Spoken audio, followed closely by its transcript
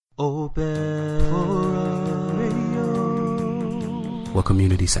open for radio. What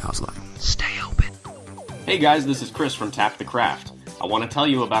community sounds like. Stay open. Hey guys, this is Chris from Tap the Craft. I want to tell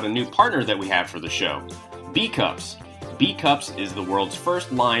you about a new partner that we have for the show, B-Cups. B-Cups is the world's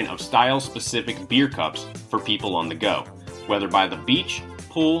first line of style-specific beer cups for people on the go. Whether by the beach,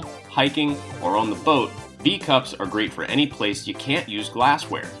 pool, hiking, or on the boat, B-Cups are great for any place you can't use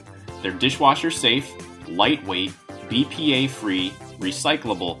glassware. They're dishwasher safe, lightweight, BPA-free,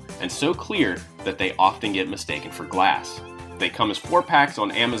 recyclable, and so clear that they often get mistaken for glass. They come as 4-packs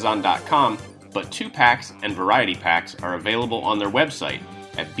on Amazon.com, but 2-packs and variety packs are available on their website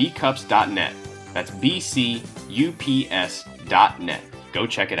at bcups.net. That's bcups.net. Go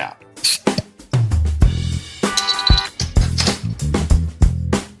check it out.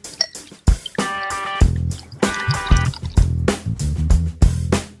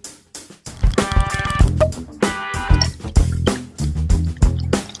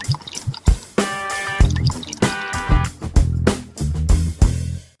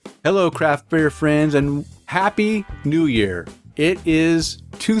 Hello, craft beer friends, and Happy New Year. It is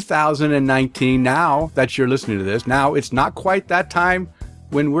 2019 now that you're listening to this. Now, it's not quite that time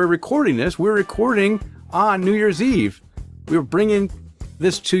when we're recording this. We're recording on New Year's Eve. We're bringing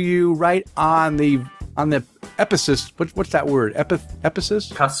this to you right on the epicenter. What's that word?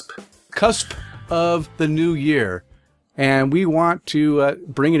 Epicenter? Cusp of the new year. And we want to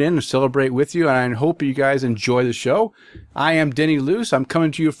bring it in and celebrate with you. And I hope you guys enjoy the show. I am Denny Luce. I'm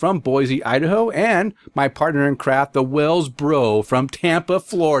coming to you from Boise, Idaho. And my partner in craft, the Wells Bro from Tampa,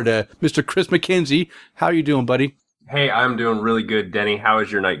 Florida, Mr. Chris McKenzie. How are you doing, buddy? Hey, I'm doing really good, Denny. How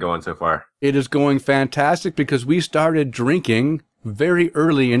is your night going so far? It is going fantastic because we started drinking very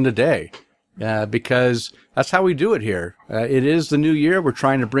early in the day. Because that's how we do it here. It is the new year. We're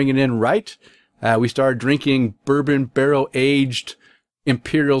trying to bring it in right. We started drinking bourbon barrel-aged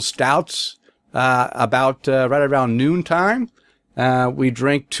imperial stouts about right around noontime. We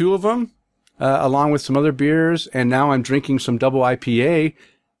drank 2 of them along with some other beers, and now I'm drinking some double IPA.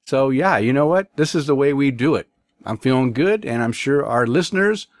 So, yeah, you know what? This is the way we do it. I'm feeling good, and I'm sure our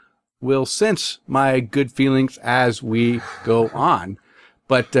listeners will sense my good feelings as we go on.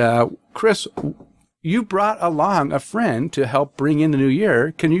 But, Chris, you brought along a friend to help bring in the new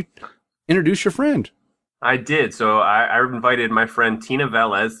year. Can you introduce your friend? I did. So I invited my friend Tina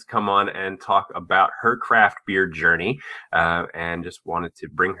Velez to come on and talk about her craft beer journey, and just wanted to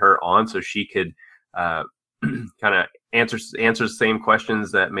bring her on so she could kind of answer the same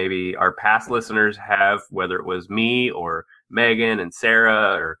questions that maybe our past listeners have, whether it was me or Megan and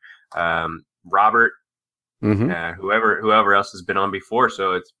Sarah or Robert, whoever else has been on before.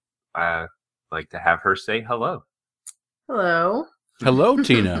 So it's like to have her say hello. Hello. Hello,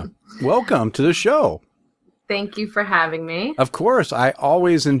 Tina. Welcome to the show. Thank you for having me. Of course. I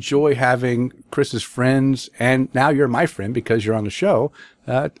always enjoy having Chris's friends, and now you're my friend because you're on the show,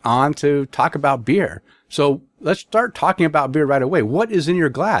 on to talk about beer. So let's start talking about beer right away. What is in your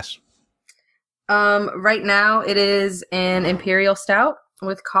glass? Right now it is an Imperial Stout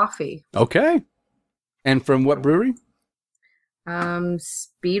with coffee. Okay. And from what brewery?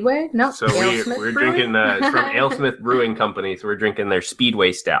 Speedway? No. So we're drinking it's from AleSmith Brewing Company. So we're drinking their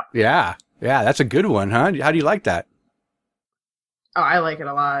Speedway Stout. Yeah, that's a good one, huh? How do you like that? Oh, I like it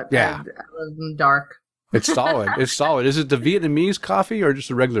a lot. Yeah, I love them dark. It's solid. It's solid. Is it the Vietnamese coffee or just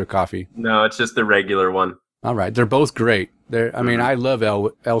the regular coffee? No, it's just the regular one. All right, they're both great. I mean, I love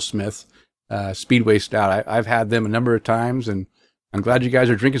AleSmith Speedway Stout. I've had them a number of times, and I'm glad you guys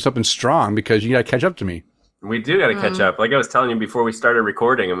are drinking something strong because you got to catch up to me. We do got to catch up. Like I was telling you before we started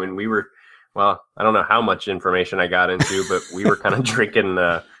recording, I mean, I don't know how much information I got into, but we were kind of drinking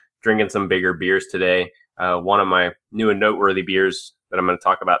some bigger beers today. One of my new and noteworthy beers that I'm going to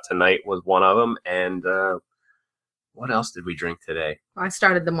talk about tonight was one of them. And what else did we drink today? I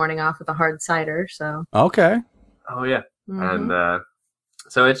started the morning off with a hard cider, so. Okay. Oh, yeah. And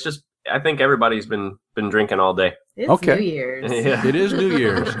so it's just, I think everybody's been drinking all day. It's okay. New Year's. Yeah. It is New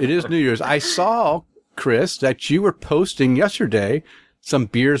Year's. It is New Year's. I saw, Chris, that you were posting yesterday some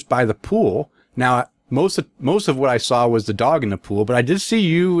beers by the pool. Now, most of what I saw was the dog in the pool, but I did see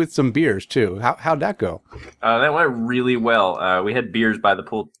you with some beers too. How'd that go? That went really well. We had beers by the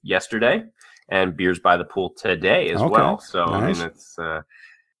pool yesterday and beers by the pool today as well. So nice. I mean, it's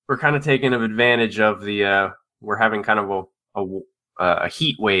we're kind of taking advantage of the we're having kind of a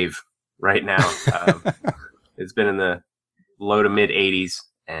heat wave right now. It's been in the low to mid 80s,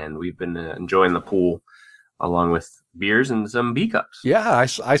 and we've been enjoying the pool along with beers and some B-cups. Yeah,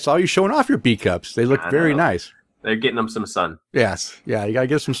 I saw you showing off your B-cups. They look very nice. They're getting them some sun. Yes. Yeah, you got to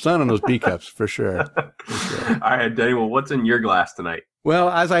get some sun on those B-cups for sure. For sure. All right, Denny, well, what's in your glass tonight? Well,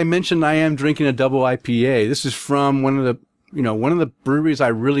 as I mentioned, I am drinking a double IPA. This is from one of the breweries I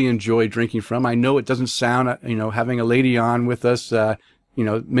really enjoy drinking from. I know it doesn't sound, having a lady on with us,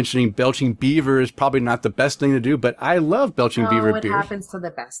 mentioning Belching Beaver is probably not the best thing to do, but I love Belching Beaver beer. It happens to the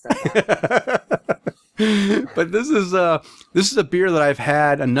best of them. But this is a beer that I've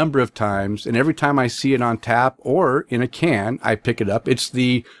had a number of times, and every time I see it on tap or in a can, I pick it up. It's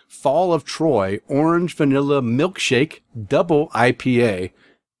the Fall of Troy Orange Vanilla Milkshake Double IPA,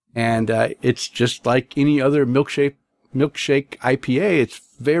 and it's just like any other milkshake IPA. It's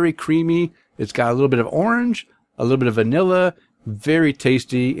very creamy. It's got a little bit of orange, a little bit of vanilla, very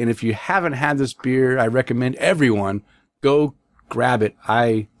tasty. And if you haven't had this beer, I recommend everyone go grab it.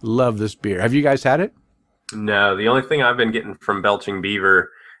 I love this beer. Have you guys had it? No, the only thing I've been getting from Belching Beaver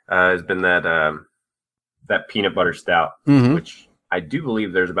has been that peanut butter stout, which I do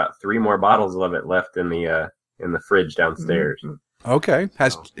believe there's about 3 more bottles of it left in the fridge downstairs. Okay.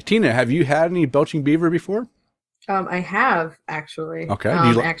 Tina, have you had any Belching Beaver before? I have, actually. Okay.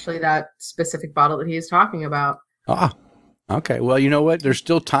 Actually, that specific bottle that he is talking about. Okay. Well, you know what? There's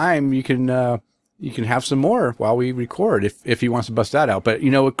still time. You can have some more while we record if he wants to bust that out. But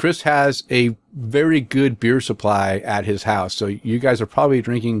you know what? Chris has a very good beer supply at his house. So you guys are probably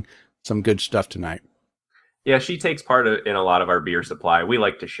drinking some good stuff tonight. Yeah, she takes part in a lot of our beer supply. We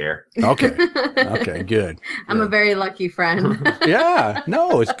like to share. Okay. Okay, good. I'm a very lucky friend. Yeah.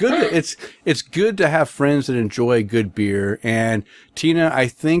 No, it's good. It's good to have friends that enjoy good beer. And Tina, I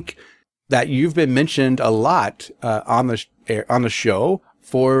think that you've been mentioned a lot on the show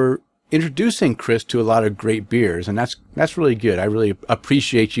for introducing Chris to a lot of great beers, and that's really good. I really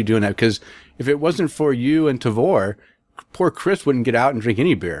appreciate you doing that, because if it wasn't for you and Tavor, poor Chris wouldn't get out and drink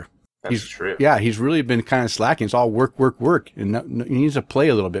any beer. That's true. Yeah, he's really been kind of slacking. It's all work, and he needs to play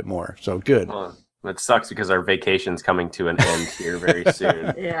a little bit more. So good. Well, it sucks because our vacation's coming to an end here very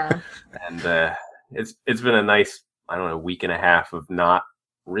soon. Yeah, and it's been a nice, I don't know, week and a half of not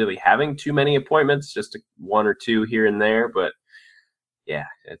really having too many appointments, just 1 or 2 here and there, but yeah,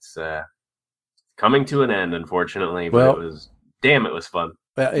 it's coming to an end, unfortunately. But it was fun.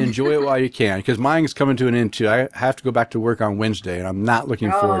 Enjoy it while you can, because mine's coming to an end too. I have to go back to work on Wednesday, and I'm not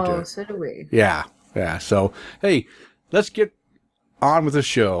looking forward to it. So do we. Yeah. So, hey, let's get on with the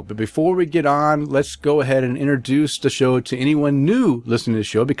show. But before we get on, let's go ahead and introduce the show to anyone new listening to the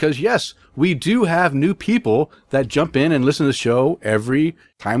show, because yes, we do have new people that jump in and listen to the show every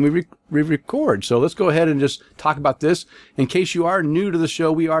time we record. So let's go ahead and just talk about this. In case you are new to the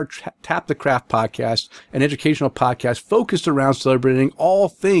show, we are Tap the Craft Podcast, an educational podcast focused around celebrating all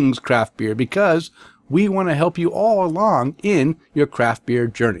things craft beer, because we want to help you all along in your craft beer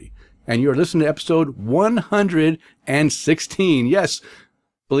journey. And you're listening to episode 116. Yes,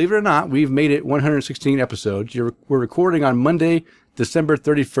 believe it or not, we've made it 116 episodes. We're recording on Monday, December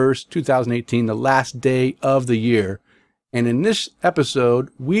 31st, 2018, the last day of the year. And in this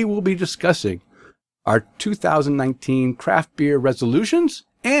episode, we will be discussing our 2019 craft beer resolutions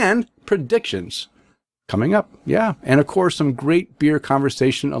and predictions. Coming up, yeah. And of course, some great beer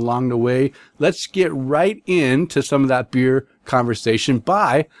conversation along the way. Let's get right into some of that beer conversation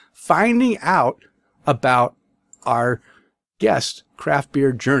by finding out about our guest craft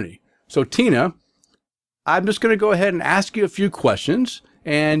beer journey. So, Tina, I'm just going to go ahead and ask you a few questions,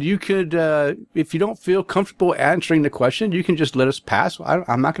 and you could, if you don't feel comfortable answering the question, you can just let us pass.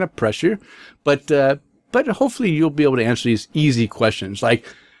 I'm not going to press you, but hopefully you'll be able to answer these easy questions. Like,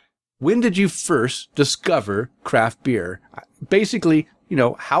 when did you first discover craft beer? Basically,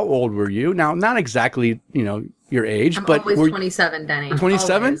 how old were you? Now, not exactly, your age, but always 27, Denny.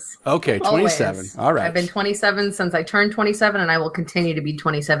 27? Okay, 27. Always. All right. I've been 27 since I turned 27, and I will continue to be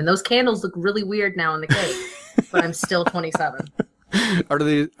 27. Those candles look really weird now in the cake, but I'm still 27. Are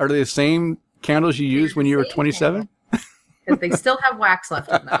they the same candles you used when you were 27? Because they still have wax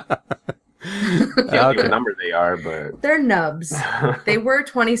left in them. Can't what number they are, but they're nubs. They were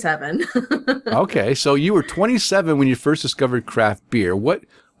 27. Okay, so you were 27 when you first discovered craft beer. What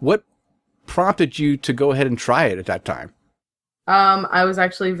prompted you to go ahead and try it at that time? I was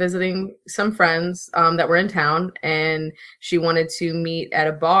actually visiting some friends that were in town, and she wanted to meet at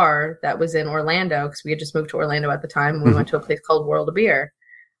a bar that was in Orlando, because we had just moved to Orlando at the time. And we went to a place called World of Beer.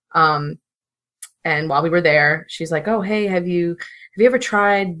 And while we were there, she's like, "Oh, hey, have you ever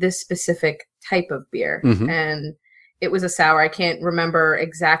tried this specific type of beer?" And it was a sour. I can't remember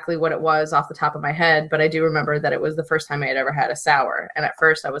exactly what it was off the top of my head, but I do remember that it was the first time I had ever had a sour. And at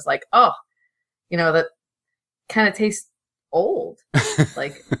first I was like, "Oh, that kind of tastes old.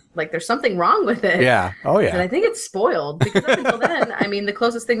 like there's something wrong with it." Yeah. Oh yeah. And I think it's spoiled, because up until then, I mean, the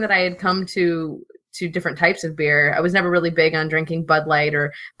closest thing that I had come to to different types of beer. I was never really big on drinking Bud Light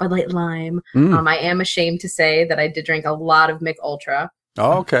or Bud Light Lime. I am ashamed to say that I did drink a lot of Mich Ultra.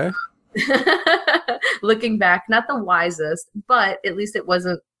 Oh, okay. Looking back, not the wisest, but at least it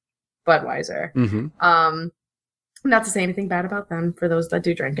wasn't Budweiser. Not to say anything bad about them for those that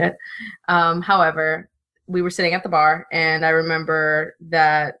do drink it. However, we were sitting at the bar, and I remember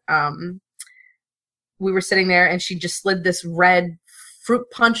that we were sitting there, and she just slid this red fruit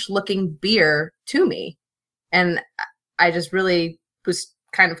punch looking beer to me. And I just really was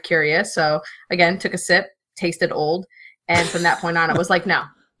kind of curious. So again, took a sip, tasted old. And from that point on, I was like, no,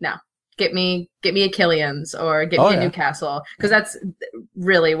 get me a Killian's or get me a Newcastle. Cause that's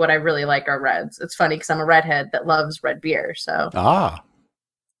really what I really like are reds. It's funny cause I'm a redhead that loves red beer. So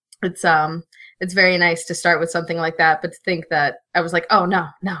it's very nice to start with something like that, but to think that I was like, oh no,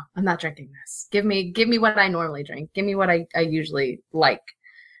 I'm not drinking this. Give me what I normally drink. Give me what I usually like.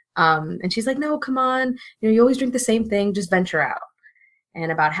 And she's like, no, come on. You always drink the same thing. Just venture out. And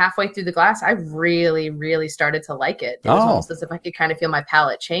about halfway through the glass, I really, really started to like it. It was almost as if I could kind of feel my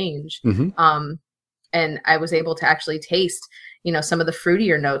palate change. And I was able to actually taste, some of the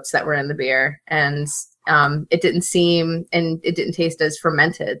fruitier notes that were in the beer. And it didn't taste as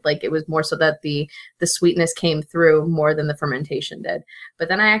fermented. Like it was more so that the sweetness came through more than the fermentation did. But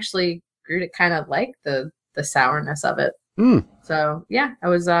then I actually grew to kind of like the sourness of it. So yeah, I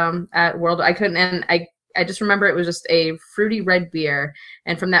was at World. I just remember it was just a fruity red beer.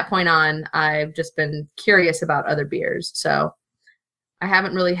 And from that point on, I've just been curious about other beers. So I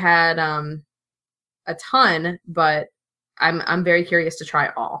haven't really had a ton, but I'm very curious to try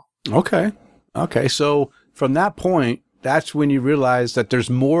all. Okay. So from that point, that's when you realize that there's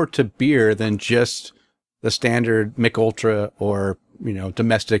more to beer than just the standard Mich Ultra or,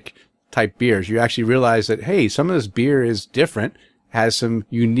 domestic type beers. You actually realize that, hey, some of this beer is different, has some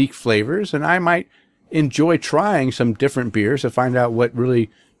unique flavors, and I might enjoy trying some different beers to find out what really,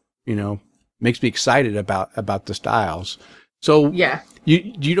 makes me excited about the styles. So yeah,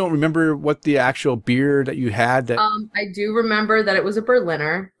 you don't remember what the actual beer that you had? That I do remember that it was a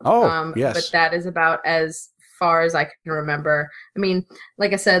Berliner. Yes, but that is about as far as I can remember. I mean,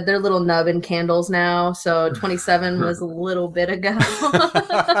 like I said, they're little nubbin candles now, so 27 was a little bit ago.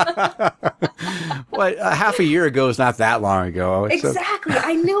 Well, half a year ago is not that long ago. Exactly.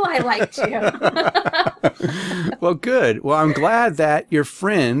 I knew I liked you. Well, good. Well, I'm glad that your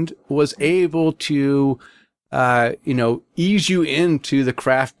friend was able to, ease you into the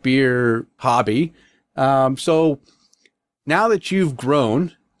craft beer hobby. So now that you've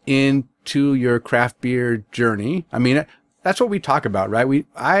grown into your craft beer journey, I mean, that's what we talk about, right?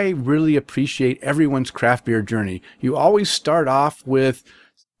 I really appreciate everyone's craft beer journey. You always start off with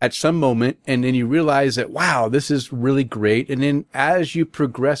at some moment, and then you realize that, wow, this is really great. And then as you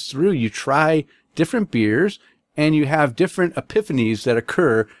progress through, you try different beers and you have different epiphanies that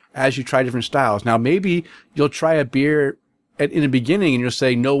occur as you try different styles. Now, maybe you'll try a beer in the beginning and you'll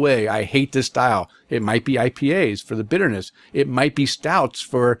say, no way, I hate this style. It might be IPAs for the bitterness. It might be stouts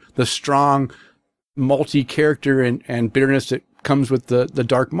for the strong malty character and bitterness that comes with the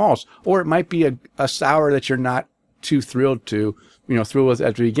dark malts. Or it might be a sour that you're not too thrilled with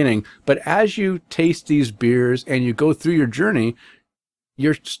at the beginning. But as you taste these beers and you go through your journey,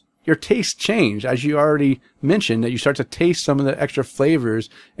 your tastes change. As you already mentioned, that you start to taste some of the extra flavors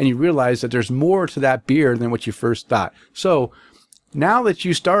and you realize that there's more to that beer than what you first thought. So now that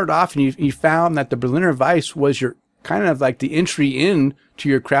you started off and you found that the Berliner Weiss was your kind of like the entry in to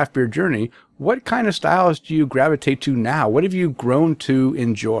your craft beer journey, what kind of styles do you gravitate to now? What have you grown to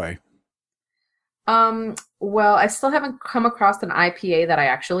enjoy? Well, I still haven't come across an IPA that I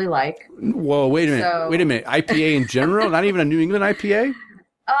actually like. Whoa, wait a minute. IPA in general? Not even a New England IPA?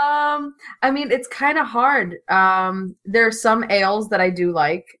 I mean, it's kind of hard. There are some ales that I do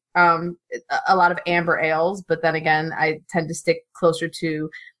like, a lot of amber ales, but then again, I tend to stick closer to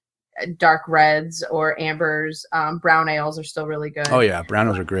dark reds or ambers. Brown ales are still really good. Oh yeah, brown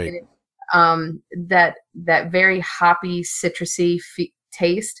ales are great. That very hoppy, citrusy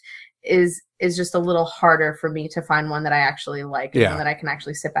taste is just a little harder for me to find one that I actually like, and one that I can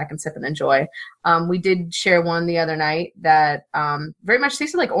actually sit back and sip and enjoy. We did share one the other night that very much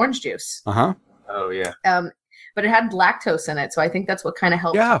tasted like orange juice. Uh-huh. Oh, yeah. But it had lactose in it, so I think that's what kind of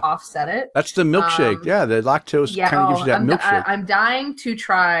helped to offset it. That's the milkshake. The lactose kind of gives you that milkshake. I'm dying to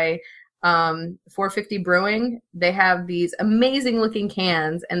try 450 Brewing. They have these amazing looking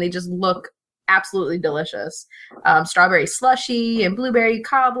cans, and they just look absolutely delicious. Strawberry slushy and blueberry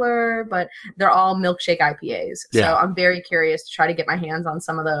cobbler, but they're all milkshake IPAs. Yeah. So I'm very curious to try to get my hands on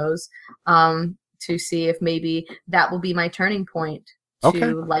some of those to see if maybe that will be my turning point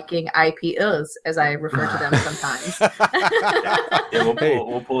Okay. liking IPAs, as I refer to them sometimes. Yeah,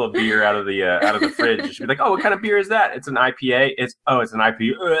 we'll pull a beer out of the fridge. She'll be like, "Oh, what kind of beer is that?" It's an IPA. It's an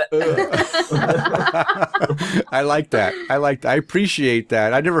IPA. I like that. I appreciate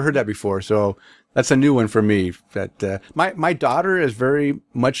that. I never heard that before, so that's a new one for me. That my daughter is very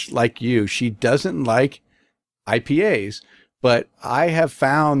much like you. She doesn't like IPAs, but I have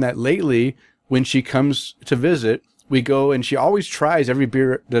found that lately when she comes to visit, we go and she always tries every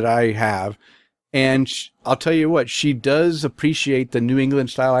beer that I have. And I'll tell you what, she does appreciate the New England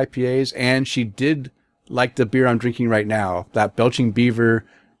style IPAs, and she did like the beer I'm drinking right now, that Belching Beaver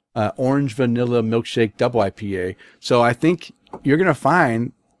Orange Vanilla Milkshake Double IPA. So I think you're going to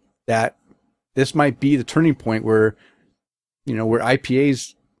find that this might be the turning point where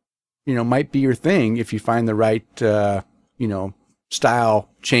IPAs, might be your thing if you find the right, style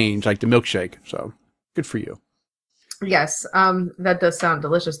change, like the milkshake. So good for you. Yes, that does sound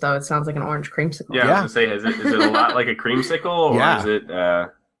delicious, though. It sounds like an orange creamsicle. Yeah, I was going to say, is it a lot like a creamsicle, or is it...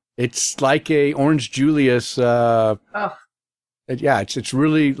 It's like a Orange Julius. It's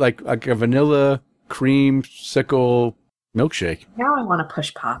really like a vanilla creamsicle milkshake. Now I want to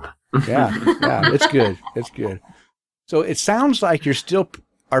push pop. Yeah, it's good. It's good. So it sounds like you're still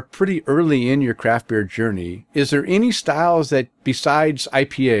are pretty early in your craft beer journey. Is there any styles that, besides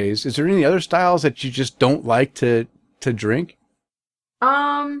IPAs, is there any other styles that you just don't like to drink?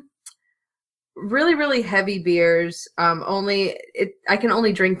 Really, really heavy beers. I can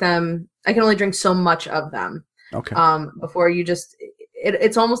only drink them. I can only drink so much of them. Okay. Before you just,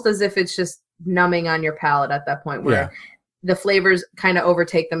 it's almost as if it's just numbing on your palate at that point, where the flavors kind of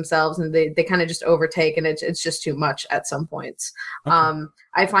overtake themselves, and they kind of just overtake, and it's just too much at some points. Okay.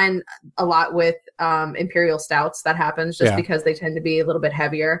 I find a lot with imperial stouts that happens just because they tend to be a little bit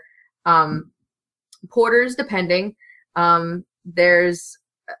heavier. Porters, depending. There's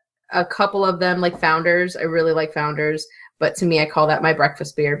a couple of them, like Founders. I really like Founders, but to me, I call that my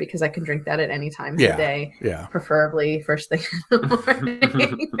breakfast beer because I can drink that at any time of the day. Yeah. Preferably first thing in the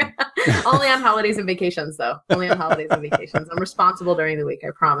morning. Only on holidays and vacations, though. Only on holidays and vacations. I'm responsible during the week,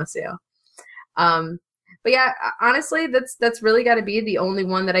 I promise you. But yeah, honestly, that's really got to be the only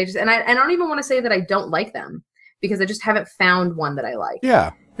one that I don't even want to say that I don't like them, because I just haven't found one that I like.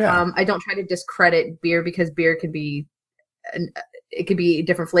 Yeah. I don't try to discredit beer, because beer can be, it could be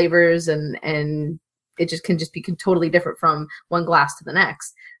different flavors, and it can be totally different from one glass to the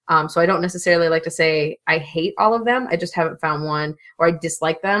next. So I don't necessarily like to say I hate all of them. I just haven't found one, or I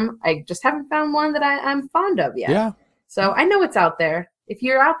dislike them. I just haven't found one that I'm fond of yet. Yeah. So I know it's out there. If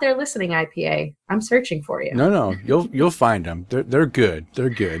you're out there listening, IPA, I'm searching for you. No, you'll find them. They're good. They're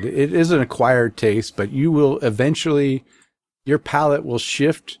good. It is an acquired taste, but you will eventually, your palate will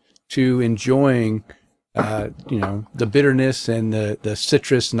shift to enjoying, the bitterness and the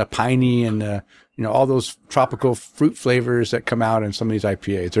citrus and the piney and the, all those tropical fruit flavors that come out in some of these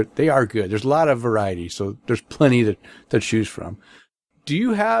IPAs. They are good. There's a lot of variety, so there's plenty to choose from. Do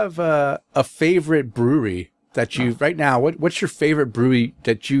you have a favorite brewery that you right now? What's your favorite brewery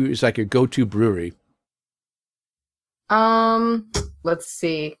that is like a go-to brewery? Let's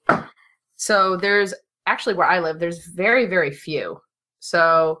see. So there's actually, where I live, there's very, very few.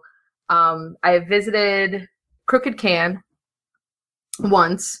 So I visited Crooked Can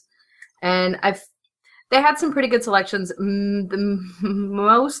once, and they had some pretty good selections.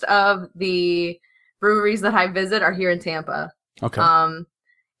 Most of the breweries that I visit are here in Tampa. Okay.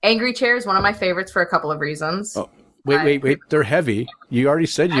 Angry Chair is one of my favorites for a couple of reasons. Oh, wait. They're heavy. You already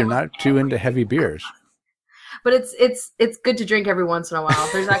said you're not too into heavy beers. But it's good to drink every once in a while.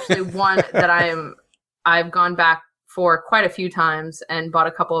 There's actually one that I've gone back for quite a few times and bought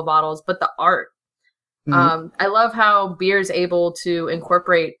a couple of bottles. But the art, I love how beer is able to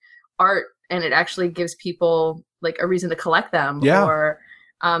incorporate art, and it actually gives people like a reason to collect them. Yeah. Or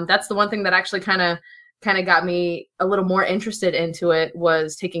that's the one thing that actually kind of got me a little more interested into it,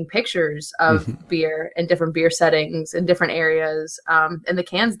 was taking pictures of beer and different beer settings in different areas. And the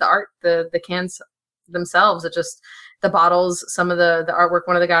cans, the art, the cans themselves, it just, the bottles, some of the artwork.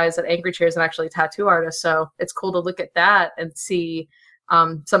 One of the guys at Angry Chair is actually a tattoo artist, so it's cool to look at that and see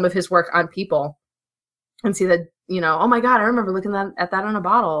some of his work on people, and see that, oh my God, I remember looking at that on a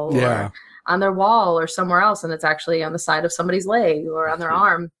bottle, or on their wall or somewhere else, and it's actually on the side of somebody's leg or on their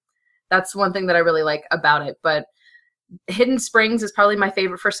arm. That's one thing that I really like about it. But Hidden Springs is probably my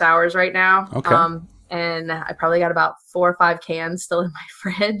favorite for sours right now. Okay. And I probably got about 4 or 5 cans still in my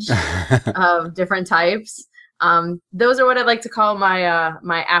fridge of different types. those are what I like to call my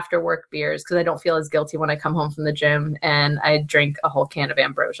my after work beers, because I don't feel as guilty when I come home from the gym and I drink a whole can of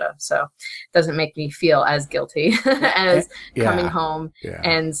ambrosia. So it doesn't make me feel as guilty as coming home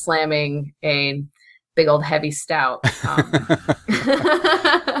and slamming a big old heavy stout.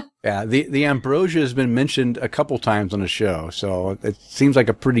 Yeah, the ambrosia has been mentioned a couple times on the show, so it seems like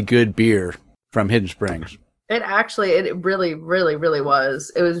a pretty good beer from Hidden Springs. It really, really, really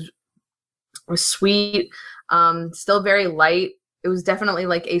was. It was sweet, still very light. It was definitely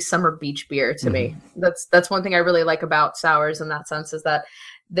like a summer beach beer to me. That's one thing I really like about sours in that sense, is that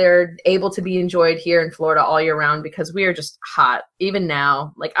they're able to be enjoyed here in Florida all year round, because we are just hot. Even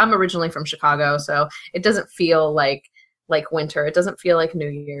now, like, I'm originally from Chicago, so it doesn't feel like winter. It doesn't feel like New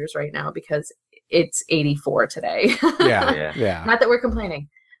Year's right now because it's 84 today. Yeah. Not that we're complaining.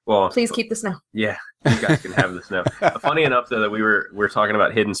 Well, please keep the snow. Yeah, you guys can have the snow. Funny enough, though, that we're talking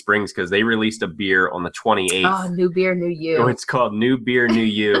about Hidden Springs because they released a beer on the 28th. Oh, New Beer, New You. Oh, it's called New Beer, New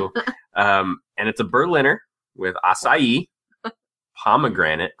You. And it's a Berliner with acai,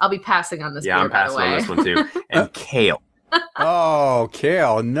 pomegranate. I'll be passing on this beer, I'm passing on this one, too. And kale. Oh,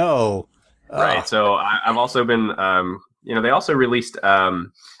 kale, no. Right, so I've also been, they also released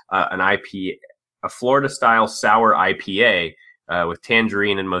an IPA, a Florida-style sour IPA, with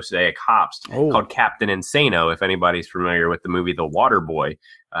tangerine and mosaic hops called Captain Insano. If anybody's familiar with the movie The Waterboy,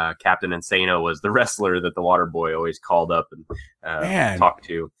 Captain Insano was the wrestler that the Waterboy always called up and talked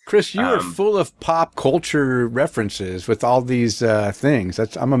to. Chris, you are full of pop culture references with all these things.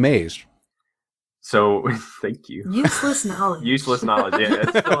 I'm amazed. So, thank you. Useless knowledge. Useless knowledge. Yeah,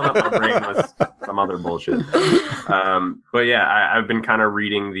 it's filling up my brain with some other bullshit. But yeah, I've been kind of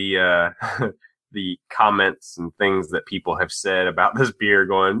reading the comments and things that people have said about this beer,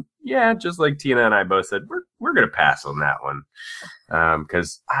 going, yeah, just like Tina and I both said, we're gonna pass on that one,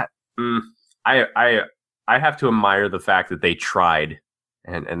 because I have to admire the fact that they tried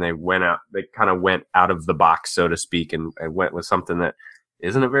and they kind of went out of the box, so to speak, and went with something that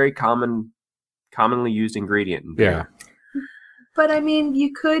isn't a very commonly used ingredient in beer. Yeah, but I mean,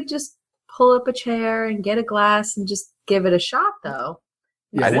 you could just pull up a chair and get a glass and just give it a shot, though.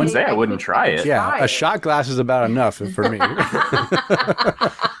 Yeah, I didn't say I wouldn't try it. Yeah, a shot glass is about enough for me.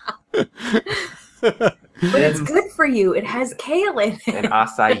 But it's good for you. It has kale in it. And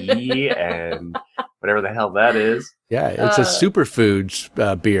acai and whatever the hell that is. Yeah, it's a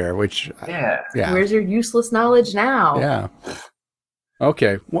superfoods beer, which... Yeah. Where's your useless knowledge now? Yeah.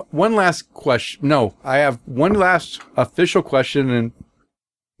 Okay, one last question. No, I have one last official question and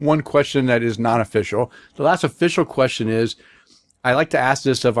one question that is not official. The last official question is, I like to ask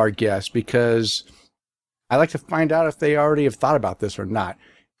this of our guests because I like to find out if they already have thought about this or not.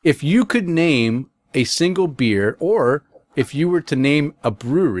 If you could name a single beer, or if you were to name a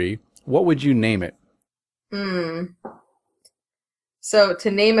brewery, what would you name it? So to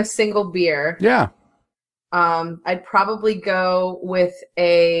name a single beer, I'd probably go with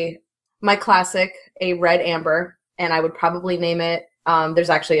my classic, a red amber, and I would probably name it. There's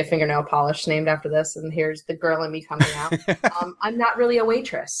actually a fingernail polish named after this, and here's the girl in me coming out. I'm not really a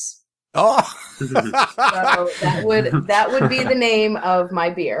waitress. Oh, so that would be the name of my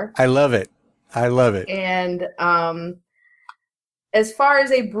beer. I love it. And as far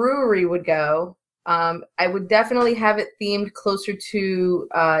as a brewery would go, I would definitely have it themed closer to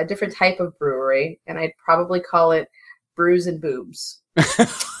a different type of brewery, and I'd probably call it Brews and Boobs.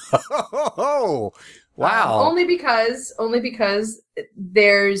 Oh, wow. Only because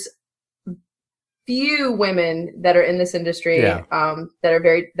there's few women that are in this industry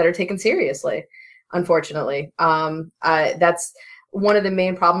that are taken seriously, unfortunately. That's one of the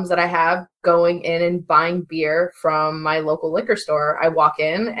main problems that I have going in and buying beer from my local liquor store. I walk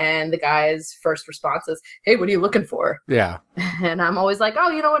in and the guy's first response is, "Hey, what are you looking for?" Yeah. And I'm always like, "Oh,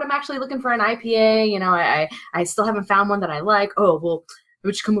 you know what? I'm actually looking for an IPA. You know, I still haven't found one that I like. Oh, well, let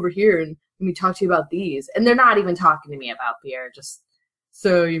me just come over here and let me talk to you about these." And they're not even talking to me about beer. Just,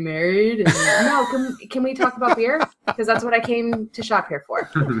 "So you married?" And no, can we talk about beer? Because that's what I came to shop here for.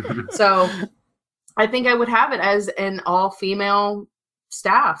 So I think I would have it as an all-female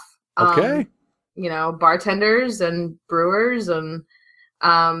staff. Okay. Bartenders and brewers, and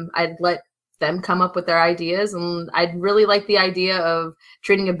I'd let them come up with their ideas, and I'd really like the idea of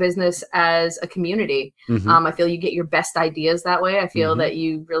treating a business as a community. Mm-hmm. I feel you get your best ideas that way. I feel that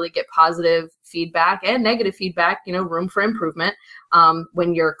you really get positive feedback and negative feedback, room for improvement,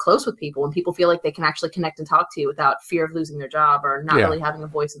 when you're close with people, when people feel like they can actually connect and talk to you without fear of losing their job or not really having a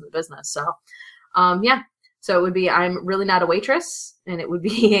voice in the business. So, so it would be, I'm really not a waitress, and it would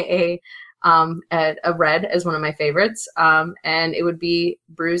be at a red as one of my favorites. And it would be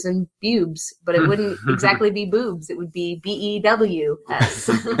Brews and Bubes, but it wouldn't exactly be boobs. It would be BEWS.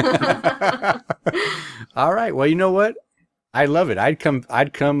 All right. Well, you know what? I love it. I'd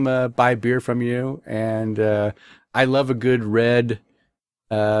come buy beer from you, and I love a good red,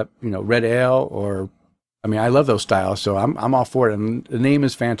 red ale, or I love those styles. So I'm all for it. And the name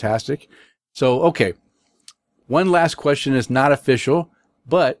is fantastic. So okay, one last question is not official,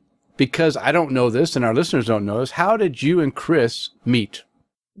 but because I don't know this and our listeners don't know this, how did you and Chris meet?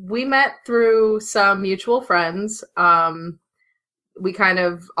 We met through some mutual friends. We kind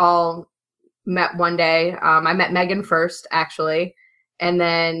of all met one day. I met Megan first, actually. And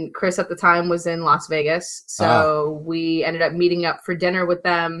then Chris at the time was in Las Vegas. So we ended up meeting up for dinner with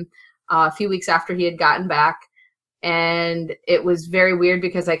them a few weeks after he had gotten back. And it was very weird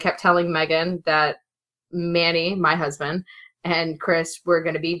because I kept telling Megan that Manny, my husband, and Chris were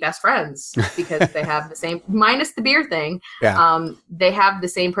going to be best friends because they have the same, minus the beer thing. Yeah. They have the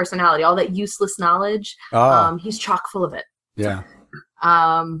same personality, all that useless knowledge. He's chock full of it. Yeah.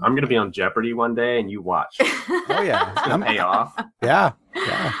 I'm going to be on Jeopardy one day, and you watch. Oh yeah. It's going to pay off. Yeah.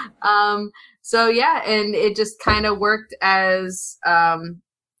 Yeah. So yeah, and it just kind of worked as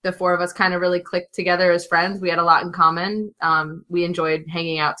the four of us kind of really clicked together as friends. We had a lot in common. We enjoyed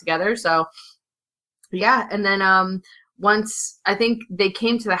hanging out together. So yeah, and then once I think they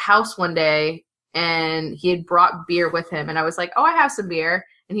came to the house one day and he had brought beer with him, and I was like, "Oh, I have some beer,"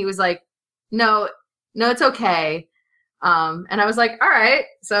 and he was like, "No, it's okay." And I was like, "All right,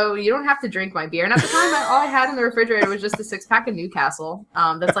 so you don't have to drink my beer." And at the time, all I had in the refrigerator was just a 6-pack of Newcastle.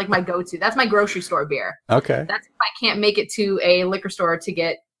 That's like my go-to. That's my grocery store beer. Okay. That's if I can't make it to a liquor store to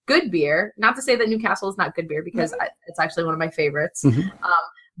get good beer. Not to say that Newcastle is not good beer, because it's actually one of my favorites. Mm-hmm.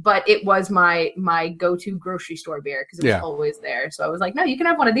 But it was my go-to grocery store beer because it was always there. So I was like, "No, you can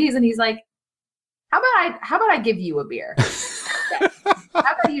have one of these." And he's like, How about I give you a beer? How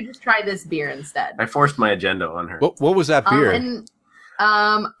about you just try this beer instead? I forced my agenda on her. What was that beer?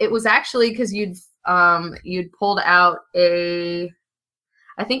 It was actually because you'd pulled out I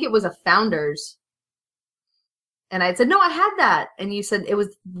think it was a Founders. And I said, "No, I had that." And you said it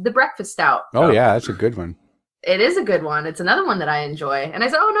was the breakfast stout. Oh yeah, that's a good one. It is a good one. It's another one that I enjoy. And I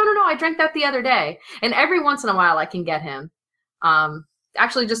said, "Oh, no, I drank that the other day." And every once in a while I can get him.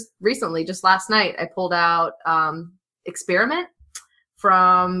 Actually just recently, just last night, I pulled out Experiment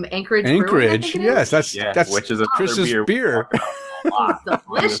from Anchorage. Anchorage, Brewing, yes, that's which is a Chris's beer. It's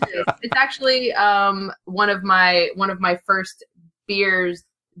delicious. It's actually one of my first beer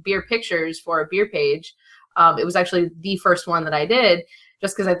pictures for a beer page. It was actually the first one that I did,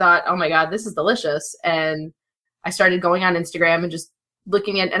 just because I thought, "Oh my God, this is delicious." And I started going on Instagram and just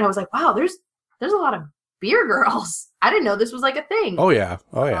looking at, and I was like, "Wow, there's a lot of beer girls. I didn't know this was like a thing." Oh yeah.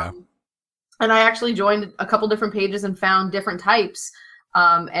 And I actually joined a couple different pages and found different types,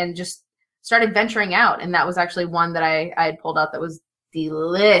 and just started venturing out. And that was actually one that I had pulled out that was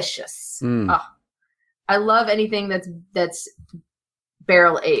delicious. Oh, I love anything that's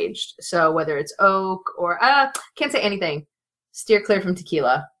barrel aged. So whether it's oak or can't say anything, steer clear from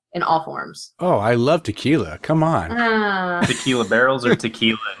tequila in all forms. Oh, I love tequila. Come on. Tequila barrels or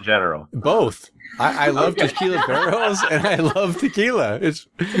tequila in general? Both. I love tequila barrels, and I love tequila.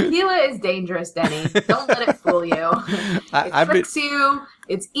 Tequila is dangerous, Denny. Don't let it fool you. It tricks you.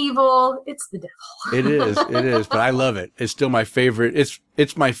 It's evil. It's the devil. It is, but I love it. It's still my favorite.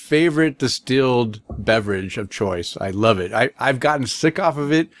 It's my favorite distilled beverage of choice. I love it. I've gotten sick off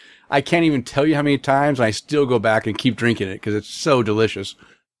of it. I can't even tell you how many times. And I still go back and keep drinking it because it's so delicious.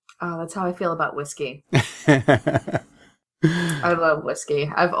 Oh, that's how I feel about whiskey. I love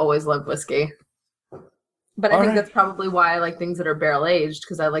whiskey. I've always loved whiskey. But I think that's probably why I like things that are barrel aged,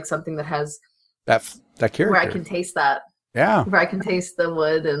 because I like something that has that character. Where I can taste that. Yeah. Where I can taste the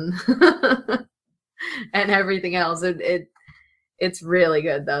wood and and everything else. It's really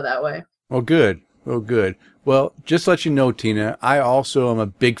good though that way. Well, good. Well, just to let you know, Tina, I also am a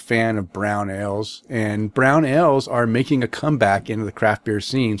big fan of brown ales, and brown ales are making a comeback into the craft beer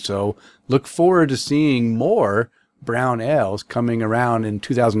scene. So look forward to seeing more brown ales coming around in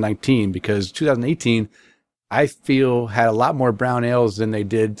 2019, because 2018, I feel, had a lot more brown ales than they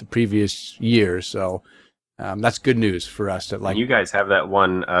did the previous year. So that's good news for us. That you guys have that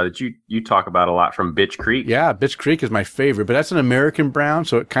one that you talk about a lot from Bitch Creek. Yeah, Bitch Creek is my favorite, but that's an American brown,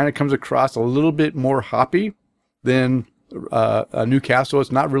 so it kind of comes across a little bit more hoppy than a Newcastle.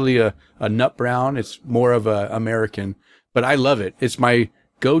 It's not really a nut brown. It's more of a American, but I love it. It's my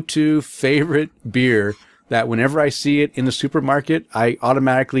go-to favorite beer that whenever I see it in the supermarket, I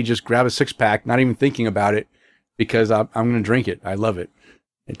automatically just grab a 6-pack, not even thinking about it, because I'm going to drink it. I love it.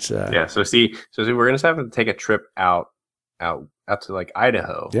 It's Yeah. So see, we're gonna have to take a trip out to like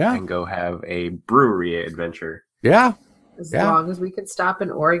Idaho, Yeah. and go have a brewery adventure. yeah. As Yeah. long as we could stop in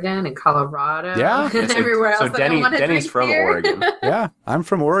Oregon and Colorado, Yeah. and Yeah, so- everywhere else. so that Denny- I wanna Denny's drink from beer. Oregon. Yeah, I'm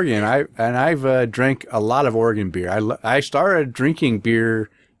from Oregon. I've drank a lot of Oregon beer. I started drinking beer,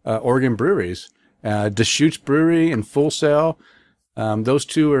 Oregon breweries, Deschutes Brewery and Full Sail. Those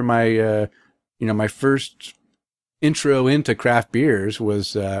two are my my first intro into craft beers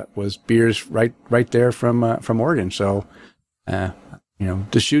was beers right there from Oregon. So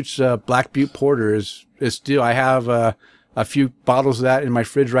Deschutes Black Butte Porter is still, I have a few bottles of that in my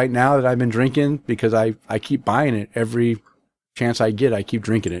fridge right now that I've been drinking because I keep buying it every chance I get. I keep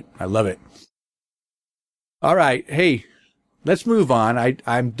drinking it. I love it. All right. Hey, let's move on.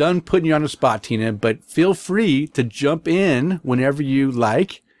 I'm done putting you on the spot, Tina, but feel free to jump in whenever you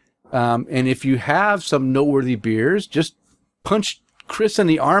like. And if you have some noteworthy beers, just punch Chris in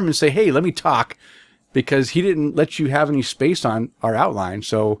the arm and say, hey, let me talk, because he didn't let you have any space on our outline.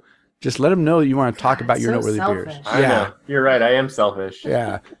 So just let him know that you want to talk about your so noteworthy beers. selfish. I know. You're right. I am selfish.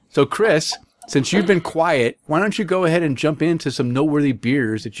 Yeah. So Chris, since you've been quiet, why don't you go ahead and jump into some noteworthy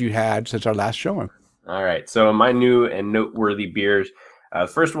beers that you had since our last showing? All right. So my new and noteworthy beers. The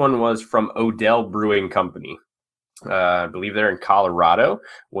first one was from Odell Brewing Company. I believe they're in Colorado.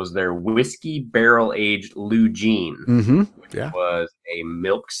 Was their whiskey barrel aged Lou Jean, Mm-hmm. which Yeah. was a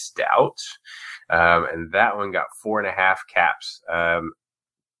milk stout, and that one got 4.5 caps.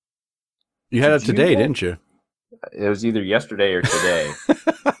 You had it Did you today, know- didn't you? It was either yesterday or today.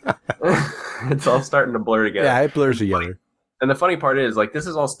 It's all starting to blur together. Yeah, it blurs together. And the funny part is, like, this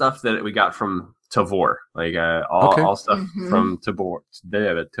is all stuff that we got from Tavour, like all stuff Mhm. from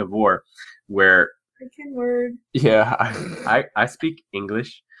Tavour, where Freaking word. yeah, I speak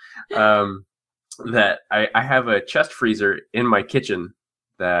English. That I have a chest freezer in my kitchen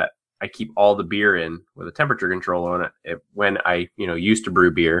that I keep all the beer in with a temperature control on it. When I used to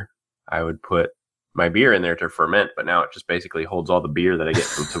brew beer, I would put my beer in there to ferment, but now it just basically holds all the beer that I get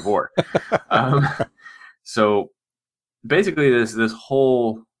from Tavour. So basically, this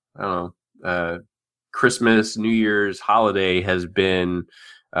whole Christmas, New Year's holiday has been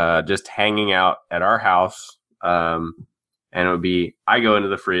just hanging out at our house, and it would be I go into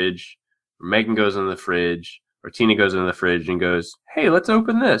the fridge, or Megan goes into the fridge, or Tina goes into the fridge and goes, "Hey, let's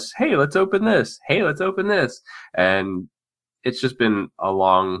open this. Hey, let's open this. Hey, let's open this." And it's just been a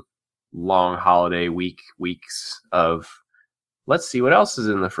long holiday weeks of let's see what else is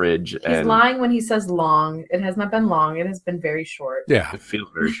in the fridge. He's and lying when he says long. It has not been long. It has been very short. Yeah. it feels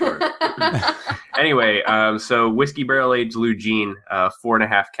very short. Anyway, so whiskey barrel aged Lou Jean,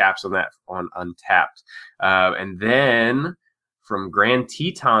 4.5 caps on that on Untapped, and then from Grand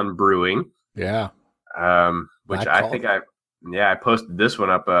Teton Brewing, Yeah. which Black I Cauldron. think I posted this one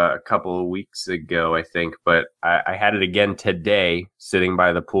up a couple of weeks ago, I think, but I had it again today, sitting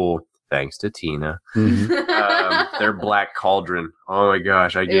by the pool, thanks to Tina. Mhm. Their Black Cauldron. Oh my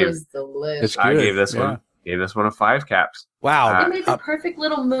gosh, It was delicious. It's good. gave this Yeah. one a 5 caps. Wow. It made the perfect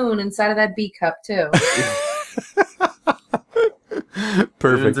little moon inside of that B cup too.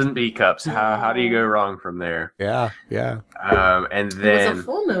 Perfect. Moons and B cups. How do you go wrong from there? Yeah. Yeah. And It was then a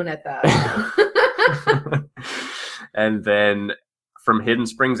full moon at that. and then from Hidden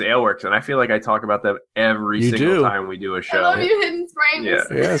Springs Aleworks, and I feel like I talk about them every You single do. time we do a I show. love you, Hidden Springs. Yeah.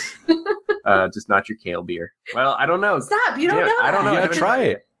 Yes. Just not your kale beer. Well, I don't know. Stop! You don't Yeah, know. I don't know. You I gotta haven't try tried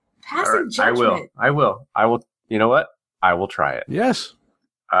it. Passing All right, judgment. I will. You know what? I will try it. Yes.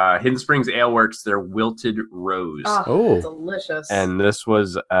 Hidden Springs Aleworks, their Wilted Rose. Oh. Delicious. And this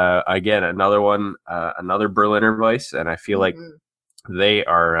was, again, another one, another Berliner Weiss, and I feel like Mhm. they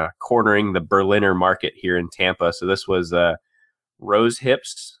are cornering the Berliner market here in Tampa. So this was rose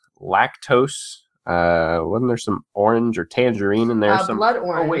hips, lactose. Wasn't there some orange or tangerine in there? Some blood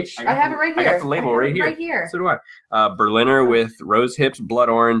orange. wait, I have it right here. I got the label right here. Right here. So do I. Berliner with rose hips, blood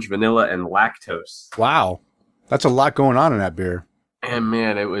orange, vanilla, and lactose. Wow. That's a lot going on in that beer. And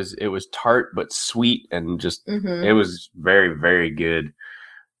man, it was tart but sweet, and just Mhm. it was very, very good.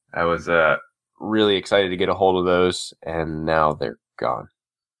 I was really excited to get a hold of those, and now they're gone.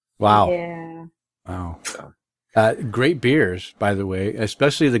 Wow. Yeah. Wow. So. Great beers, by the way,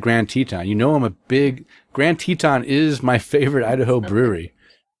 especially the Grand Teton. You know, Grand Teton is my favorite Idaho brewery.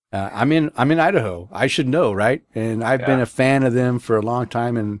 I'm in Idaho. I should know, right? And I've been a fan of them for a long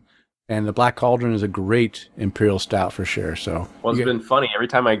time, and the Black Cauldron is a great imperial stout for sure. So, Well, it's been funny. Every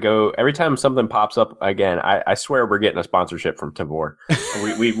time something pops up again, I swear we're getting a sponsorship from Tavour.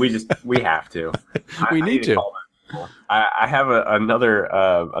 we have to. We need to. call them. I have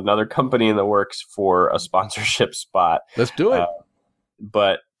another company in the works for a sponsorship spot. Let's do it.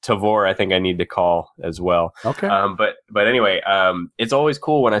 but Tavor, I think I need to call as well. Okay. But anyway, it's always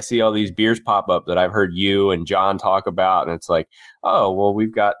cool when I see all these beers pop up that I've heard you and John talk about, and it's like, oh, well,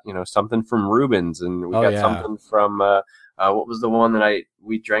 we've got something from Rubens, and we got something from what was the one that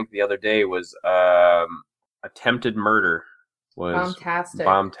we drank the other day was Attempted Murder was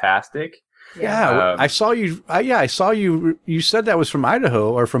bombastic. Yeah, I saw you. I saw you. You said that was from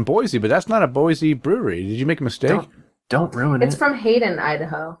Idaho or from Boise, but that's not a Boise brewery. Did you make a mistake? Don't ruin it. It's from Hayden,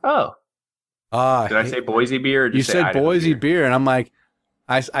 Idaho. Oh. Did I say Boise beer? Or did you said Idaho Boise beer, and I'm like,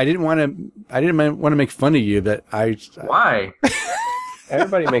 I didn't want to make fun of you. Why?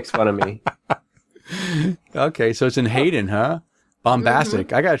 Everybody makes fun of me. Okay, so it's in Hayden, huh? Bombastic.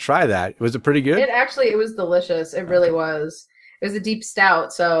 Mm-hmm. I gotta try that. Was it pretty good? It was delicious. It really was. It was a deep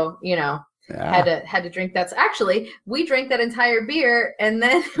stout, so had to drink that. So actually, we drank that entire beer, and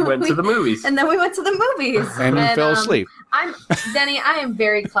then we went to the movies. And then we went to the movies. And you fell asleep. Denny, I am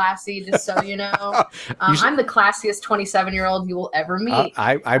very classy, just so you know. I'm the classiest 27-year-old you will ever meet.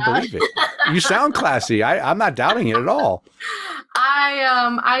 I believe it. You sound classy. I'm not doubting it at all.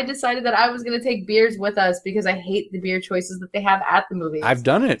 I decided that I was going to take beers with us because I hate the beer choices that they have at the movies. I've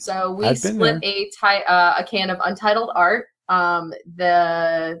done it. So we split a can of Untitled Art,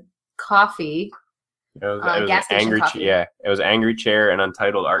 the coffee. It was Angry Chair. Yeah, it was Angry Chair and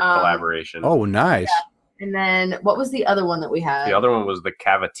Untitled Art collaboration. Oh, nice. Yeah. And then what was the other one that we had? The other one was the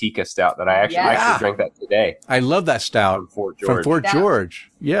Cavatica Stout that I actually drank that today. I love that stout from Fort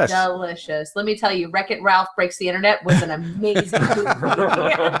George. Yes, delicious. Let me tell you, Wreck-It Ralph Breaks the Internet was an amazing movie.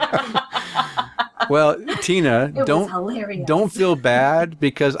 Well, Tina, don't feel bad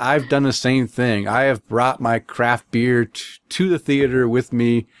because I've done the same thing. I have brought my craft beer to the theater with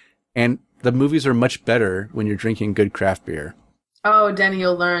me, and the movies are much better when you're drinking good craft beer. Oh, Denny,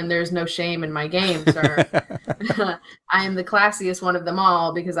 you'll learn there's no shame in my game, sir. I am the classiest one of them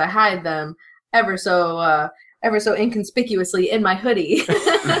all because I hide them ever so inconspicuously in my hoodie.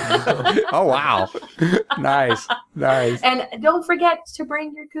 Oh, wow. Nice. And don't forget to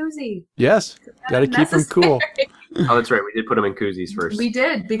bring your koozie. Yes, got to keep them cool. Oh, that's right. We did put them in koozies first. We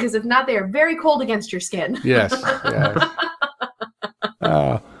did, because if not, they are very cold against your skin. Yes.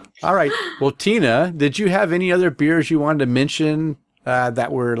 All right. Well, Tina, did you have any other beers you wanted to mention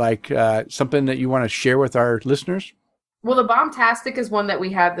that were like something that you want to share with our listeners? Well, the Bombastic is one that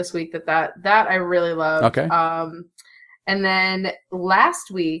we had this week that I really loved. Okay. And then last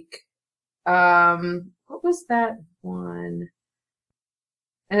week, what was that one?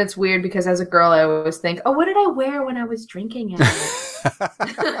 And it's weird because as a girl, I always think, oh, what did I wear when I was drinking it? It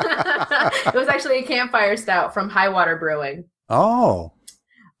was actually a campfire stout from Highwater Brewing. Oh.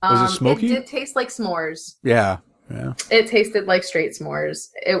 Was it smoky? It did taste like s'mores. Yeah. It tasted like straight s'mores.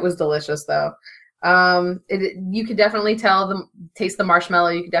 It was delicious, though. You could definitely taste the marshmallow.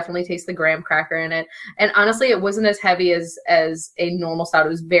 You could definitely taste the graham cracker in it. And honestly, it wasn't as heavy as a normal stout. It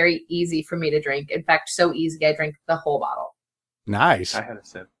was very easy for me to drink. In fact, so easy, I drank the whole bottle. Nice. I had a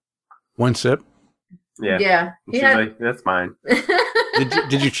sip. One sip? Yeah. That's mine.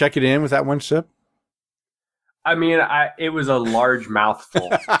 Did you check it in with that one sip? I mean, it was a large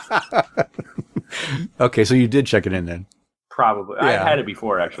mouthful. Okay, so you did check it in then? Probably. Yeah. I had it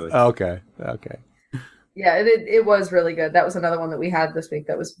before, actually. Okay. Yeah, it was really good. That was another one that we had this week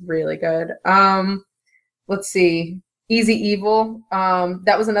that was really good. Let's see. Easy Evil.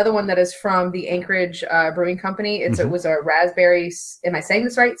 That was another one that is from the Anchorage Brewing Company. It was a raspberry. Am I saying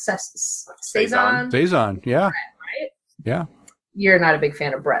this right? Saison. Saison. Yeah. Right. Yeah. You're not a big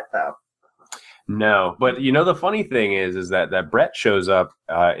fan of Brett, though. No, but the funny thing is that Brett shows up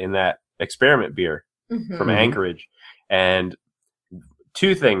in that experiment beer from Anchorage, and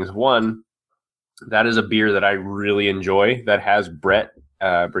two things. One, that is a beer that I really enjoy that has Brett,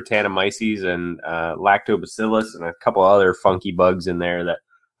 Brettanomyces and Lactobacillus and a couple other funky bugs in there that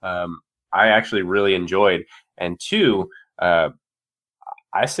I actually really enjoyed. And two, I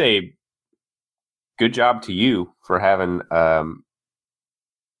say good job to you for having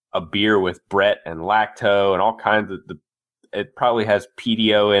a beer with Brett and lacto and all kinds of it probably has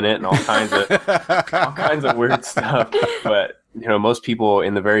PDO in it and all kinds of weird stuff. But most people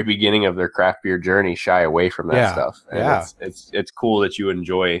in the very beginning of their craft beer journey shy away from that stuff. And it's cool that you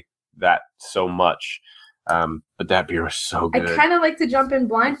enjoy that so much. But that beer was so good. I kind of like to jump in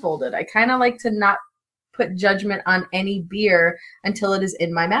blindfolded. I kind of like to not put judgment on any beer until it is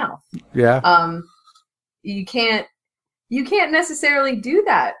in my mouth. Yeah. You can't necessarily do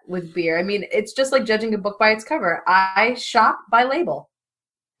that with beer. I mean, it's just like judging a book by its cover. I shop by label.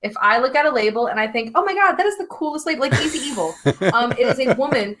 If I look at a label and I think, oh my God, that is the coolest label, like Easy Evil. It is a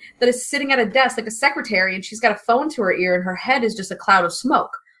woman that is sitting at a desk like a secretary, and she's got a phone to her ear, and her head is just a cloud of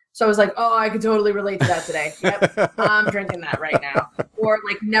smoke. So I was like, oh, I could totally relate to that today. Yep, I'm drinking that right now. Or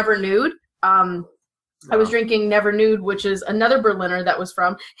like Never Nude. I was drinking Never Nude, which is another Berliner that was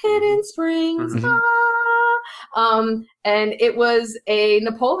from Hidden Springs. And it was a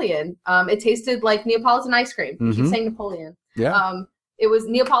Napoleon. It tasted like Neapolitan ice cream. You keep saying Napoleon. Yeah. It was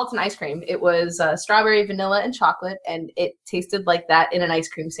Neapolitan ice cream. It was strawberry, vanilla, and chocolate, and it tasted like that in an ice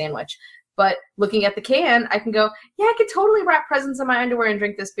cream sandwich. But looking at the can, I can go, yeah, I could totally wrap presents in my underwear and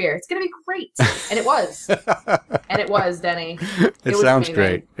drink this beer. It's going to be great. And it was. And it was, Denny. It sounds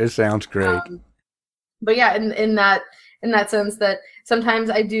great. It sounds great. But yeah, in that sense that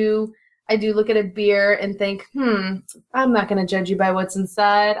sometimes I do look at a beer and think, I'm not going to judge you by what's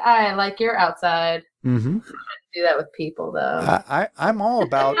inside. I like your outside. Mm-hmm. Do that with people though. I'm all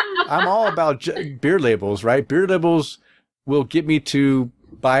about beer labels, right? Beer labels will get me to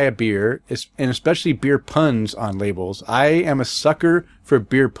buy a beer, and especially beer puns on labels. I am a sucker for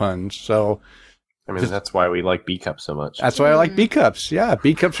beer puns, so I mean that's why we like B cups so much. That's why I like B cups. Yeah,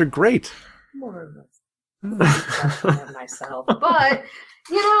 B cups are great. More of us. Myself, but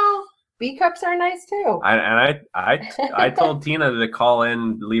B cups are nice too. I told Tina to call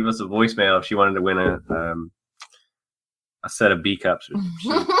in, leave us a voicemail if she wanted to win a set of B cups.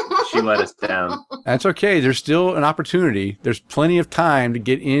 She let us down. That's okay. There's still an opportunity. There's plenty of time to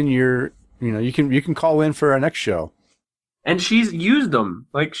get in your. You can call in for our next show. And she's used them.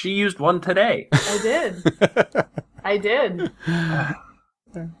 Like she used one today. I did.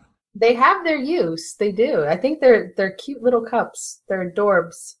 They have their use. They do. I think they're cute little cups. They're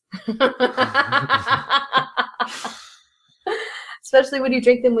adorbs. Especially when you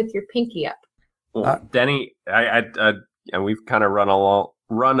drink them with your pinky up. Well, Denny, and we've kind of run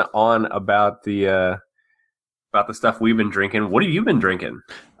on about the stuff we've been drinking. What have you been drinking?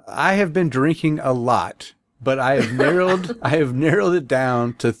 I have been drinking a lot, but I have narrowed it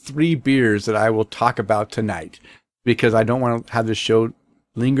down to 3 beers that I will talk about tonight because I don't want to have this show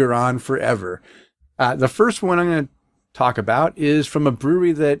linger on forever. The first one I'm going to talk about is from a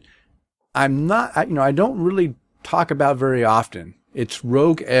brewery that I don't really talk about very often. It's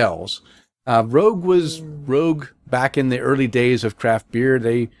Rogue Ales. Rogue was Rogue back in the early days of craft beer.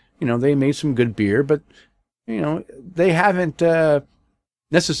 They made some good beer, but they haven't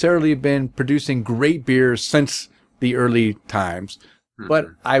necessarily been producing great beer since the early times. Mm-hmm. But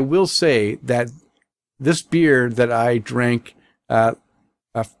I will say that this beer that I drank a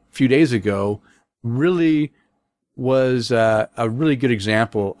few days ago really was a really good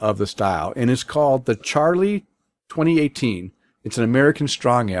example of the style, and it's called the Charlie 2018. It's an American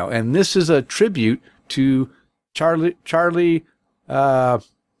strong ale, and this is a tribute to Charlie. And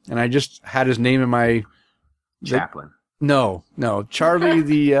I just had his name in my Chaplin. No, Charlie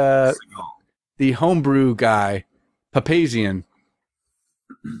the homebrew guy, Papazian.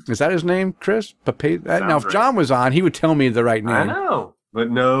 Is that his name, Chris? Now, if John was on, he would tell me the right name. I know, but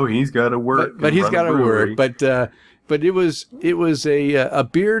no, he's got to work. But he's got to work. But it was a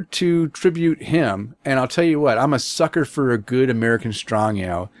beer to tribute him, and I'll tell you what, I'm a sucker for a good American strong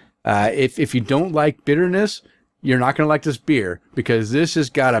ale. If you don't like bitterness, you're not going to like this beer because this has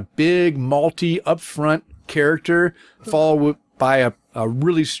got a big malty upfront character, followed by a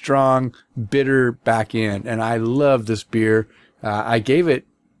really strong bitter back end, and I love this beer. I gave it,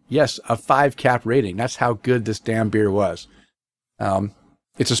 a 5 cap rating. That's how good this damn beer was.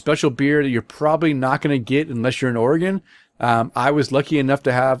 It's a special beer that you're probably not going to get unless you're in Oregon. I was lucky enough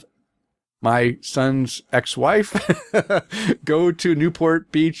to have my son's ex-wife go to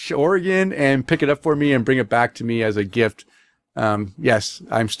Newport Beach, Oregon, and pick it up for me and bring it back to me as a gift. Yes,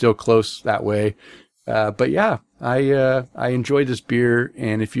 I'm still close that way. But yeah, I enjoyed this beer,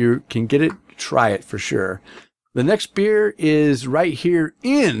 and if you can get it, try it for sure. The next beer is right here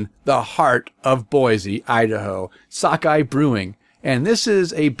in the heart of Boise, Idaho, Sockeye Brewing. And this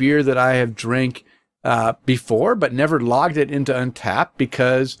is a beer that I have drank before, but never logged it into Untappd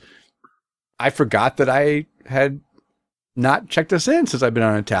because I forgot that I had not checked this in since I've been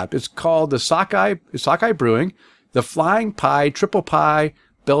on Untappd. It's called the Sockeye Brewing, the Flying Pie Triple Pie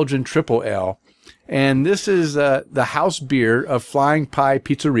Belgian Triple Ale. And this is the house beer of Flying Pie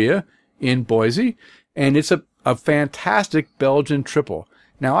Pizzeria in Boise. And it's a fantastic Belgian triple.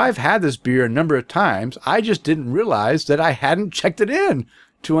 Now, I've had this beer a number of times. I just didn't realize that I hadn't checked it in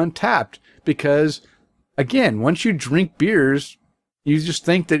to Untappd because, again, once you drink beers, you just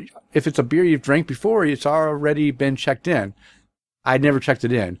think that if it's a beer you've drank before, it's already been checked in. I never checked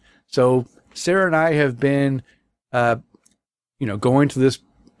it in. So Sarah and I have been, going to this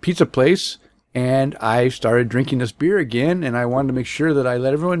pizza place, and I started drinking this beer again, and I wanted to make sure that I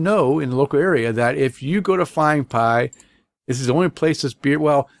let everyone know in the local area that if you go to Flying Pie, this is the only place this beer,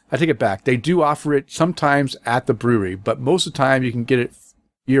 well, I take it back. They do offer it sometimes at the brewery, but most of the time you can get it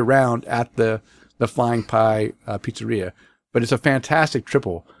year-round at the Flying Pie Pizzeria. But it's a fantastic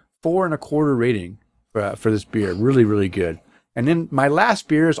triple. 4.25 rating for this beer. Really, really good. And then my last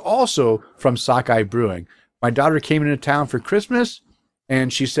beer is also from Sockeye Brewing. My daughter came into town for Christmas,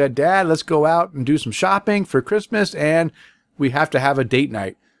 and she said, Dad, let's go out and do some shopping for Christmas, and we have to have a date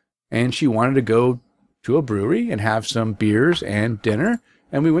night. And she wanted to go to a brewery and have some beers and dinner,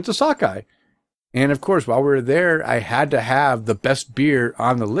 and we went to Sockeye. And, of course, while we were there, I had to have the best beer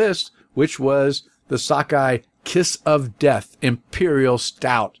on the list, which was the Sockeye Kiss of Death Imperial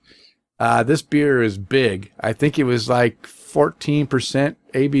Stout. This beer is big. I think it was like 14%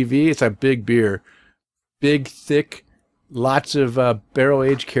 ABV. It's a big beer. Big, thick, lots of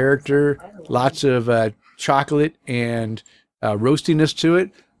barrel-aged character, lots of chocolate and roastiness to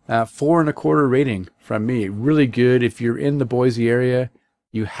it. 4.25 rating from me. Really good. If you're in the Boise area,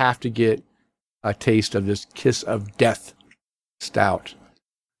 you have to get a taste of this Kiss of Death Stout.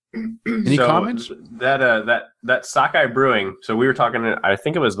 Any comments? That Sockeye Brewing. So we were talking. I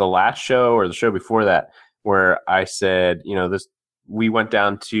think it was the last show or the show before that where I said, this. We went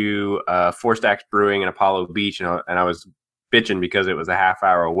down to Four Stacks Brewing in Apollo Beach, and I was bitching because it was a half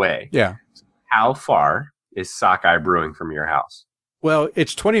hour away. Yeah. How far is Sockeye Brewing from your house? Well,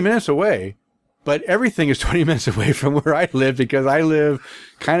 it's 20 minutes away, but everything is 20 minutes away from where I live because I live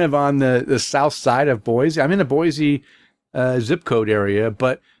kind of on the south side of Boise. I'm in the Boise zip code area,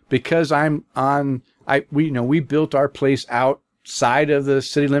 but because we built our place outside of the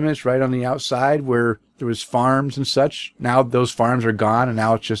city limits, right on the outside where there was farms and such. Now those farms are gone, and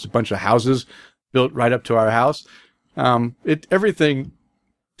now it's just a bunch of houses built right up to our house. Everything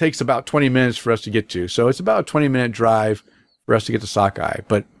takes about 20 minutes for us to get to. So it's about a 20-minute drive for us to get to Sockeye,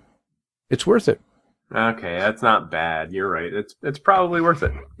 but it's worth it. Okay, that's not bad. You're right. It's probably worth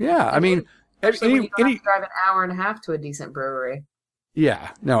it. Yeah, I mean, especially when you don't have to drive an hour and a half to a decent brewery. Yeah,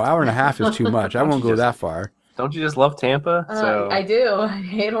 no, hour and a half is too much. I won't go that far. Don't you just love Tampa? I do. I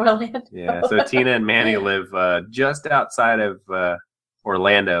hate Orlando. Yeah, so Tina and Manny live just outside of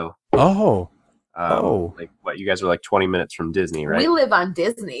Orlando. Oh. Like what? You guys are like 20 minutes from Disney, right? We live on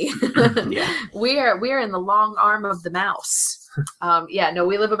Disney. Yeah. We are in the long arm of the mouse.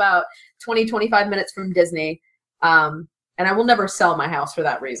 We live about 25 minutes from Disney. And I will never sell my house for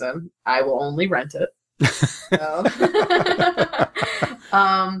that reason. I will only rent it. So.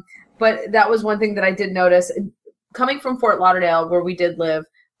 But that was one thing that I did notice coming from Fort Lauderdale, where we did live.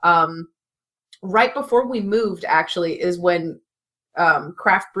 Right before we moved, actually, is when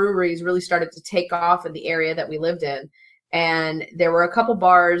craft breweries really started to take off in the area that we lived in. And there were a couple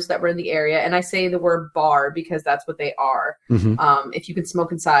bars that were in the area. And I say the word bar because that's what they are. Mm-hmm. If you can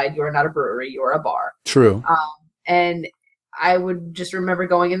smoke inside, you're not a brewery, you're a bar. True. And I would just remember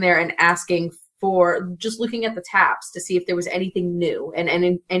going in there and asking for just looking at the taps to see if there was anything new and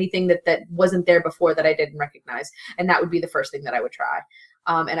anything that wasn't there before that I didn't recognize. And that would be the first thing that I would try.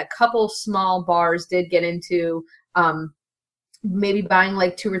 And a couple small bars did get into maybe buying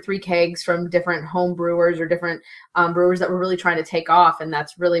like 2 or 3 kegs from different home brewers or different brewers that were really trying to take off. And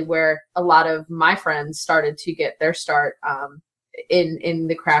that's really where a lot of my friends started to get their start in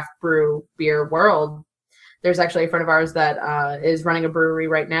the craft brew beer world. There's actually a friend of ours that is running a brewery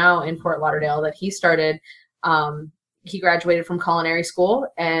right now in Fort Lauderdale that he started. He graduated from culinary school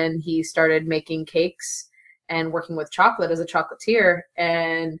and he started making cakes and working with chocolate as a chocolatier,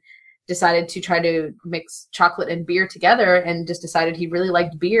 and decided to try to mix chocolate and beer together, and just decided he really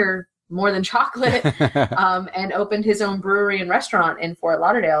liked beer more than chocolate, and opened his own brewery and restaurant in Fort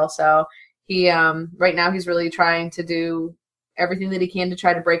Lauderdale. So he right now he's really trying to do everything that he can to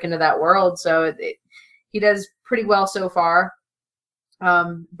try to break into that world. So he does pretty well so far.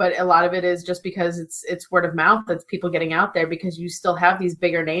 But a lot of it is just because it's word of mouth. That's people getting out there, because you still have these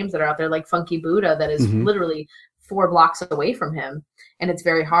bigger names that are out there like Funky Buddha that is literally 4 blocks away from him. And it's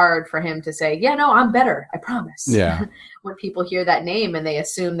very hard for him to say, yeah, no, I'm better. I promise. Yeah. When people hear that name and they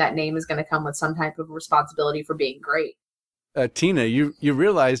assume that name is going to come with some type of responsibility for being great. Tina, you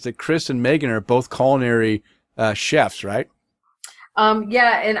realize that Chris and Megan are both culinary chefs, right?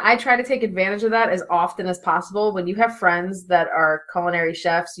 Yeah, and I try to take advantage of that as often as possible. When you have friends that are culinary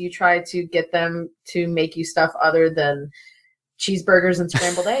chefs, you try to get them to make you stuff other than cheeseburgers and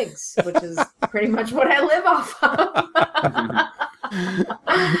scrambled eggs, which is pretty much what I live off of.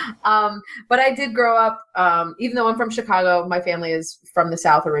 But I did grow up, even though I'm from Chicago, my family is from the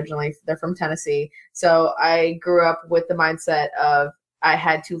South originally. They're from Tennessee. So I grew up with the mindset of I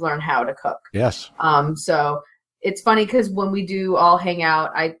had to learn how to cook. Yes. So it's funny because when we do all hang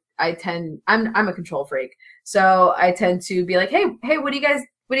out, I'm a control freak. So I tend to be like, hey, what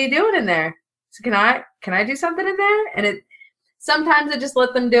are you doing in there? So can I do something in there? And sometimes I just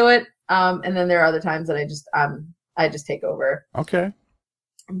let them do it. And then there are other times that I just take over. Okay.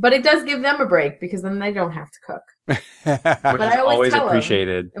 But it does give them a break because then they don't have to cook. Which But is I always always tell 'em.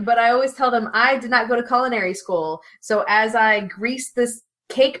 appreciated. But I always tell them I did not go to culinary school. So as I grease this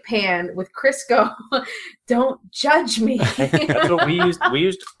cake pan with Crisco, don't judge me. That's what we used. We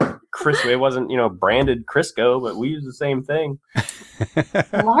used Crisco. It wasn't, branded Crisco, but we used the same thing.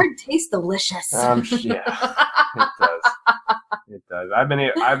 Lard tastes delicious. Yeah, it does. It does. I've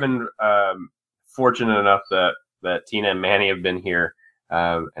been fortunate enough that Tina and Manny have been here,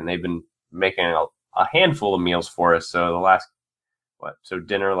 and they've been making a handful of meals for us. So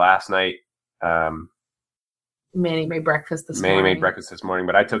dinner last night. Manny made breakfast this morning. Manny made breakfast this morning,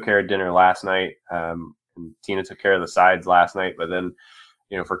 but I took care of dinner last night. And Tina took care of the sides last night. But then,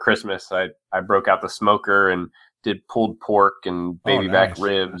 for Christmas, I broke out the smoker and did pulled pork and baby back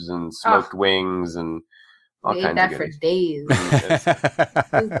ribs and smoked wings and all we kinds ate that of for goodies. days.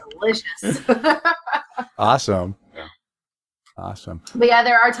 It was delicious. Awesome. Yeah. Awesome. But yeah,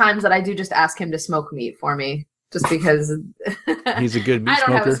 there are times that I do just ask him to smoke meat for me. Just because He's a good meat I don't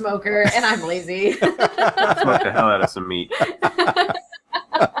smoker. have a smoker and I'm lazy. Smoke the hell out of some meat.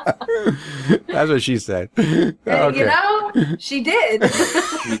 That's what she said. And, Okay. she did.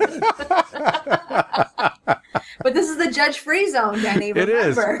 But this is the judge-free zone, Denny. It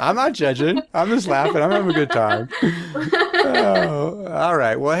is. Remember. I'm not judging. I'm just laughing. I'm having a good time. Oh, all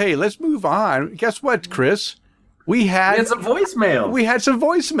right. Well, hey, let's move on. Guess what, Chris? We had some voicemail. We had some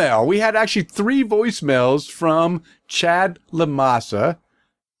voicemail. We had actually 3 voicemails from Chad Lamassa.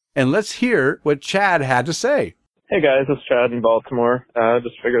 And let's hear what Chad had to say. Hey guys, it's Chad in Baltimore.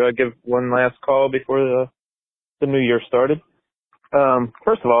 Just figured I'd give one last call before the new year started.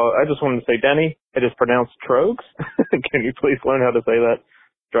 First of all, I just wanted to say, Denny, it is pronounced Trogs. Can you please learn how to say that?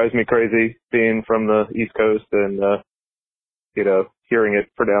 Drives me crazy being from the East Coast and, hearing it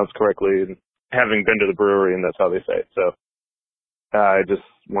pronounced correctly and having been to the brewery and that's how they say it. So I just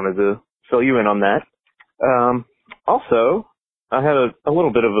wanted to fill you in on that. Also, I had a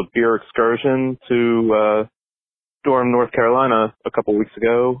little bit of a beer excursion to Durham, North Carolina a couple weeks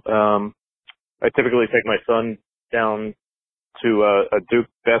ago. I typically take my son down to a Duke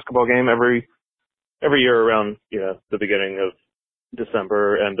basketball game every year around the beginning of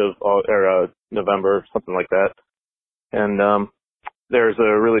December, end of November, something like that. And there's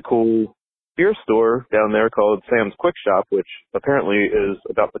a really cool beer store down there called Sam's Quick Shop, which apparently is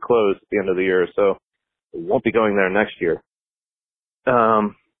about to close at the end of the year, so we won't be going there next year.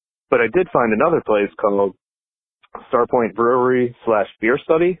 But I did find another place called Starpoint Brewery /Beer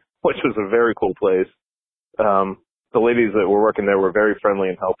Study, which was a very cool place. The ladies that were working there were very friendly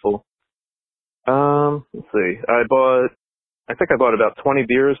and helpful. Let's see. I think I bought about 20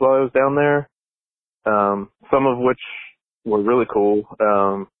 beers while I was down there. Some of which were really cool.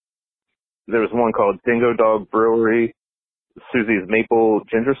 There was one called Dingo Dog Brewery, Susie's Maple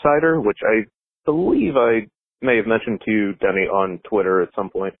Ginger Cider, which I believe I may have mentioned to you, Denny, on Twitter at some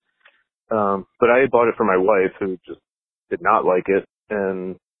point. But I bought it for my wife, who just did not like it,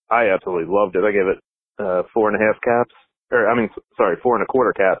 and I absolutely loved it. I gave it 4.5 caps,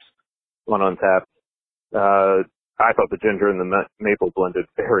 4.25 caps on Untapped. I thought the ginger and the maple blended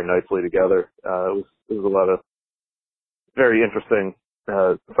very nicely together. It was a lot of very interesting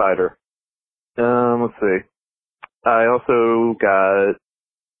cider. Let's see. I also got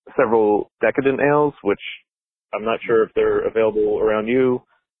several decadent ales, which I'm not sure if they're available around you,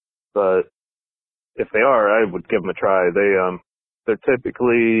 but if they are, I would give them a try. They're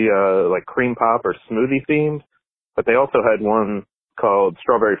typically like cream pop or smoothie themed, but they also had one called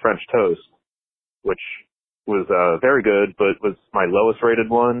Strawberry French Toast, which was very good, but was my lowest rated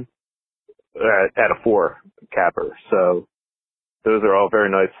one at a 4 capper. So those are all very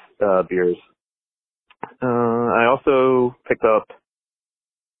nice beers. I also picked up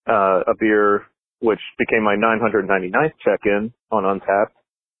a beer which became my 999th check-in on Untapped.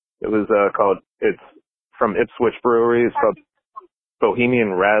 It was it's from Ipswich Brewery. It's called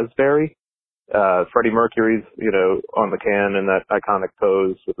Bohemian Raspberry. Freddie Mercury's, on the can in that iconic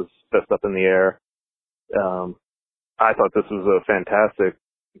pose with his fist up in the air. I thought this was a fantastic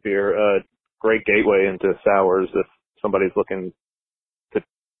beer, great gateway into sours if somebody's looking to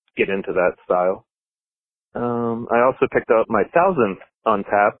get into that style. I also picked up my 1000th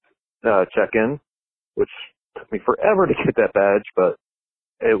Untapped check-in, which took me forever to get that badge, but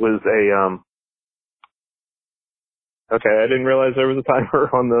it was Okay, I didn't realize there was a timer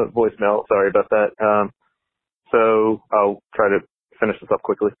on the voicemail. Sorry about that. So I'll try to finish this up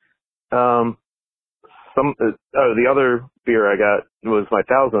quickly. The other beer I got was my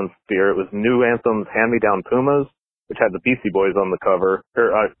 1000th beer. It was New Anthem's Hand-Me-Down Pumas, which had the Beastie Boys on the cover,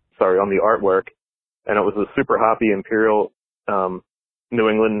 on the artwork, and it was a super hoppy Imperial New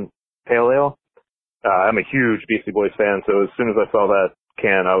England Pale Ale. I'm a huge Beastie Boys fan, so as soon as I saw that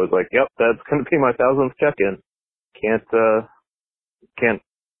can, I was like, yep, that's going to be my 1000th check-in. Can't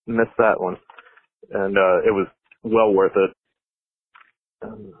miss that one. And it was well worth it.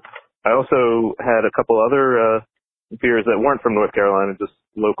 I also had a couple other beers that weren't from North Carolina, just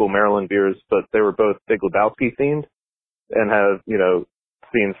local Maryland beers, but they were both Big Lebowski themed and have,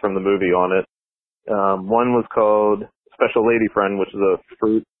 scenes from the movie on it. One was called Special Lady Friend, which is a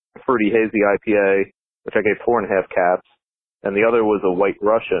fruity hazy IPA, which I gave 4.5 caps. And the other was a White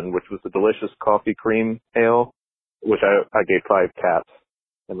Russian, which was a delicious coffee cream ale, which I gave 5 caps.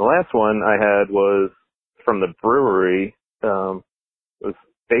 And the last one I had was from the brewery. It was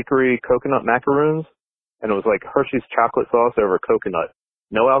Bakery Coconut Macaroons, and it was like Hershey's chocolate sauce over coconut.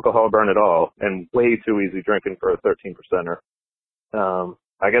 No alcohol burn at all, and way too easy drinking for a 13%er.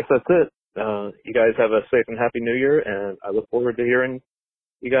 I guess that's it. You guys have a safe and happy New Year, and I look forward to hearing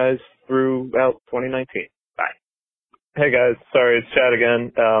you guys throughout 2019. Bye. Hey guys, sorry, it's Chad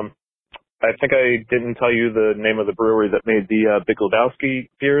again. I think I didn't tell you the name of the brewery that made the Big Lebowski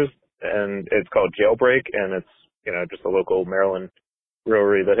beers, and it's called Jailbreak, and it's, just a local Maryland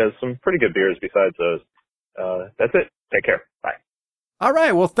brewery that has some pretty good beers besides those. That's it. Take care. Bye. All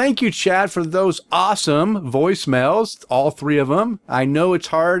right. Well, thank you, Chad, for those awesome voicemails, all 3 of them. I know it's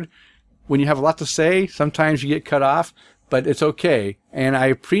hard when you have a lot to say. Sometimes you get cut off, but it's okay. And I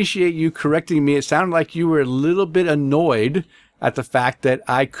appreciate you correcting me. It sounded like you were a little bit annoyed at the fact that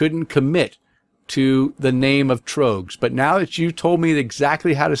I couldn't commit to the name of Trogs. But now that you told me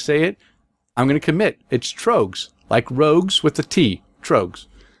exactly how to say it, I'm going to commit. It's Trogs, like rogues with a T, Trogs.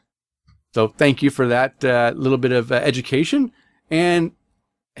 So thank you for that little bit of education. And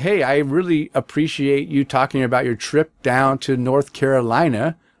hey, I really appreciate you talking about your trip down to North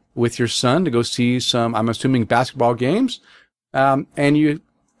Carolina with your son to go see some, I'm assuming, basketball games. And you,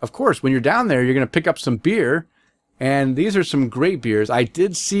 of course, when you're down there, you're going to pick up some beer. And these are some great beers. I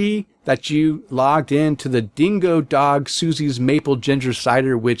did see that you logged into the Dingo Dog Susie's Maple Ginger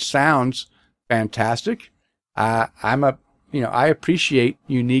Cider, which sounds fantastic. I appreciate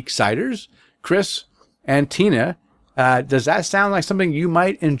unique ciders. Chris and Tina, does that sound like something you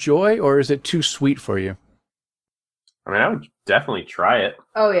might enjoy, or is it too sweet for you? I mean, I would definitely try it.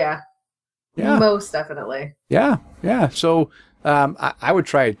 Oh, yeah. Yeah. Most definitely. Yeah. So I would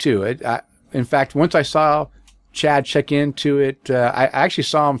try it too. In fact, once I saw Chad check into it, I actually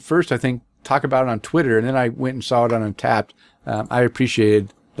saw him first, I think, talk about it on Twitter, and then I went and saw it on Untappd. I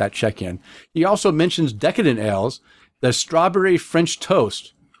appreciated that check-in. He also mentions Decadent Ales, the Strawberry French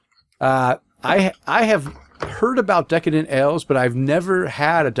Toast. I have heard about Decadent Ales, but I've never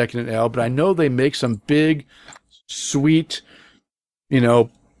had a Decadent Ale, but I know they make some big, sweet,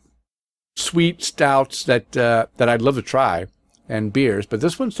 sweet stouts that I'd love to try, and beers, but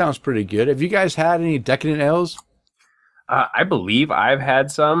this one sounds pretty good. Have you guys had any Decadent Ales? I believe I've had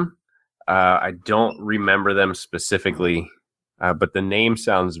some. I don't remember them specifically, but the name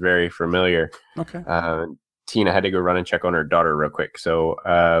sounds very familiar. Okay. Tina had to go run and check on her daughter real quick, so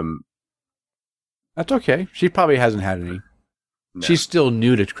that's okay. She probably hasn't had any. No. She's still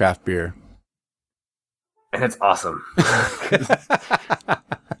new to craft beer. And it's awesome.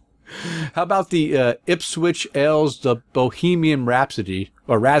 How about the Ipswich Ales, the Bohemian Rhapsody,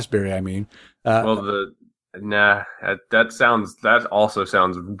 or Raspberry, I mean? That also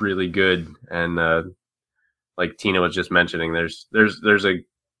sounds really good. And like Tina was just mentioning, there's a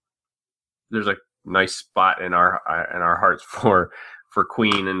nice spot in our hearts for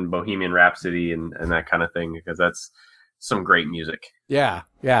Queen and Bohemian Rhapsody and that kind of thing, because that's some great music. Yeah.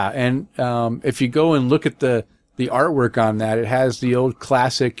 And if you go and look at the artwork on that, it has the old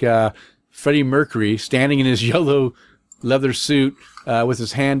classic Freddie Mercury standing in his yellow leather suit with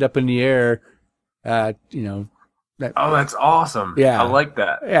his hand up in the air. That's awesome. Yeah, I like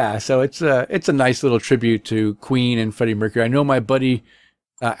that. Yeah, so it's a nice little tribute to Queen and Freddie Mercury. I know my buddy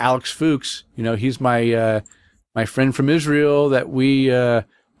Alex Fuchs. He's my friend from Israel that we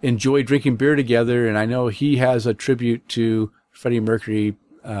enjoy drinking beer together, and I know he has a tribute to Freddie Mercury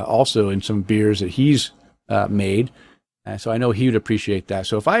also in some beers that he's made. So I know he would appreciate that.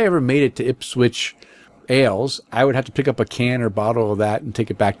 So if I ever made it to Ipswich Ales, I would have to pick up a can or bottle of that and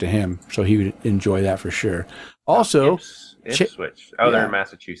take it back to him. So he would enjoy that for sure. Also, Ipswich. They're in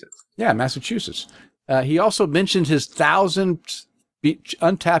Massachusetts. Yeah, Massachusetts. He also mentioned his 1,000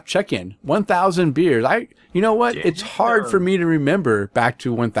 untapped check-in, 1,000 beers. You know what? It's hard for me to remember back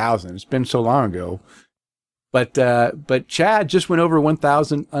to 1,000. It's been so long ago. But Chad just went over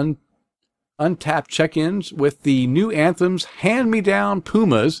 1,000 untapped check-ins with the new anthems, Hand Me Down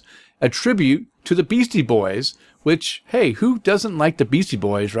Pumas, a tribute to the Beastie Boys, which, hey, who doesn't like the Beastie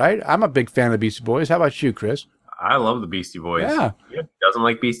Boys, right? I'm a big fan of the Beastie Boys. How about you, Chris? I love the Beastie Boys. Yeah. Doesn't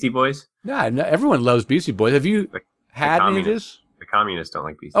like Beastie Boys? Yeah, no, everyone loves Beastie Boys. Have you had any of this? The communists don't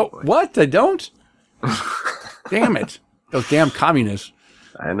like Beastie Boys. Oh, what? They don't? Damn it. Those damn communists.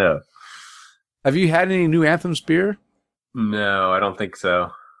 I know. Have you had any new Anthems beer? No, I don't think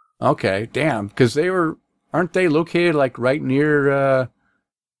so. Okay, damn. Because aren't they located like right near,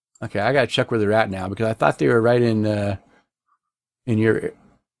 okay, I got to check where they're at now because I thought they were right in where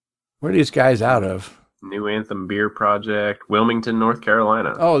are these guys out of? New Anthem Beer Project, Wilmington, North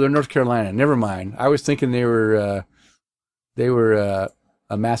Carolina. Oh, they're North Carolina. Never mind. I was thinking they were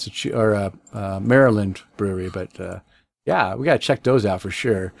a Massachusetts or a Maryland brewery, but yeah, we got to check those out for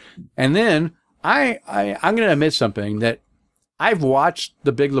sure. And then I'm going to admit something that I've watched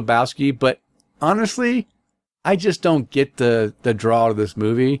The Big Lebowski, but honestly, I just don't get the draw of this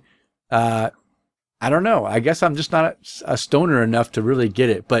movie. I don't know. I guess I'm just not a stoner enough to really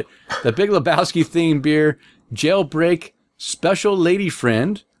get it. But the Big Lebowski themed beer, Jailbreak Special Lady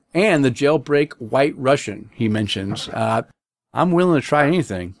Friend, and the Jailbreak White Russian, he mentions. I'm willing to try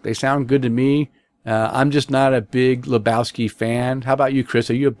anything. They sound good to me. I'm just not a big Lebowski fan. How about you, Chris?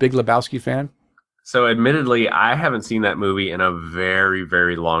 Are you a big Lebowski fan? So admittedly, I haven't seen that movie in a very,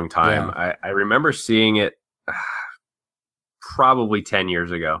 very long time. Yeah. I remember seeing it probably 10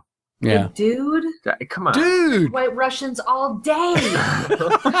 years ago. Yeah. Dude. Come on. Dude! White Russians all day.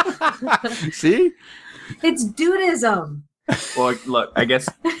 See? It's dudism. Well, look, I guess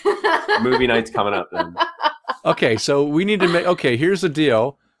movie night's coming up then. Okay, so we need to make... Okay, here's the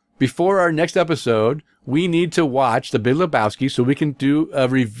deal. Before our next episode, we need to watch The Big Lebowski so we can do a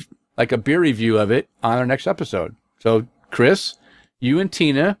beer review of it on our next episode. So, Chris, you and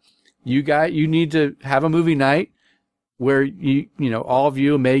Tina, you need to have a movie night where all of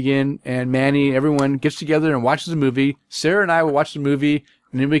you, Megan and Manny, everyone gets together and watches the movie. Sarah and I will watch the movie,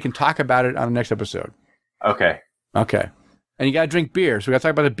 and then we can talk about it on the next episode. Okay. Okay. And you got to drink beer. So we got to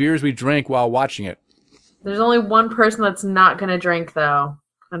talk about the beers we drank while watching it. There's only one person that's not going to drink, though,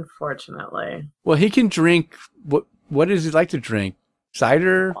 unfortunately. Well, he can drink. What does he like to drink?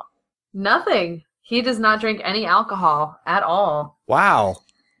 Cider? Nothing. He does not drink any alcohol at all. Wow.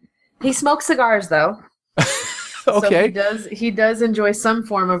 He smokes cigars, though. Okay. So he does enjoy some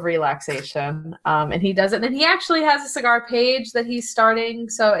form of relaxation. And he does it. And he actually has a cigar page that he's starting.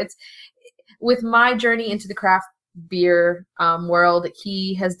 So it's with my journey into the craft beer world,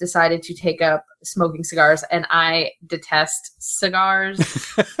 he has decided to take up smoking cigars, and I detest cigars.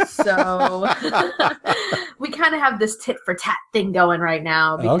 So we kind of have this tit for tat thing going right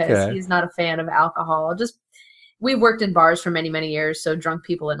now because he's not a fan of alcohol. We've worked in bars for many, many years, so drunk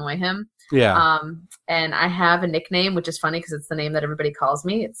people annoy him. Yeah. And I have a nickname, which is funny because it's the name that everybody calls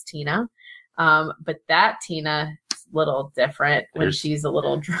me. It's Tina. But that Tina is a little different when she's a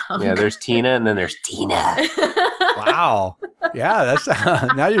little drunk. Yeah, there's Tina and then there's Tina. Wow. Yeah, that's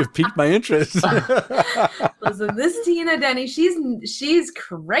now you've piqued my interest. Listen, this Tina Denny, she's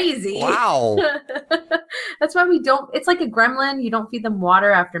crazy. Wow. That's why we don't. It's like a gremlin. You don't feed them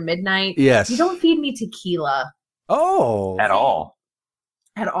water after midnight. Yes. You don't feed me tequila. Oh. At all.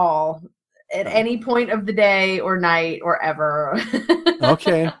 At all. At any point of the day or night or ever.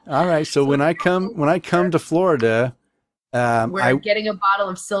 Okay. All right. So when I come to Florida, we're getting a bottle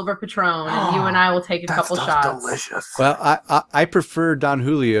of Silver Patron, and you and I will take a couple shots. Delicious. Well, I prefer Don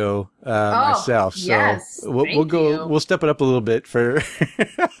Julio myself. So yes. we'll go. We'll step it up a little bit for.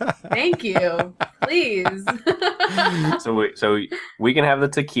 Thank you. Please. So we can have the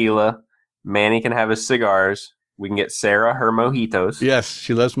tequila. Manny can have his cigars. We can get Sarah her mojitos. Yes,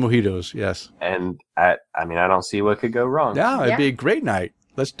 she loves mojitos. Yes. And I don't see what could go wrong. Yeah, it'd be a great night.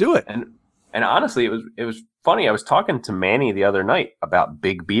 Let's do it. And honestly, it was funny. I was talking to Manny the other night about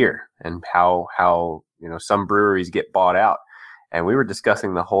big beer and how some breweries get bought out, and we were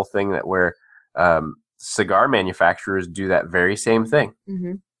discussing the whole thing that where cigar manufacturers do that very same thing.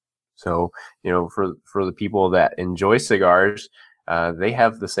 Mm-hmm. So for the people that enjoy cigars, they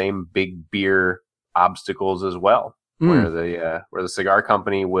have the same big beer obstacles as well, where the cigar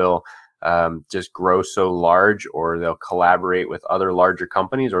company will just grow so large, or they'll collaborate with other larger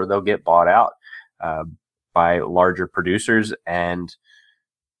companies, or they'll get bought out by larger producers, and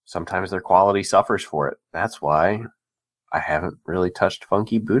sometimes their quality suffers for it. That's why I haven't really touched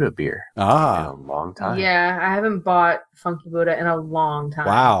Funky Buddha beer in Ah, a long time. Yeah, I haven't bought Funky Buddha in a long time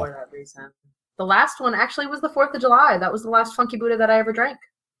Wow. for that reason. The last one actually was the 4th of July. That was the last Funky Buddha that I ever drank.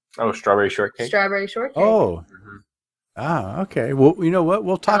 Oh, strawberry shortcake. Strawberry shortcake. oh, Mhm. okay. Well, you know what?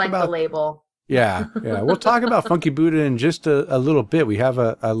 We'll I talk like about the label. Yeah. We'll talk about Funky Buddha in just a little bit. We have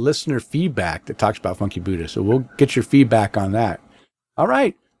a listener feedback that talks about Funky Buddha, so we'll get your feedback on that. All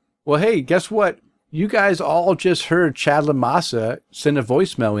right. Well, hey, guess what? You guys all just heard Chad Lamassa send a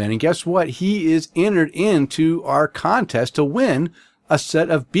voicemail in, and guess what? He is entered into our contest to win a set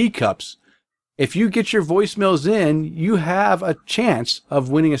of B cups. If you get your voicemails in, you have a chance of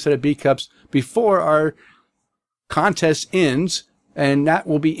winning a set of B cups before our contest ends. And that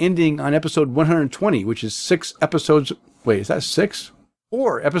will be ending on episode 120, which is 6 episodes. Wait, is that 6?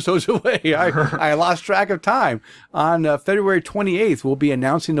 4 episodes away. I lost track of time. On February 28th, we'll be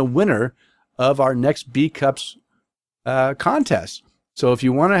announcing the winner of our next B Cups contest. So if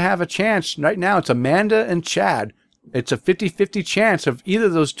you want to have a chance, right now it's Amanda and Chad. It's a 50-50 chance of either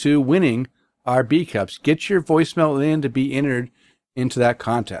of those two winning our B Cups. Get your voicemail in to be entered into that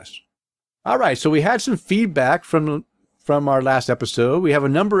contest. All right, so we had some feedback from our last episode. We have a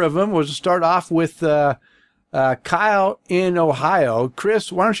number of them. We'll just start off with Kyle in Ohio.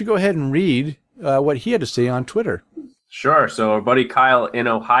 Chris, why don't you go ahead and read what he had to say on Twitter? Sure. So our buddy Kyle in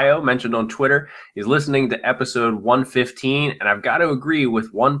Ohio mentioned on Twitter, he's listening to episode 115, and I've got to agree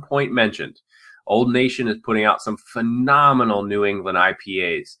with one point mentioned. Old Nation is putting out some phenomenal New England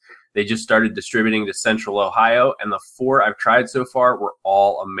IPAs. They just started distributing to Central Ohio, and the 4 I've tried so far were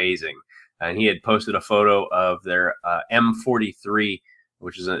all amazing. And he had posted a photo of their M43,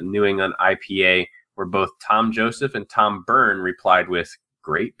 which is a New England IPA, where both Tom Joseph and Tom Byrne replied with,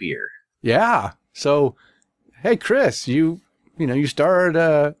 "Great beer." Yeah. So, hey, Chris, you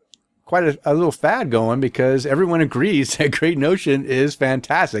started quite a little fad going because everyone agrees that Great Notion is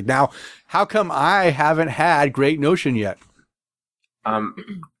fantastic. Now, how come I haven't had Great Notion yet? How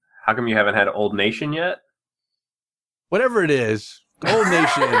come you haven't had Old Nation yet? Whatever it is. Old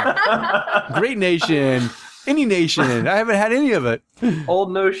Nation, Great Nation, any nation. I haven't had any of it.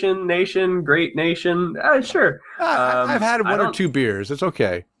 Old Nation, Great Nation. Sure. I've had 1 or 2 beers. It's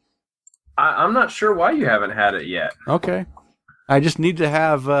okay. I'm not sure why you haven't had it yet. Okay. I just need to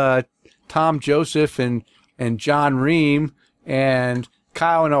have Tom Joseph and John Ream and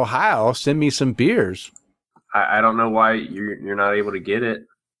Kyle in Ohio send me some beers. I don't know why you're not able to get it.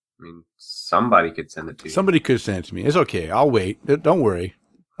 I mean, somebody could send it to you. Somebody could send it to me. It's okay. I'll wait. Don't worry.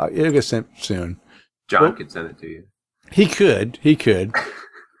 It'll get sent soon. John could send it to you. He could.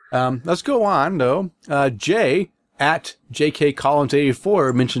 Let's go on, though. Jay at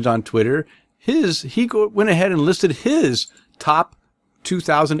JKCollins84 mentions on Twitter, he went ahead and listed his top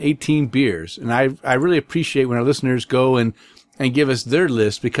 2018 beers. And I really appreciate when our listeners go and give us their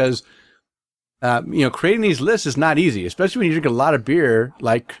list because, creating these lists is not easy, especially when you drink a lot of beer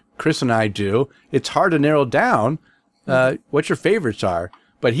like Chris and I do. It's hard to narrow down what your favorites are.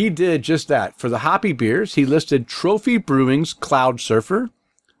 But he did just that. For the hoppy beers, he listed Trophy Brewing's Cloud Surfer,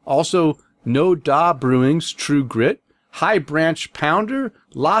 also No Da Brewing's True Grit, High Branch Pounder,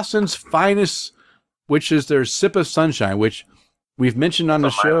 Lawson's Finest, which is their Sip of Sunshine, which we've mentioned on the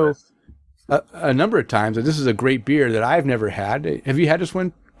show a number of times. That this is a great beer that I've never had. Have you had this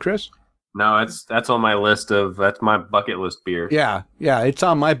one, Chris? No, that's on my list that's my bucket list beer. Yeah, it's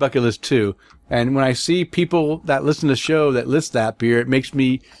on my bucket list too. And when I see people that listen to the show that list that beer, it makes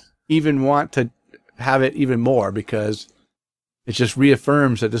me even want to have it even more because it just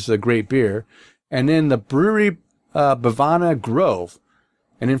reaffirms that this is a great beer. And then the brewery Bavana Grove.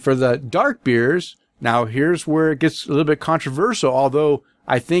 And then for the dark beers, now here's where it gets a little bit controversial, although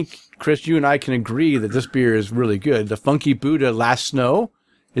I think, Chris, you and I can agree that this beer is really good. The Funky Buddha Last Snow.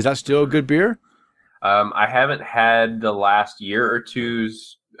 Is that still a good beer? I haven't had the last year or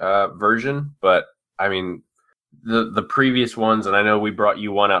two's version, but I mean the previous ones, and I know we brought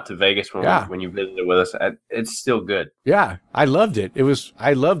you one out to Vegas when you visited with us. It's still good. Yeah, I loved it.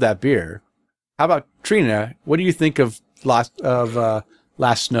 I love that beer. How about Trina? What do you think of Last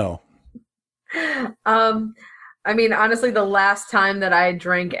Snow? I mean, honestly, the last time that I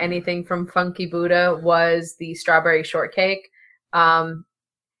drank anything from Funky Buddha was the strawberry shortcake.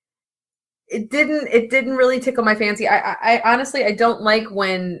 It didn't really tickle my fancy. I honestly, I don't like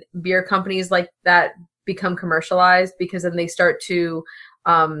when beer companies like that become commercialized because then they start to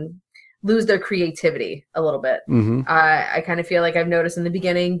lose their creativity a little bit. Mm-hmm. I kind of feel like I've noticed in the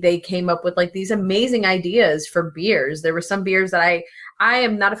beginning, they came up with like these amazing ideas for beers. There were some beers that I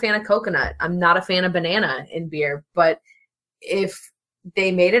am not a fan of coconut. I'm not a fan of banana in beer, but if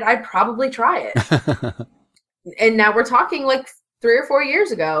they made it, I'd probably try it. and now we're talking like 3 or 4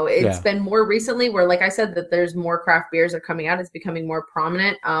 years ago. It's Yeah. been more recently where, like I said, that there's more craft beers are coming out. It's becoming more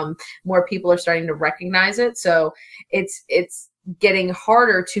prominent. More people are starting to recognize it. So it's getting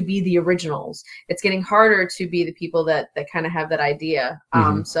harder to be the originals. It's getting harder to be the people that kind of have that idea.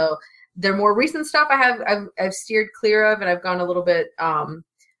 Mhm. So their more recent stuff I've steered clear of, and I've gone a little bit more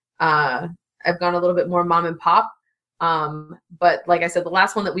mom and pop. But like I said, the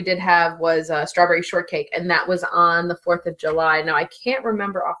last one that we did have was strawberry shortcake, and that was on the 4th of July. Now I can't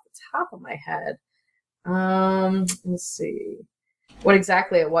remember off the top of my head. Let's see what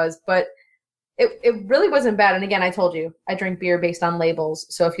exactly it was, but it really wasn't bad. And again, I told you, I drink beer based on labels.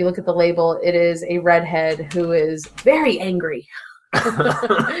 So if you look at the label, it is a redhead who is very angry.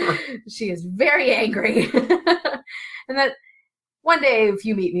 She is very angry. And that one day, if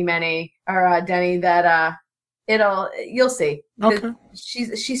you meet me, Manny or Denny, that you'll see. Okay.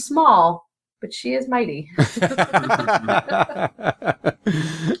 She's small, but she is mighty.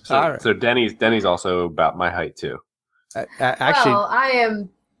 So Denny's also about my height too. Actually, well, I am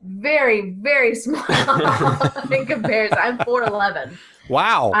very, very small in comparison. I'm 4'11"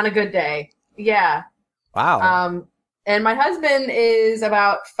 wow. on a good day. Yeah. Wow. And my husband is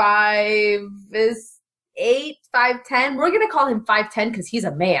about 5'8", 5'10". We're gonna call him 5'10" because he's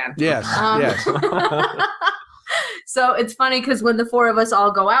a man. Yes. Yes. So it's funny because when the four of us all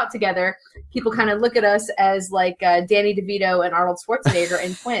go out together, people kind of look at us as like Danny DeVito and Arnold Schwarzenegger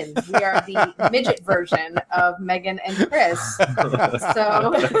and twins. We are the midget version of Megan and Chris.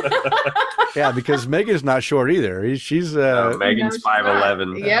 So Yeah, because Megan's not short either. She's Megan's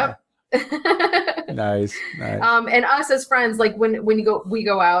 5'11". Yep. Nice. And us as friends, like when we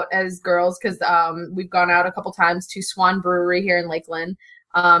go out as girls, because we've gone out a couple times to Swan Brewery here in Lakeland,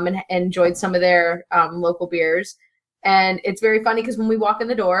 and enjoyed some of their local beers. And it's very funny because when we walk in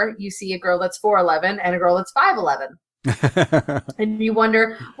the door, you see a girl that's 4'11" and a girl that's 5'11", and you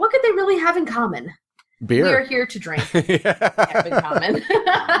wonder what could they really have in common. Beer. We are here to drink. Have in common.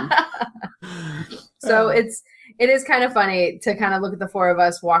 So it is kind of funny to kind of look at the four of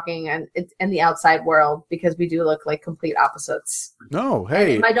us walking in the outside world, because we do look like complete opposites. No,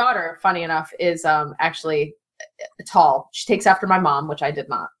 hey. And my daughter, funny enough, is actually tall. She takes after my mom, which I did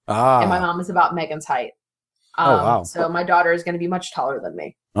not. And my mom is about Megan's height. Wow. So my daughter is going to be much taller than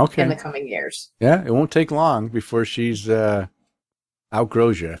me Okay. in the coming years. Yeah, it won't take long before she's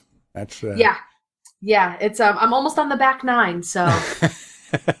outgrows you. That's Yeah. It's I'm almost on the back 9, so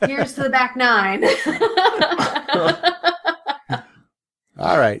here's to the back 9.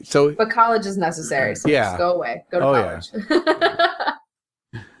 All right. So But college is necessary, so Yeah. just go away. Go to college.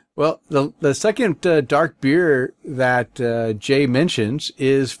 well, the second dark beer that Jay mentions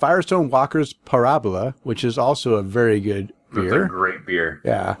is Firestone Walker's Parabola, which is also a very good That's beer. a great beer.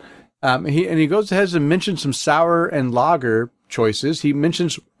 Yeah. He goes ahead and mentions some sour and lager choices. He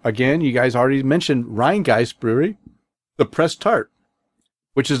mentions, again, you guys already mentioned Rheingeist Brewery, the Pressed Tart,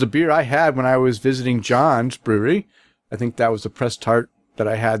 which is a beer I had when I was visiting John's Brewery. I think that was the Pressed Tart that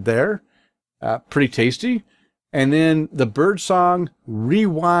I had there. Pretty tasty. And then the Birdsong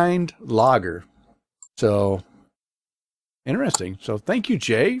Rewind Lager. So, interesting. So thank you,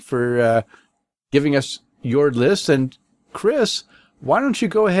 Jay, for giving us your list. And Chris, why don't you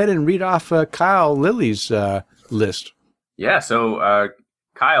go ahead and read off Kyle Lilly's list? Yeah, so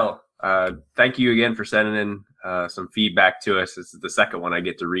Kyle, thank you again for sending in some feedback to us. This is the second one I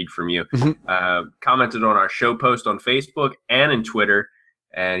get to read from you. Commented on our show post on Facebook and in Twitter,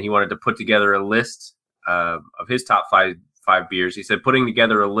 and he wanted to put together a list of his top five beers. He said putting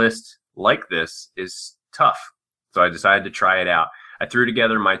together a list like this is tough, so I decided to try it out. I threw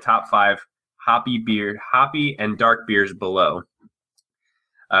together my top 5 hoppy and dark beers below.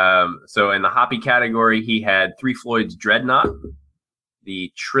 So in the hoppy category, he had Three Floyd's Dreadnought,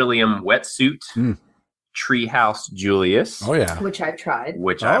 the Trillium Wetsuit, Treehouse Julius. Oh, yeah. Which I've tried.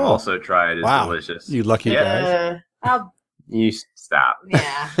 Which I've also tried. Is Wow. delicious. You lucky guys. You stop.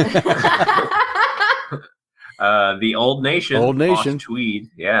 Yeah. The Old Nation. Old Nation. Boss Tweed.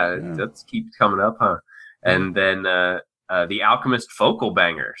 Yeah, that keeps coming up, huh? And then the Alchemist Focal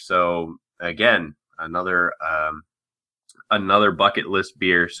Banger. So again, another bucket list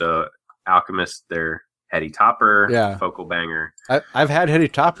beer. So Alchemist, their Heady Topper, Focal Banger. I've had Heady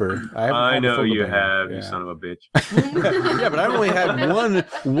Topper. I know you Banger. have, you son of a bitch. Yeah, but I've only had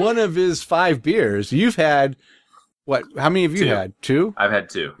one of his 5 beers. You've had what? How many have you 2. had? 2? I've had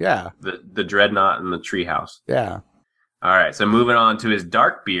 2. Yeah. The Dreadnought and the Treehouse. Yeah. All right, so moving on to his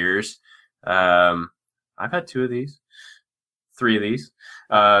dark beers. I've had 2 of these. 3 of these.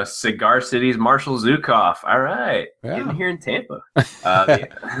 Cigar City's Marshall Zukoff. All right. Yeah. Getting here in Tampa.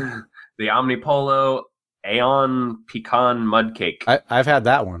 The Omnipolo Aeon Pecan Mud Cake. I've had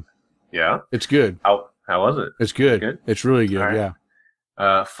that one. Yeah. It's good. How was it? It's good. Good? It's really good. All right.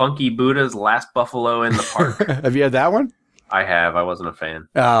 Yeah. Funky Buddha's Last Buffalo in the Park. Have you had that one? I have. I wasn't a fan.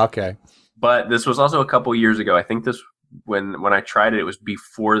 Oh, okay. But this was also a couple years ago. I think this when I tried it, it was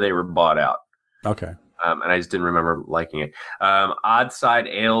before they were bought out. Okay. And I just didn't remember liking it. Odd Side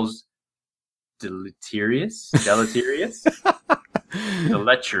Ales, deleterious.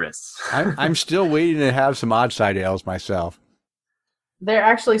 I'm still waiting to have some Odd Side ales myself. They're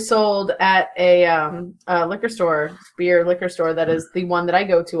actually sold at a liquor store, beer liquor store. That is the one that I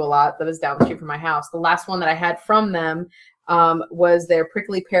go to a lot. That is down the street from my house. The last one that I had from them was their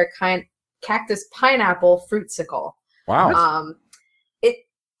prickly pear cactus pineapple fruitsicle. Wow.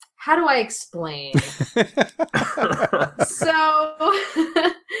 How do I explain? So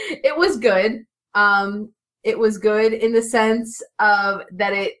it was good. It was good in the sense of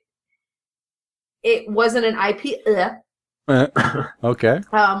that it wasn't an IPA. Okay.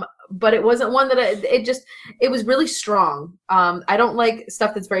 But it wasn't one that it was really strong. I don't like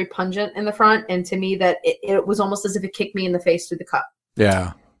stuff that's very pungent in the front, and to me that it was almost as if it kicked me in the face through the cup.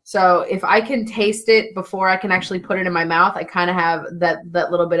 Yeah. So if I can taste it before I can actually put it in my mouth, I kind of have that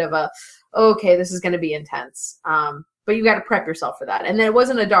little bit of okay, this is going to be intense. But you got to prep yourself for that. And then it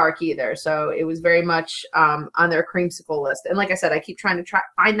wasn't a dark either. So it was very much on their creamsicle list. And like I said, I keep trying to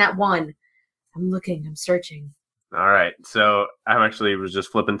find that one. I'm looking, I'm searching. All right. So I actually was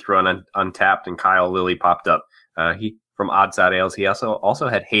just flipping through on Untapped, and Kyle Lilly popped up. He from Odd Side Ales. He also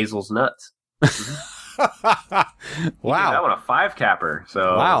had Hazel's Nuts. Wow. That one a 5-capper.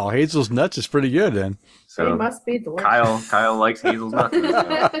 So wow, Hazel's Nuts is pretty good then. So it must be delicious. Kyle likes Hazel's Nuts.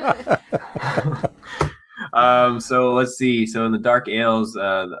 So let's see. So in the dark ales,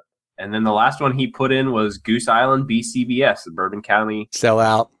 and then the last one he put in was Goose Island BCBS, the Bourbon County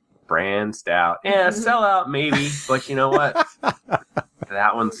Sellout brand stout. Yeah, sellout maybe, but you know what?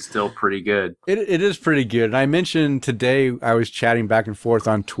 That one's still pretty good. It is pretty good. And I mentioned today, I was chatting back and forth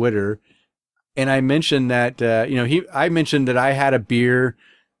on Twitter, and I mentioned that I mentioned that I had a beer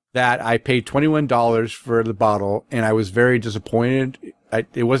that I paid $21 for the bottle, and I was very disappointed.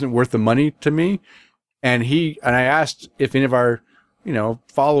 It wasn't worth the money to me. And I asked if any of our,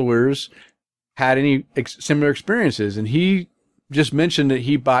 followers had any similar experiences, and he just mentioned that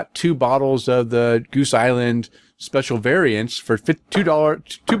he bought 2 bottles of the Goose Island special variants for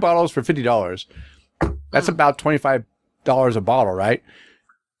 $2 bottles for $50. That's about $25 a bottle, right?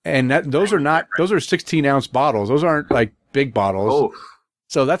 And those are 16-ounce bottles. Those aren't like big bottles. Oh.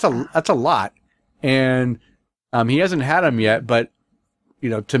 So that's a lot. And he hasn't had them yet, but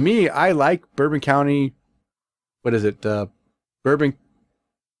to me, I like Bourbon County. What is it?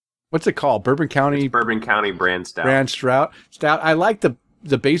 What's it called? Bourbon County. It's Bourbon County brand stout. Stout. I like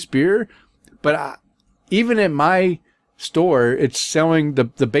the base beer, but even at my store, it's selling the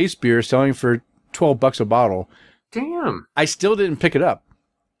base beer selling for $12 a bottle. Damn. I still didn't pick it up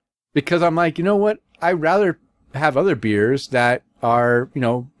because I'm like, you know what? I'd rather have other beers that are,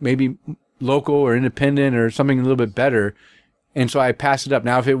 maybe local or independent or something a little bit better. And so I passed it up.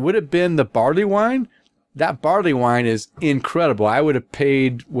 Now, if it would have been the barley wine, that barley wine is incredible. I would have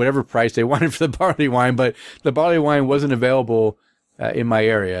paid whatever price they wanted for the barley wine, but the barley wine wasn't available in my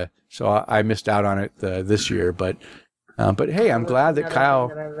area, so I missed out on it this year. But hey, I'm glad that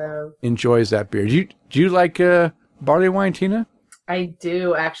Kyle enjoys that beer. Do you like barley wine, Tina? I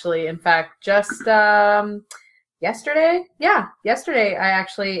do, actually. In fact, just yesterday, I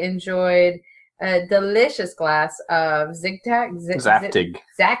actually enjoyed a delicious glass of Zagtig.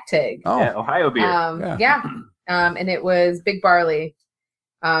 Oh, yeah, Ohio beer. And it was big barley,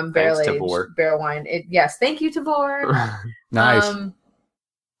 barrel-aged barrel wine. Yes, thank you, Tavor. Nice. And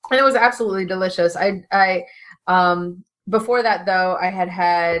it was absolutely delicious. I before that though, I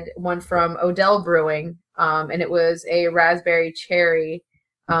had one from Odell Brewing, and it was a raspberry cherry,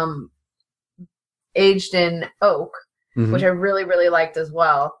 aged in oak, which I really, really liked as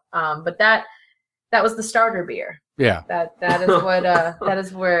well. But that was the starter beer. Yeah. That is what that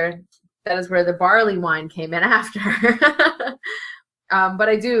is where the barley wine came in after. But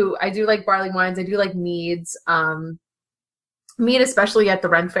I do like barley wines. I do like meads. Mead, especially at the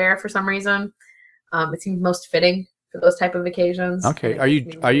Ren Fair for some reason. It seems most fitting for those type of occasions. Okay. Are you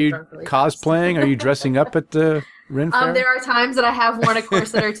cosplaying? Are you dressing up at the Ren Fair? There are times that I have worn a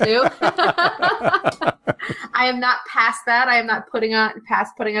corset or two. I am not past that. I am not putting on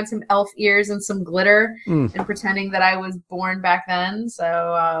some elf ears and some glitter and pretending that I was born back then.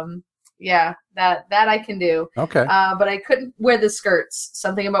 So that I can do. Okay. But I couldn't wear the skirts.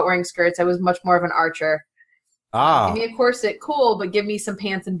 Something about wearing skirts. I was much more of an archer. Give me a corset, cool, but give me some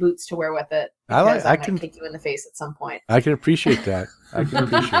pants and boots to wear with it. I might kick you in the face at some point. I can appreciate that. I can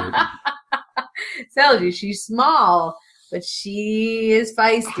appreciate it. Tells you she's small, but she is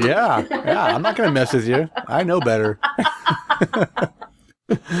feisty. Yeah. I'm not going to mess with you. I know better.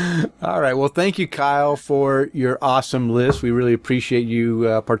 All right. Well, thank you, Kyle, for your awesome list. We really appreciate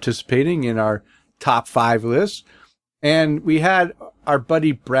you participating in our top 5 list. And we had our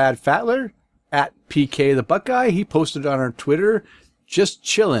buddy Brad Fatler at PK the Buckeye. He posted on our Twitter, just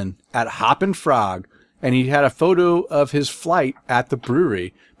chilling at Hoppin' Frog. And he had a photo of his flight at the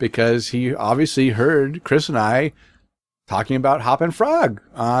brewery because he obviously heard Chris and I talking about Hoppin' Frog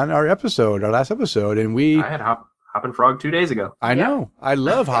on our last episode. And I had Hoppin' Frog 2 days ago. I know. I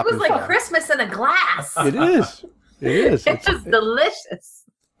love Hoppin' Frog. It was like Christmas in a glass. It is. It is. It's just delicious.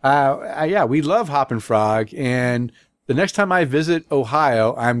 Yeah, we love Hoppin' Frog. And the next time I visit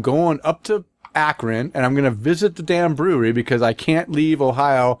Ohio, I'm going up to Akron, and I'm going to visit the damn brewery because I can't leave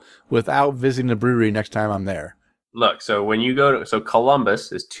Ohio without visiting the brewery next time I'm there. Look, so when you go to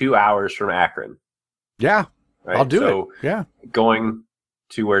Columbus is 2 hours from Akron. Yeah, right? I'll do it. Yeah, going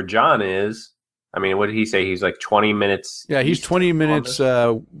to where John is. I mean, what did he say? He's like 20 minutes. Yeah, he's 20 minutes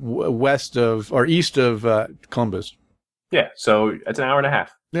west of or east of Columbus. Yeah, so it's an hour and a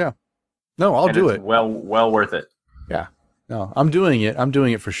half. Yeah, no, I'll do it. Well worth it. Yeah, no, I'm doing it. I'm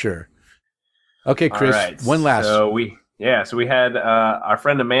doing it for sure. Okay, Chris, right. one last. So we had our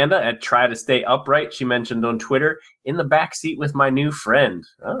friend Amanda at Try to Stay Upright. She mentioned on Twitter, in the back seat with my new friend.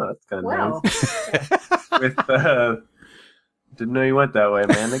 Oh, that's kind of nice. With didn't know you went that way,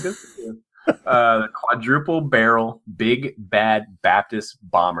 Amanda. Good for you. The quadruple barrel Big Bad Baptist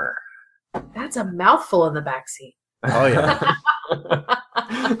Bomber. That's a mouthful in the backseat. Oh yeah.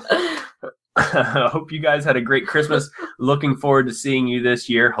 I hope you guys had a great Christmas. Looking forward to seeing you this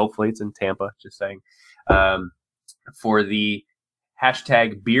year. Hopefully it's in Tampa, just saying. For the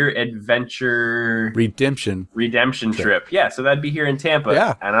hashtag Beer Adventure Redemption trip. Yeah, so that'd be here in Tampa.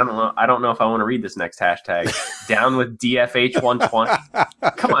 Yeah. And I don't know if I want to read this next hashtag. Down with DFH 120.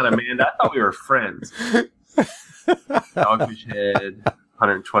 Come on, Amanda. I thought we were friends. Dogfish Head,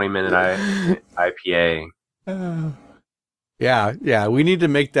 120-minute IPA. Yeah, we need to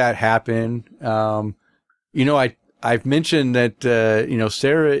make that happen. I've mentioned that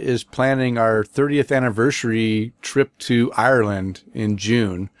Sarah is planning our 30th anniversary trip to Ireland in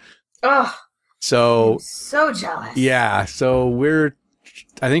June. Oh, so I'm so jealous. Yeah, so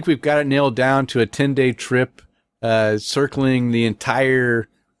I think we've got it nailed down to a 10-day trip, circling the entire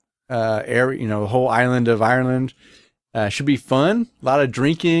area, the whole island of Ireland. Should be fun. A lot of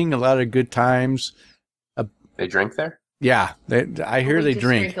drinking, a lot of good times. They drink there? Yeah, I hear they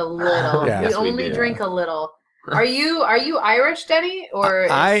drink a little. Yeah. We only drink a little. Are you Irish, Denny, or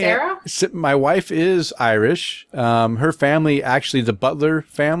Sarah? My wife is Irish. Her family, actually, the Butler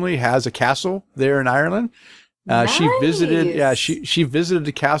family, has a castle there in Ireland. Nice. She visited. Yeah, she visited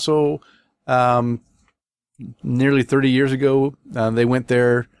the castle nearly 30 years ago. They went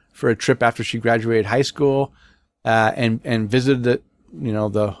there for a trip after she graduated high school, and visited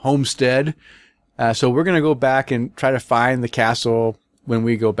the homestead. So we're going to go back and try to find the castle when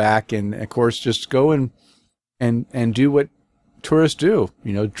we go back, and of course just go and do what tourists do.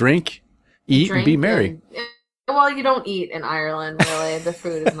 Drink, eat, and be merry. Well, you don't eat in Ireland, really. The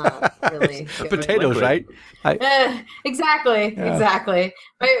food is not really good. Potatoes, right? Exactly.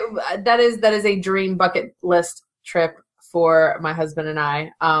 That is a dream bucket list trip for my husband and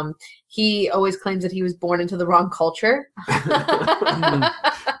I. He always claims that he was born into the wrong culture.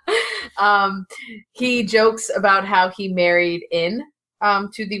 He jokes about how he married in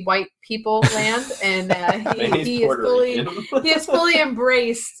to the white people land, and he has fully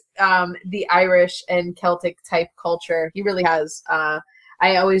embraced the Irish and Celtic type culture. He really has.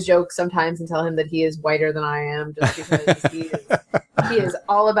 I always joke sometimes and tell him that he is whiter than I am, just because he is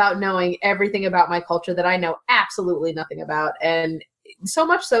all about knowing everything about my culture that I know absolutely nothing about, and so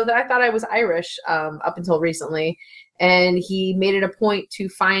much so that I thought I was Irish up until recently. And he made it a point to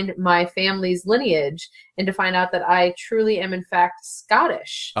find my family's lineage and to find out that I truly am, in fact,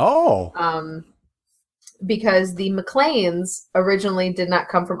 Scottish. Oh. Because the McLeans originally did not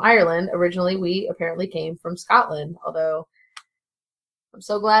come from Ireland. Originally, we apparently came from Scotland, although I'm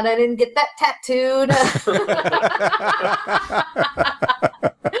so glad I didn't get that tattooed.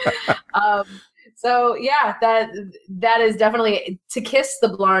 So yeah, that is definitely to kiss the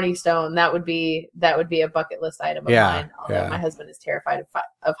Blarney Stone. That would be a bucket list item of mine. Although my husband is terrified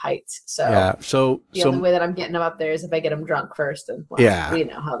of heights, so the only way that I'm getting him up there is if I get him drunk first, and we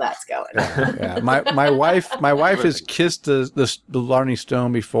know how that's going. Yeah. My wife has kissed the Blarney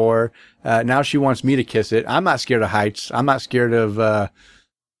Stone before. Now she wants me to kiss it. I'm not scared of heights. I'm not scared of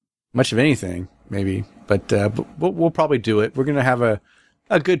much of anything, maybe, but we'll probably do it. We're gonna have a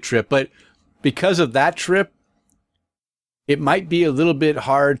good trip, but because of that trip, it might be a little bit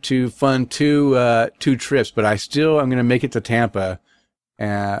hard to fund two trips, but I'm going to make it to Tampa.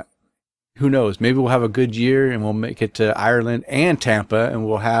 Who knows? Maybe we'll have a good year and we'll make it to Ireland and Tampa, and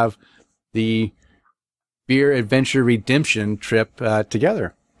we'll have the Beer Adventure Redemption trip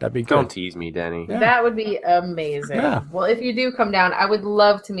together. That'd be good. Don't tease me, Denny. Yeah. That would be amazing. Yeah. Well, if you do come down, I would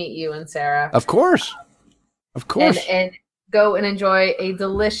love to meet you and Sarah. Of course. And go and enjoy a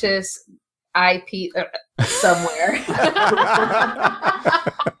delicious IP somewhere.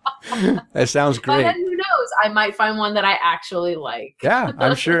 That sounds great. But who knows? I might find one that I actually like. Yeah,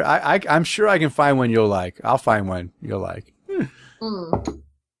 I'm sure. I'm sure I can find one you'll like. I'll find one you'll like.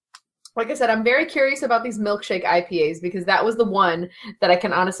 Like I said, I'm very curious about these milkshake IPAs because that was the one that I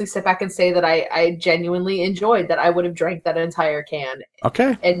can honestly sit back and say that I genuinely enjoyed. That I would have drank that entire can.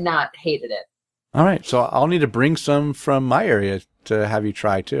 Okay. And not hated it. All right, so I'll need to bring some from my area to have you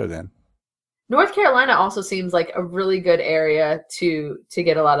try too. Then. North Carolina also seems like a really good area to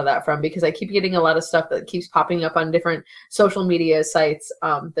get a lot of that from because I keep getting a lot of stuff that keeps popping up on different social media sites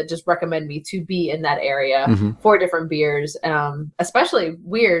that just recommend me to be in that area for different beers, especially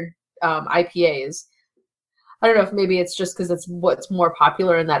weird IPAs. I don't know if maybe it's just because it's what's more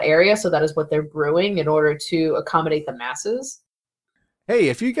popular in that area, so that is what they're brewing in order to accommodate the masses. Hey,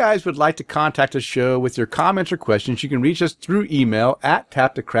 if you guys would like to contact the show with your comments or questions, you can reach us through email at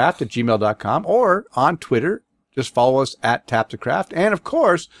tapthecraft@gmail.com or on Twitter. Just follow us at tapthecraft. And of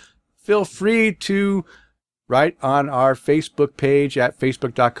course, feel free to write on our Facebook page at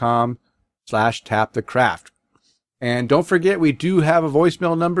facebook.com/tapthecraft. And don't forget, we do have a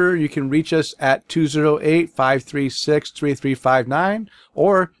voicemail number. You can reach us at 208-536-3359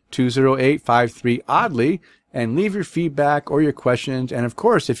 or 208-53-ODDLY. And leave your feedback or your questions. And of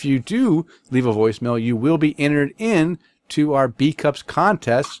course, if you do leave a voicemail, you will be entered in to our B Cups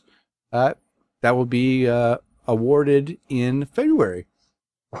contest that will be awarded in February.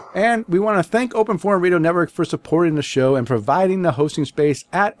 And we want to thank Open Forum Radio Network for supporting the show and providing the hosting space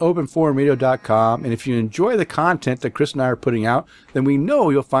at openforumradio.com. And if you enjoy the content that Chris and I are putting out, then we know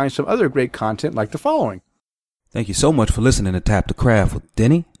you'll find some other great content like the following. Thank you so much for listening to Tap the Craft with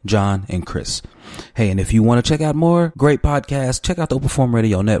Denny, John, and Chris. Hey, and if you want to check out more great podcasts, check out the Open Forum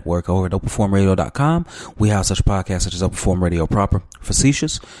Radio Network over at openforumradio.com. We have such podcasts such as Open Forum Radio Proper,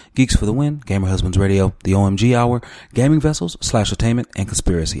 Facetious, Geeks for the Win, Gamer Husbands Radio, The OMG Hour, Gaming Vessels, Slashtainment, and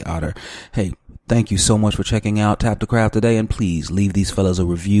Conspiracy Otter. Hey, thank you so much for checking out Tap the Craft today, and please leave these fellas a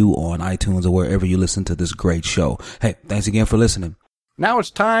review on iTunes or wherever you listen to this great show. Hey, thanks again for listening. Now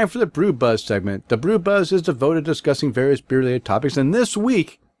it's time for the Brew Buzz segment. The Brew Buzz is devoted to discussing various beer-related topics, and this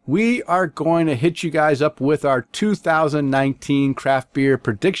week we are going to hit you guys up with our 2019 craft beer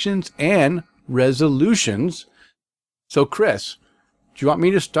predictions and resolutions. So, Chris, do you want me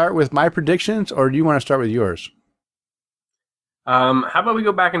to start with my predictions, or do you want to start with yours? How about we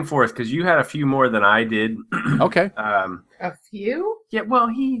go back and forth, because you had a few more than I did. Okay. A few? Yeah, well,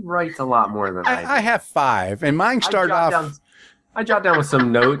 he writes a lot more than I do. I have 5, and mine started off... I jot down with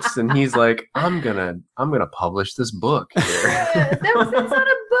some notes, and he's like, "I'm gonna publish this book here." That's not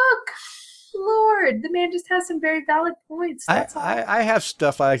a book. Lord, the man just has some very valid points. That's all. I have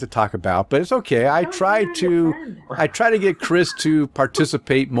stuff I like to talk about, but it's okay. I try to get Chris to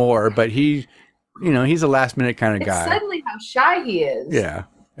participate more, but he's a last minute kind of guy. Suddenly how shy he is. Yeah.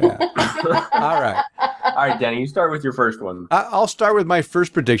 All right, Danny, you start with your first one. I'll start with my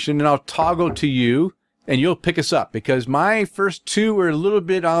first prediction, and I'll toggle to you. And you'll pick us up because my first 2 were a little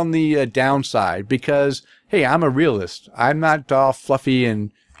bit on the downside because, hey, I'm a realist. I'm not all fluffy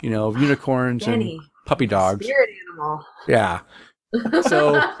and, unicorns Denny, and puppy dogs. Spirit animal. Yeah.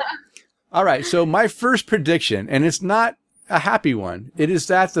 So, all right. So my first prediction, and it's not a happy one, it is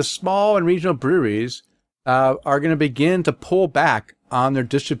that the small and regional breweries are going to begin to pull back on their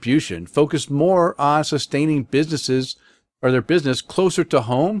distribution, focus more on sustaining businesses or their business closer to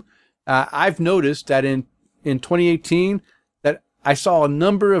home. I've noticed that in 2018 that I saw a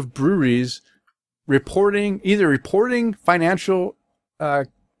number of breweries reporting financial,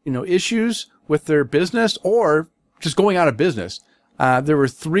 issues with their business or just going out of business. There were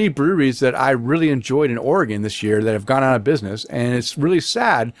 3 breweries that I really enjoyed in Oregon this year that have gone out of business. And it's really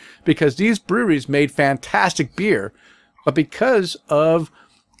sad because these breweries made fantastic beer, but because of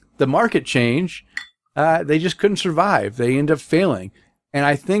the market change, they just couldn't survive. They end up failing. And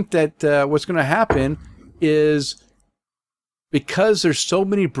I think that what's going to happen is because there's so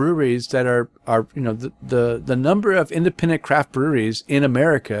many breweries that are the number of independent craft breweries in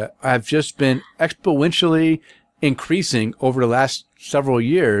America have just been exponentially increasing over the last several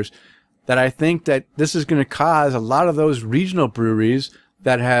years, that I think that this is going to cause a lot of those regional breweries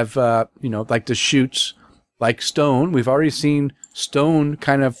that have, like the Chutes, like Stone. We've already seen Stone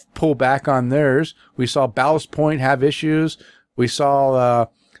kind of pull back on theirs. We saw Ballast Point have issues. We saw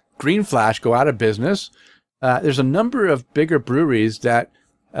Green Flash go out of business. There's a number of bigger breweries that,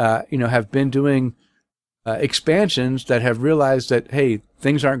 have been doing expansions that have realized that, hey,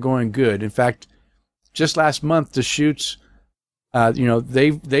 things aren't going good. In fact, just last month, the Chutes,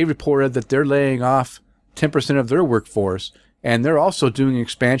 they reported that they're laying off 10% of their workforce, and they're also doing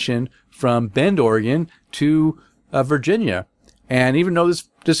expansion from Bend, Oregon to Virginia. And even though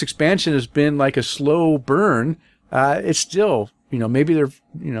this expansion has been like a slow burn, it's still, maybe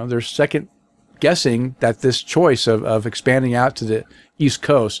they're second guessing that this choice of expanding out to the East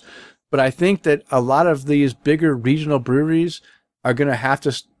Coast. But I think that a lot of these bigger regional breweries are going to have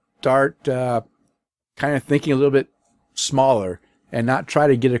to start kind of thinking a little bit smaller and not try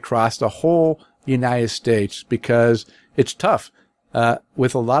to get across the whole United States, because it's tough.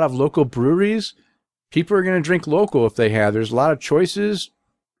 With a lot of local breweries, people are going to drink local if they have. There's a lot of choices.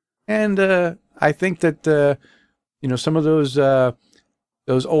 And I think that, some of those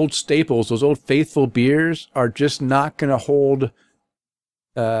old staples, those old faithful beers are just not going to hold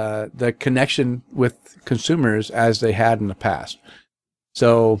the connection with consumers as they had in the past.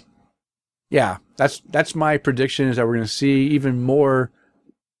 So, yeah, that's my prediction, is that we're going to see even more,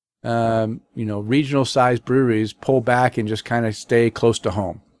 regional sized breweries pull back and just kind of stay close to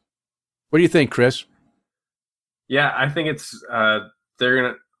home. What do you think, Chris? Yeah, I think it's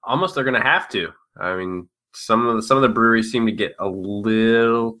they're gonna have to. I mean, some of the breweries seem to get a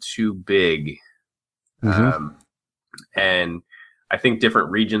little too big, and I think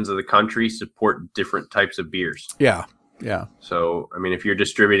different regions of the country support different types of beers. Yeah. So, I mean, if you're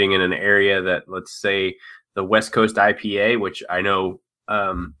distributing in an area that, let's say, the West Coast IPA, which I know,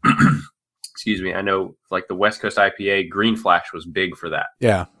 I know, like the West Coast IPA, Green Flash was big for that.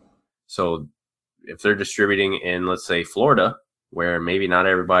 Yeah. So, if they're distributing in, let's say, Florida, where maybe not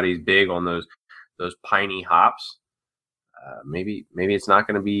everybody's big on those piney hops, maybe it's not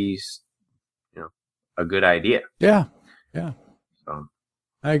going to be, a good idea. Yeah. So,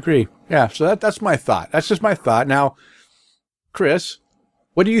 I agree. Yeah. So that's my thought. That's just my thought. Now, Chris,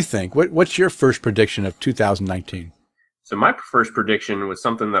 what do you think? What's your first prediction of 2019? So my first prediction was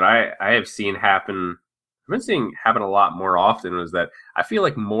something that I have seen happen. I've been seeing happen a lot more often, was that I feel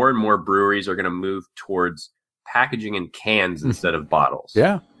like more and more breweries are going to move towards packaging in cans instead of bottles.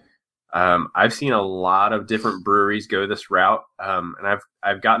 Yeah. I've seen a lot of different breweries go this route. And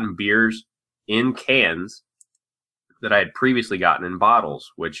I've gotten beers in cans that I had previously gotten in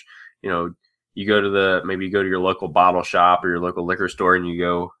bottles, which, you go to your local bottle shop or your local liquor store and you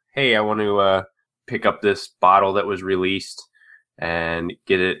go, hey, I want to pick up this bottle that was released and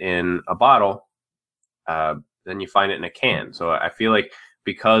get it in a bottle. Then you find it in a can. So I feel like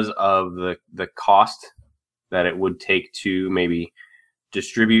because of the cost that it would take to maybe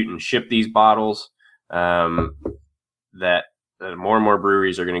distribute and ship these bottles, that more and more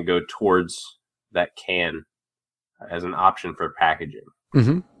breweries are going to go towards that can as an option for packaging.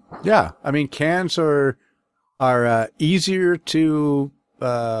 Mm-hmm. Yeah, I mean, cans are easier to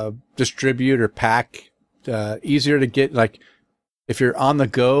distribute or pack, easier to get. Like, if you're on the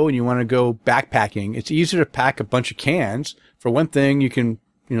go and you want to go backpacking, it's easier to pack a bunch of cans. For one thing, you can,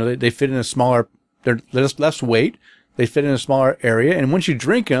 they fit in a smaller, they're less weight, they fit in a smaller area, and once you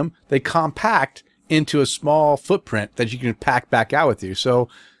drink them, they compact into a small footprint that you can pack back out with you. So,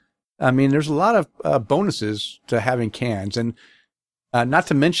 I mean, there's a lot of bonuses to having cans, and not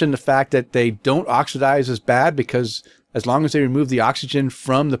to mention the fact that they don't oxidize as bad, because as long as they remove the oxygen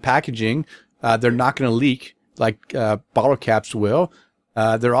from the packaging, they're not going to leak like bottle caps will.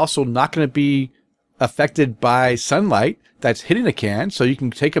 They're also not going to be affected by sunlight that's hitting the can, so you can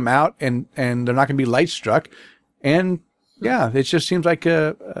take them out and they're not going to be light struck. And yeah, it just seems like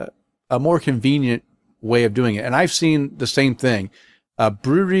a more convenient way of doing it. And I've seen the same thing.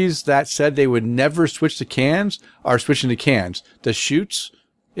 Breweries that said they would never switch to cans are switching to cans. The Chutes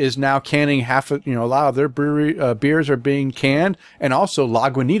is now canning a lot of their brewery beers are being canned, and also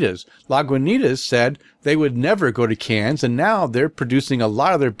Lagunitas. Lagunitas said they would never go to cans, and now they're producing a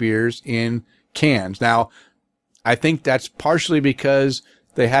lot of their beers in cans. Now, I think that's partially because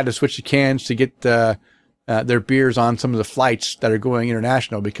they had to switch to cans to get their beers on some of the flights that are going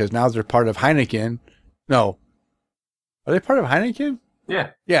international, because now they're part of Heineken. No. Are they part of Heineken?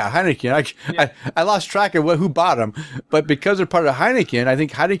 Yeah. Yeah, Heineken. I lost track of who bought them. But because they're part of Heineken, I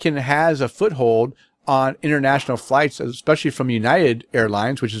think Heineken has a foothold on international flights, especially from United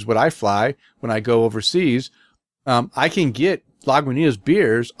Airlines, which is what I fly when I go overseas. I can get Lagunitas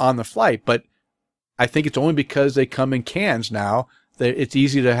beers on the flight, but I think it's only because they come in cans now that it's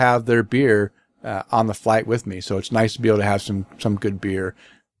easy to have their beer on the flight with me. So it's nice to be able to have some good beer,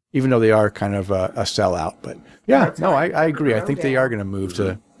 even though they are kind of a sellout. But yeah, no, I agree. I think they are going to move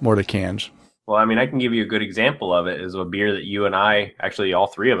to more to cans. Well, I mean, I can give you a good example of it. Is a beer that you and I, actually all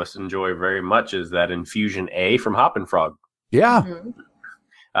three of us, enjoy very much, is that Infusion A from Hop and Frog. Yeah.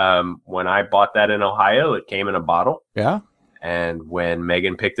 Mm-hmm. When I bought that in Ohio, it came in a bottle. Yeah. And when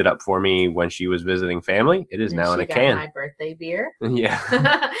Megan picked it up for me when she was visiting family, it is now in a got can. My birthday beer.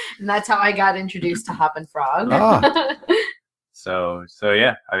 Yeah. And that's how I got introduced to Hop and Frog. Ah. So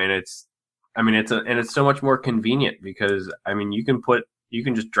yeah, I mean, it's so much more convenient because, I mean, you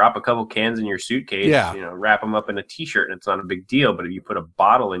can just drop a couple cans in your suitcase, Yeah. Wrap them up in a t-shirt and it's not a big deal. But if you put a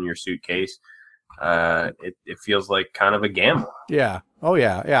bottle in your suitcase, it feels like kind of a gamble. Yeah. Oh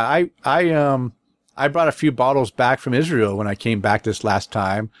yeah. Yeah. I brought a few bottles back from Israel when I came back this last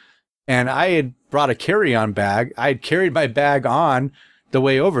time, and I had brought a carry-on bag. I had carried my bag on the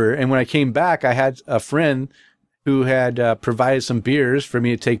way over, and when I came back, I had a friend who had provided some beers for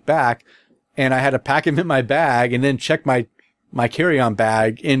me to take back, and I had to pack them in my bag and then check my carry-on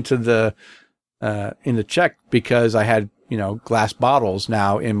bag into the check, because I had glass bottles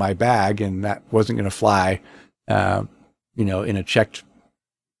now in my bag, and that wasn't going to fly, in a checked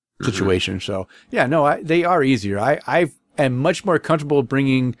situation. So yeah, no, they are easier. I am much more comfortable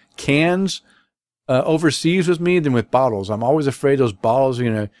bringing cans overseas with me than with bottles. I'm always afraid those bottles are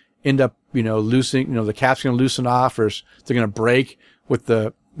going to end up, loosening, the cap's going to loosen off, or they're going to break with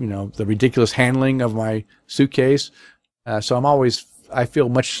the ridiculous handling of my suitcase. So I feel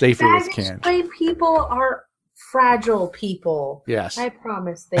much safer with cans. Baggage claim people are fragile people. Yes. I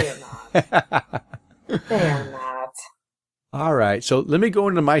promise they are not. They are not. All right, so let me go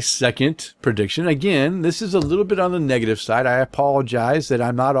into my second prediction. Again, this is a little bit on the negative side. I apologize that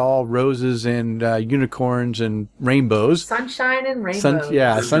I'm not all roses and unicorns and rainbows. Sunshine and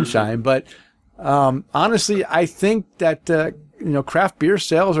rainbows. Sunshine. But honestly, I think that craft beer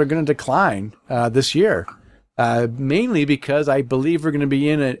sales are going to decline this year, mainly because I believe we're going to be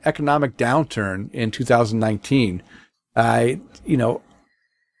in an economic downturn in 2019.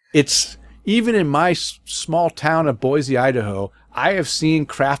 It's even in my small town of Boise, Idaho, I have seen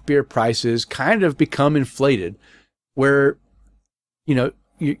craft beer prices kind of become inflated, where,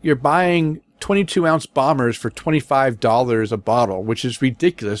 you're buying 22-ounce bombers for $25 a bottle, which is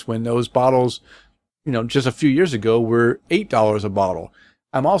ridiculous when those bottles, just a few years ago were $8 a bottle.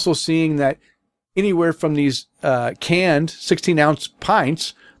 I'm also seeing that anywhere from these canned 16-ounce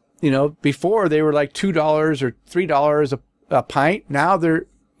pints, before they were like $2 or $3 a pint. Now they're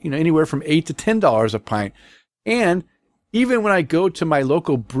anywhere from $8 to $10 a pint. And even when I go to my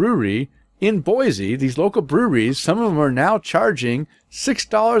local brewery in Boise, these local breweries, some of them are now charging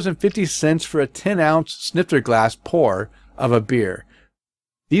 $6.50 for a 10-ounce snifter glass pour of a beer.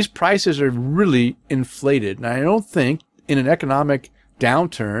 These prices are really inflated. And I don't think in an economic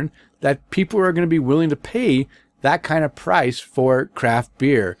downturn that people are going to be willing to pay that kind of price for craft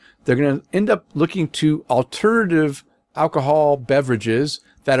beer. They're going to end up looking to alternative alcohol beverages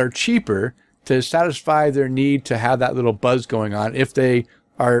that are cheaper to satisfy their need to have that little buzz going on, if they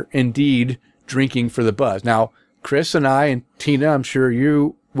are indeed drinking for the buzz. Now, Chris and I and Tina, I'm sure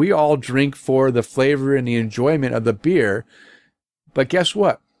we all drink for the flavor and the enjoyment of the beer. But guess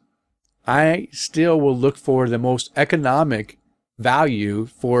what? I still will look for the most economic value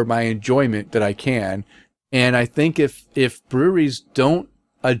for my enjoyment that I can. And I think if breweries don't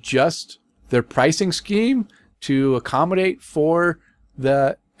adjust their pricing scheme to accommodate for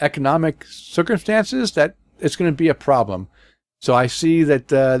the economic circumstances, that it's going to be a problem. So I see that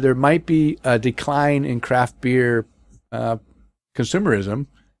there might be a decline in craft beer consumerism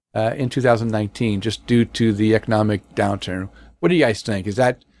in 2019 just due to the economic downturn. What do you guys think?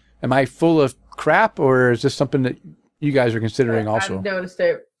 Am I full of crap, or is this something that you guys are considering also? I've noticed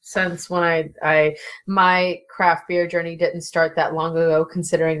it since when my craft beer journey didn't start that long ago,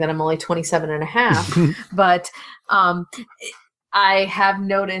 considering that I'm only 27 and a half. But I have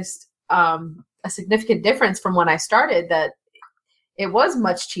noticed a significant difference from when I started, that it was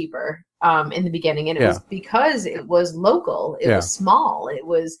much cheaper in the beginning, and it was because it was local, it was small, it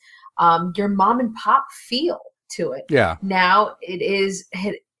was your mom and pop feel to it. Yeah. Now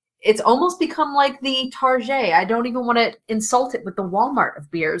it's almost become like the Target. I don't even want to insult it with the Walmart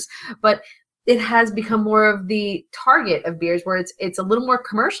of beers, but it has become more of the Target of beers, where it's a little more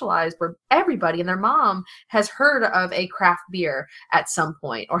commercialized, where everybody and their mom has heard of a craft beer at some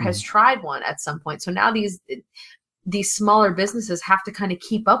point, or has tried one at some point. So now these smaller businesses have to kind of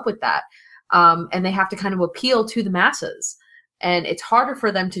keep up with that, and they have to kind of appeal to the masses. And it's harder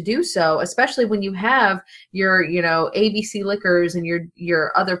for them to do so, especially when you have your, ABC Liquors and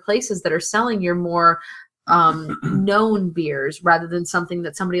your other places that are selling your more known beers, rather than something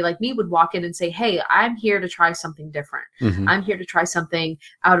that somebody like me would walk in and say, hey, I'm here to try something different. I'm here to try something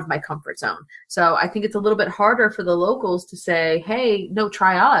out of my comfort zone. So I think it's a little bit harder for the locals to say, hey, no,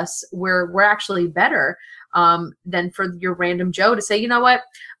 try us. We're actually better than for your random Joe to say, you know what,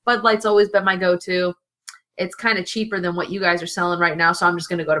 Bud Light's always been my go-to. It's kind of cheaper than what you guys are selling right now, so I'm just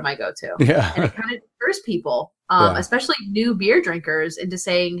going to go to my go-to. Yeah. And it kind of deters people, especially new beer drinkers, into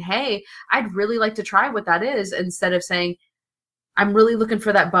saying, hey, I'd really like to try what that is, instead of saying, I'm really looking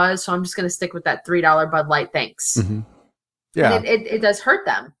for that buzz, so I'm just going to stick with that $3 Bud Light, thanks. Yeah. And it does hurt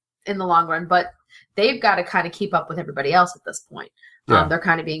them in the long run, but they've got to kind of keep up with everybody else at this point. They're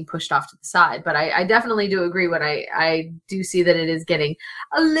kind of being pushed off to the side. But I definitely do agree when I do see that it is getting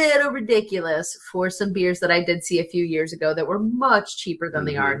a little ridiculous for some beers that I did see a few years ago that were much cheaper than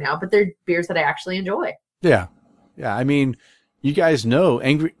they are now, but they're beers that I actually enjoy. Yeah. Yeah. I mean, you guys know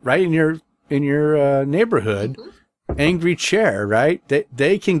Angry, right, in your neighborhood, Angry Chair, right?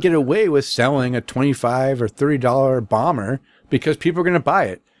 They can get away with selling a $25 or $30 bomber because people are going to buy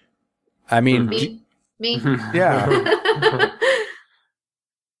it. I mean, me. Yeah.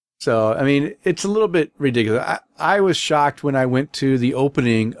 So, I mean, it's a little bit ridiculous. I was shocked when I went to the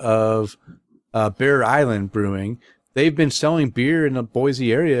opening of Bear Island Brewing. They've been selling beer in the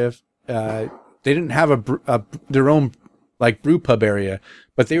Boise area. They didn't have their own like brew pub area,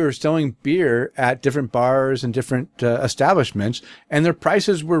 but they were selling beer at different bars and different establishments, and their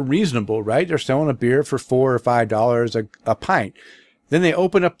prices were reasonable, right? They're selling a beer for $4 or $5 a pint. Then they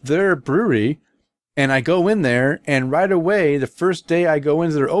open up their brewery, and I go in there, and right away, the first day I go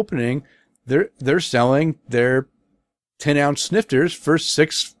into their opening, they're selling their 10-ounce snifters for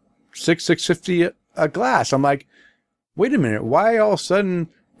 $6.50 a glass. I'm like, wait a minute, why all of a sudden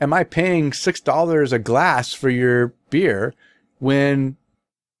am I paying $6 a glass for your beer when,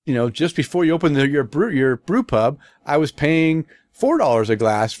 just before you open your brew pub, I was paying $4 a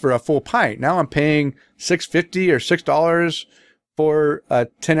glass for a full pint. Now I'm paying $6.50 or $6 for a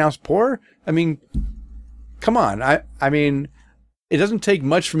 10-ounce pour. I mean, come on. I mean, it doesn't take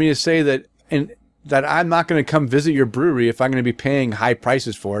much for me to say that I'm not going to come visit your brewery if I'm going to be paying high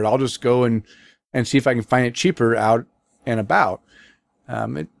prices for it. I'll just go and see if I can find it cheaper out and about.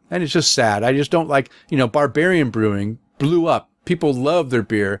 And it's just sad. I just don't like, Barbarian Brewing blew up. People love their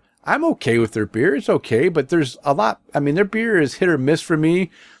beer. I'm okay with their beer. It's okay, but there's a lot. I mean, their beer is hit or miss for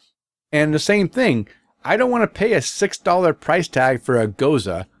me. And the same thing. I don't want to pay a $6 price tag for a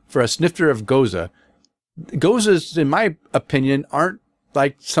Goza, for a snifter of Goza. Gozas, in my opinion, aren't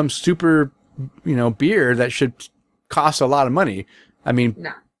like some super, beer that should cost a lot of money. I mean,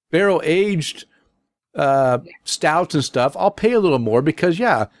 barrel aged stouts and stuff, I'll pay a little more because,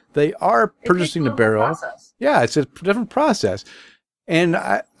 they are purchasing the barrel. Process. Yeah, it's a different process. And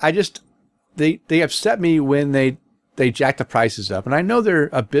I just, they upset me when they jack the prices up. And I know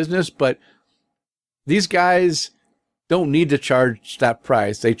they're a business, but these guys don't need to charge that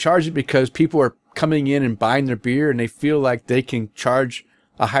price. They charge it because people are coming in and buying their beer, and they feel like they can charge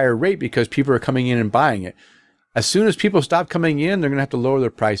a higher rate because people are coming in and buying it. As soon as people stop coming in, they're going to have to lower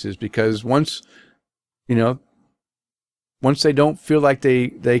their prices because once they don't feel like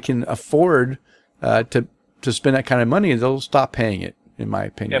they can afford to spend that kind of money, they'll stop paying it, in my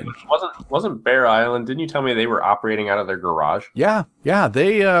opinion. Yeah, but wasn't Bear Island? Didn't you tell me they were operating out of their garage? Yeah.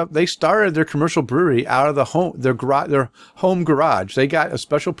 They started their commercial brewery out of their home garage. They got a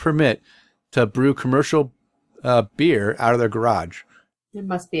special permit to brew commercial beer out of their garage. It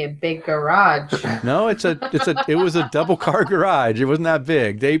must be a big garage. No, it was a double car garage. It wasn't that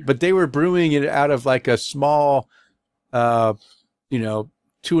big. They were brewing it out of like a small,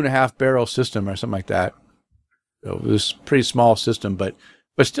 2.5 barrel system or something like that. So it was a pretty small system, but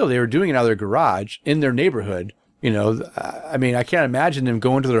still they were doing it out of their garage in their neighborhood. I mean, I can't imagine them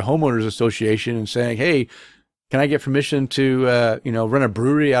going to their homeowners association and saying, hey, can I get permission to, run a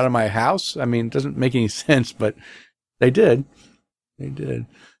brewery out of my house? I mean, it doesn't make any sense, but they did. They did.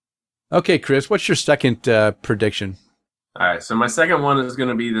 Okay, Chris, what's your second prediction? All right, so my second one is going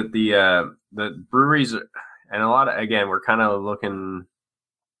to be that the breweries, and a lot of, again, we're kind of looking,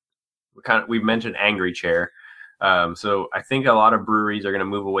 we've mentioned Angry Chair. So I think a lot of breweries are going to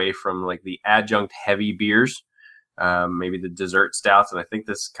move away from like the adjunct heavy beers, maybe the dessert stouts, and I think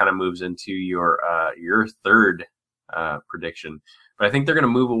this kind of moves into your third prediction. But I think they're going to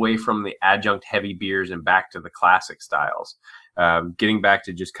move away from the adjunct heavy beers and back to the classic styles, getting back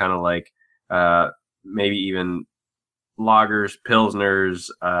to just kind of like maybe even lagers, pilsners.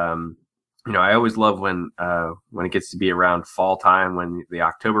 I always love when it gets to be around fall time when the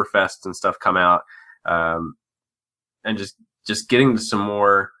Oktoberfests and stuff come out, and just getting to some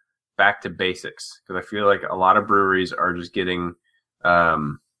more back to basics, because I feel like a lot of breweries are just getting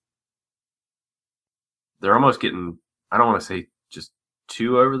they're almost getting, I don't want to say just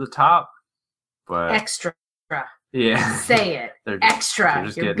too over the top, but extra. Yeah, say it. Extra.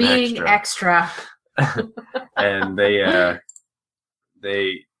 You're being extra. And they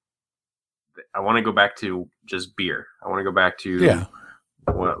I want to go back to just beer. I want to go back to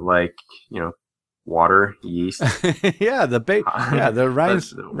what, like, water, yeast. Yeah, the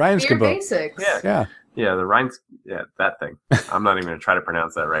Rein's beer basics. Yeah, the Rein's, that thing. I'm not even going to try to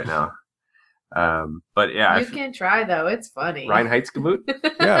pronounce that right now. But yeah, you can try though. It's funny. Reinheitsgebot.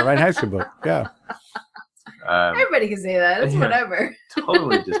 Yeah, Reinheitsgebot. Yeah. Everybody can say that. It's whatever.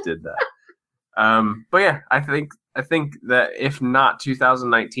 Totally just did that. But yeah, I think that if not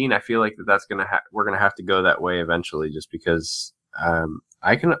 2019, I feel like that's we're gonna have to go that way eventually, just because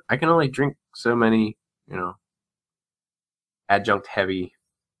I can only drink so many adjunct heavy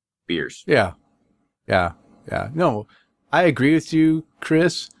beers. Yeah. No, I agree with you,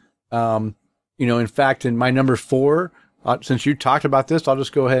 Chris. In fact, in my number 4, since you talked about this, I'll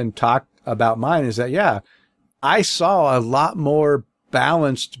just go ahead and talk about mine. Is that I saw a lot more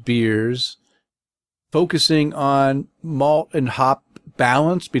balanced beers focusing on malt and hop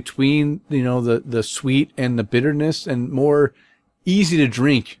balance between, the sweet and the bitterness, and more easy to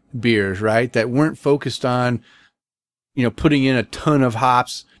drink beers, right? That weren't focused on, putting in a ton of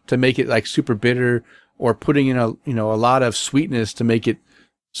hops to make it like super bitter, or putting in a lot of sweetness to make it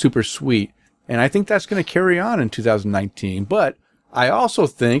super sweet. And I think that's going to carry on in 2019. But I also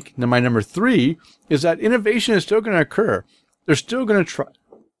think my number 3 is that innovation is still going to occur. They're still going to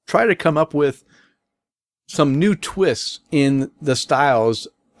try to come up with some new twists in the styles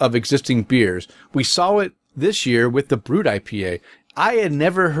of existing beers. We saw it this year with the Brut IPA. I had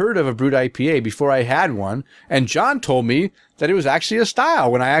never heard of a Brut IPA before I had one, and John told me that it was actually a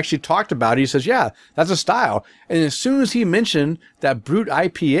style. When I actually talked about it, he says, yeah, that's a style. And as soon as he mentioned that Brut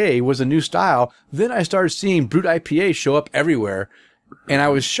IPA was a new style, then I started seeing Brut IPA show up everywhere, and I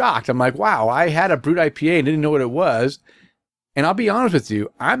was shocked. I'm like, wow, I had a Brut IPA and didn't know what it was. And I'll be honest with you,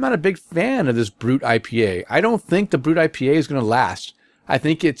 I'm not a big fan of this Brut IPA. I don't think the Brut IPA is going to last. I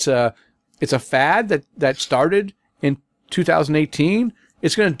think it's a fad that started in 2018.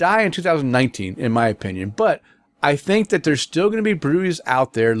 It's going to die in 2019, in my opinion. But I think that there's still going to be breweries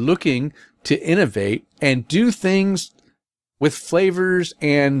out there looking to innovate and do things with flavors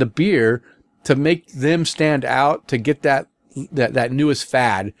and the beer to make them stand out, to get that newest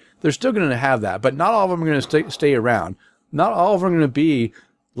fad. They're still going to have that, but not all of them are going to stay around. Not all of them are going to be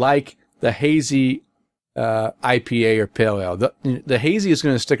like the hazy IPA or pale ale. The hazy is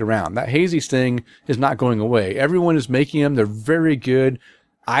going to stick around. That hazy thing is not going away. Everyone is making them. They're very good.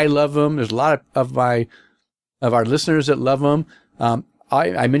 I love them. There's a lot of our listeners that love them.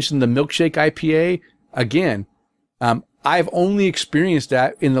 I mentioned the milkshake IPA again. I've only experienced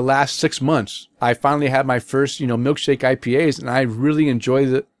that in the last 6 months. I finally had my first, milkshake IPAs, and I really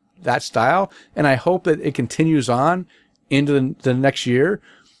enjoy that style. And I hope that it continues on into the next year,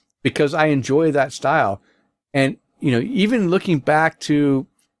 because I enjoy that style. And, even looking back to,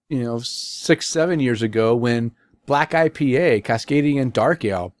 6-7 years ago when Black IPA, Cascadian Dark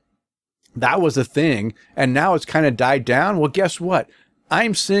Ale, that was a thing. And now it's kind of died down. Well, guess what?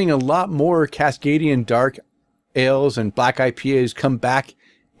 I'm seeing a lot more Cascadian Dark Ales and Black IPAs come back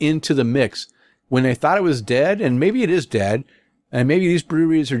into the mix when they thought it was dead. And maybe it is dead. And maybe these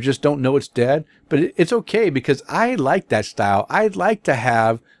breweries just don't know it's dead, but it's okay, because I like that style. I'd like to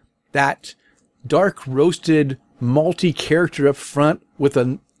have that dark roasted malty character up front with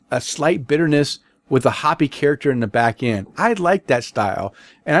a slight bitterness with a hoppy character in the back end. I like that style,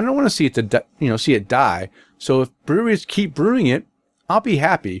 and I don't want to see it die. So if breweries keep brewing it, I'll be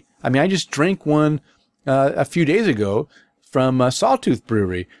happy. I mean, I just drank one a few days ago from Sawtooth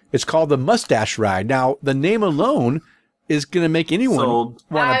Brewery. It's called the Mustache Ride. Now, the name alone is going to make anyone want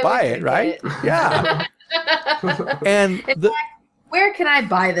to buy it, right? Yeah. And Where can I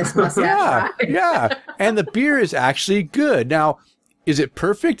buy this mustache? Yeah, ride? yeah. And the beer is actually good. Now, is it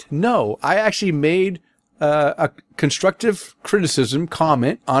perfect? No. I actually made a constructive criticism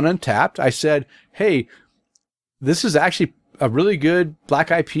comment on Untapped. I said, hey, this is actually a really good black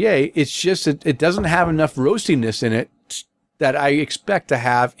IPA. It's just it doesn't have enough roastiness in it that I expect to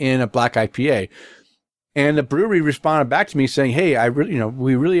have in a black IPA. And the brewery responded back to me saying, hey,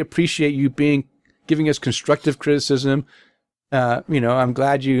 we really appreciate you giving us constructive criticism. I'm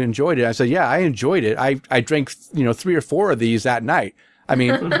glad you enjoyed it. I said, yeah, I enjoyed it. I drank, 3 or 4 of these that night. I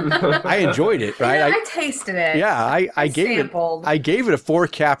mean, I enjoyed it, right? I tasted it. Yeah, I gave sampled. I gave it a 4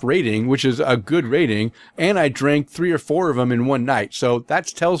 cap rating, which is a good rating, and I drank 3 or 4 of them in one night. So that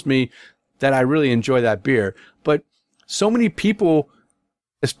tells me that I really enjoy that beer. But so many people,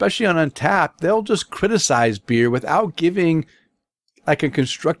 especially on Untapped, they'll just criticize beer without giving like a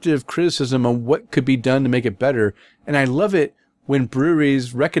constructive criticism on what could be done to make it better. And I love it when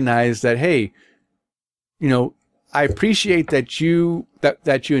breweries recognize that, hey, I appreciate that you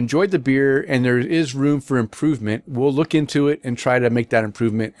enjoyed the beer and there is room for improvement. We'll look into it and try to make that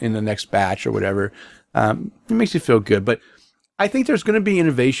improvement in the next batch or whatever. It makes you feel good. But I think there's going to be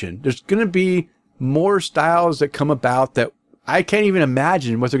innovation. There's going to be more styles that come about that I can't even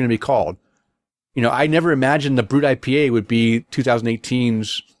imagine what they're going to be called. I never imagined the Brut IPA would be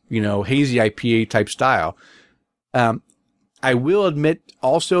 2018's, hazy IPA type style. I will admit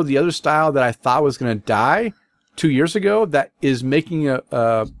also the other style that I thought was going to die 2 years ago that is making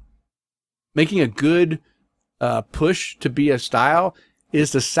a good push to be a style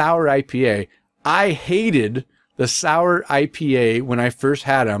is the sour IPA. I hated the sour IPA when I first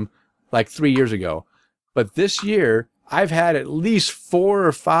had them like 3 years ago. But this year, I've had at least 4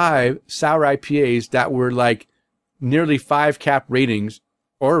 or 5 sour IPAs that were like nearly 5 cap ratings,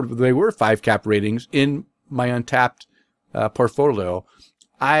 or they were 5 cap ratings in my Untapped portfolio.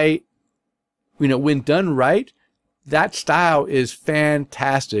 When done right, that style is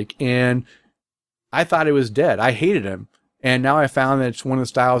fantastic. And I thought it was dead. I hated him. And now I found that it's one of the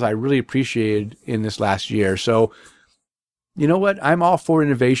styles I really appreciated in this last year. So, you know what? I'm all for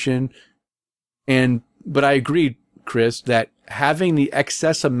innovation. But I agree, Chris, that having the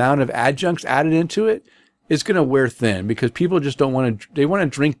excess amount of adjuncts added into it is going to wear thin because people just don't want to, they want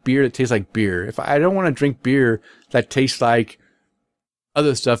to drink beer that tastes like beer. If I don't want to drink beer that tastes like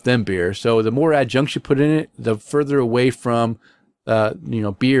other stuff than beer. So the more adjuncts you put in it, the further away from,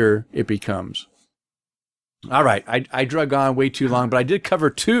 beer it becomes. All right. I drug on way too long, but I did cover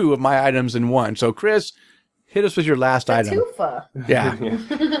 2 of my items in one. So Chris, hit us with your last item. Tufa. Yeah.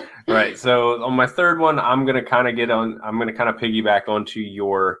 Right. So on my third one, I'm going to kind of piggyback onto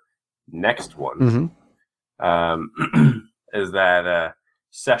your next one. Mm-hmm. Is that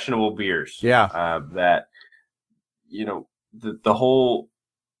sessionable beers. Yeah. That, the whole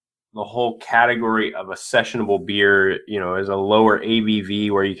category of a sessionable beer, is a lower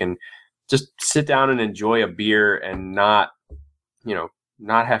ABV where you can just sit down and enjoy a beer and not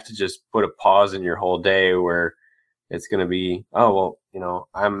have to just put a pause in your whole day where it's going to be,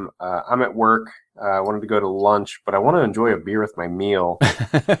 I'm at work. I wanted to go to lunch, but I want to enjoy a beer with my meal.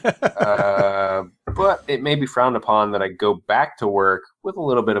 But it may be frowned upon that I go back to work with a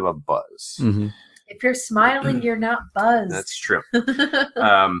little bit of a buzz. Mm-hmm. If you're smiling, you're not buzzed. That's true.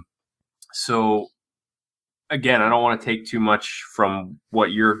 So again, I don't want to take too much from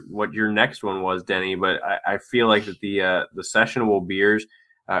what your next one was, Denny, but I feel like that the sessionable beers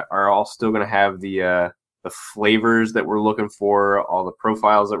are all still going to have the flavors that we're looking for, all the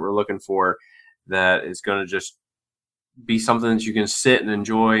profiles that we're looking for. That is going to just be something that you can sit and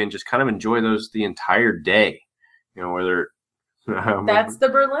enjoy and just kind of enjoy those the entire day. Whether that's the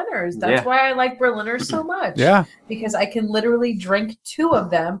Berliners. That's why I like Berliners so much. Yeah. Because I can literally drink 2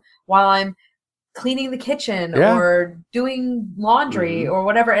 of them while I'm cleaning the kitchen or doing laundry or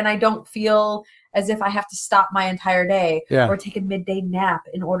whatever. And I don't feel as if I have to stop my entire day or take a midday nap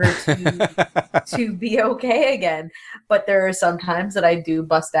in order to be okay again. But there are some times that I do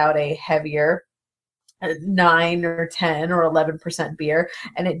bust out a heavier 9 or 10 or 11% beer,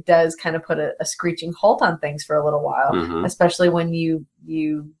 and it does kind of put a screeching halt on things for a little while, especially when you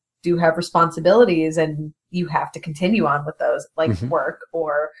do have responsibilities and you have to continue on with those, like work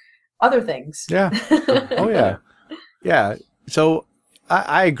or other things. Yeah. Oh, yeah. Yeah. So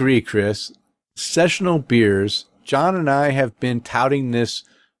I agree, Chris. Sessional beers, John and I have been touting this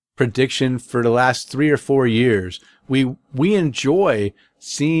prediction for the last 3 or 4 years. We enjoy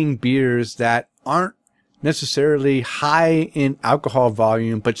seeing beers that aren't necessarily high in alcohol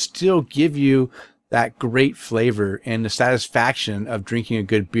volume, but still give you that great flavor and the satisfaction of drinking a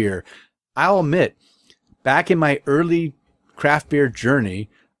good beer. I'll admit, back in my early craft beer journey,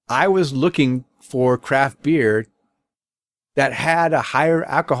 I was looking for craft beer that had a higher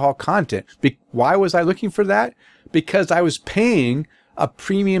alcohol content. Why was I looking for that? Because I was paying a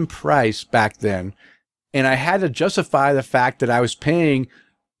premium price back then, and I had to justify the fact that I was paying,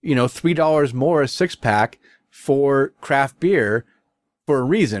 $3 more a 6-pack for craft beer for a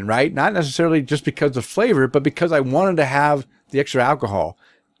reason, right? Not necessarily just because of flavor, but because I wanted to have the extra alcohol.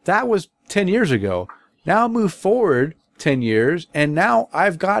 That was 10 years ago. Now move forward 10 years, and now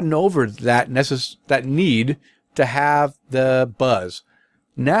I've gotten over that need to have the buzz.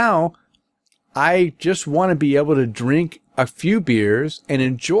 Now I just want to be able to drink a few beers and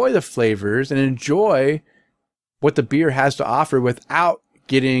enjoy the flavors and enjoy what the beer has to offer without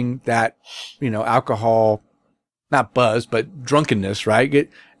getting that, alcohol, not buzz, but drunkenness, right?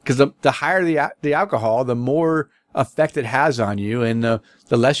 Because the higher the alcohol, the more effect it has on you, and the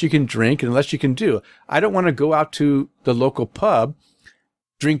less you can drink and the less you can do. I don't want to go out to the local pub,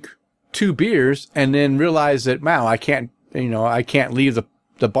 drink 2 beers, and then realize that, wow, I can't leave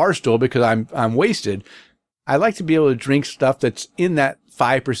the bar stool because I'm wasted. I like to be able to drink stuff that's in that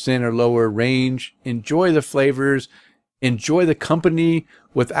 5% or lower range, enjoy the flavors, enjoy the company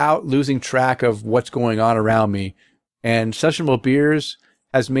without losing track of what's going on around me. And Sessionable Beers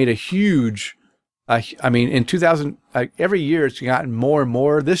has made a huge, in 2000, every year it's gotten more and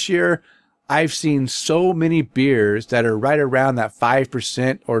more. This year, I've seen so many beers that are right around that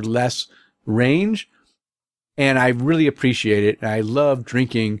 5% or less range. And I really appreciate it. And I love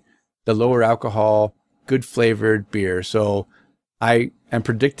drinking the lower alcohol, good flavored beer. So I am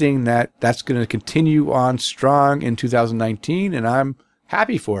predicting that that's going to continue on strong in 2019, and I'm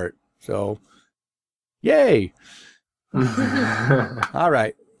happy for it. So, yay. All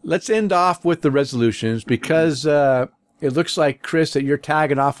right. Let's end off with the resolutions because it looks like, Chris, that you're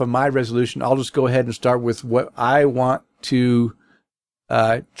tagging off of my resolution. I'll just go ahead and start with what I want to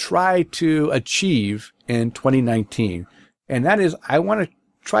try to achieve in 2019. And that is, I want to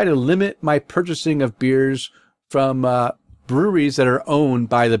try to limit my purchasing of beers from breweries that are owned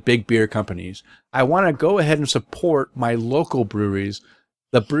by the big beer companies. I want to go ahead and support my local breweries,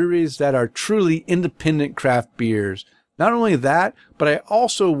 the breweries that are truly independent craft beers. Not only that, but I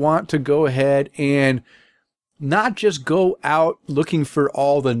also want to go ahead and not just go out looking for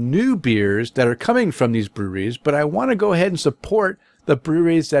all the new beers that are coming from these breweries, but I want to go ahead and support the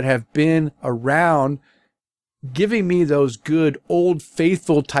breweries that have been around, giving me those good old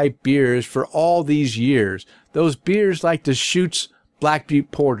faithful type beers for all these years. Those beers like Deschutes Black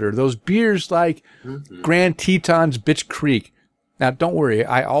Butte Porter, those beers like Grand Teton's Bitch Creek. Now, don't worry,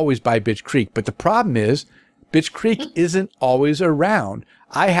 I always buy Bitch Creek, but the problem is Bitch Creek isn't always around.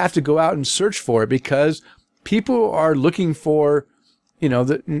 I have to go out and search for it because people are looking for,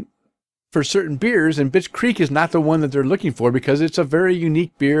 for certain beers, and Bitch Creek is not the one that they're looking for because it's a very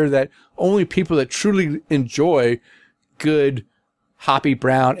unique beer that only people that truly enjoy good hoppy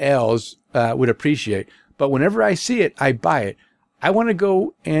brown ales would appreciate. But whenever I see it, I buy it. I want to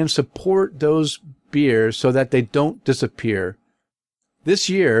go and support those beers so that they don't disappear. This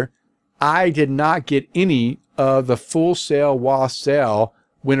year, I did not get any of the Full Sail Wassail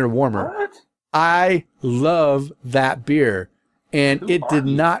Winter Warmer. What? I love that beer, and it did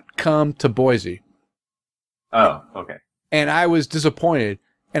not come to Boise. Oh, okay. And I was disappointed.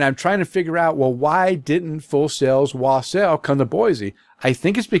 And I'm trying to figure out, well, why didn't Full Sail's Wassail come to Boise? I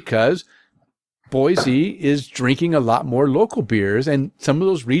think it's because Boise is drinking a lot more local beers, and some of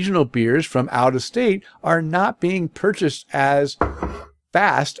those regional beers from out of state are not being purchased as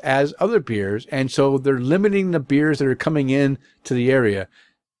fast as other beers. And so they're limiting the beers that are coming in to the area.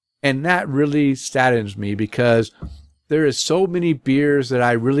 And that really saddens me because there is so many beers that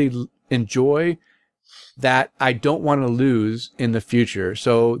I really enjoy that I don't want to lose in the future.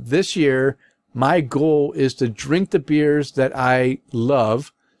 So this year, my goal is to drink the beers that I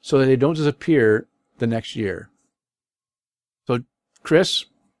love so that they don't disappear the next year. So, Chris,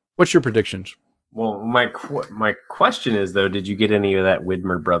 what's your predictions? Well, my question is, though, did you get any of that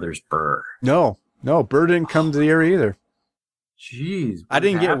Widmer Brothers Burr? No, Burr didn't come to the area either. Jeez. I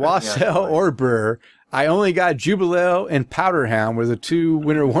didn't get Wassail or Burr. I only got Jubilee and Powderhound were the 2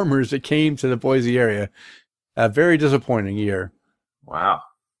 winter warmers that came to the Boise area. A very disappointing year. Wow.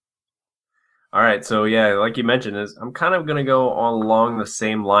 All right. So, yeah, like you mentioned, I'm kind of going to go along the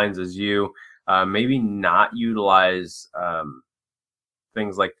same lines as you. Maybe not utilize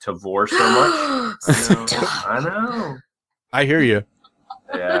things like Tavour so much. I know. I hear you.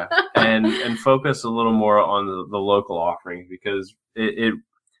 Yeah. And focus a little more on the local offerings because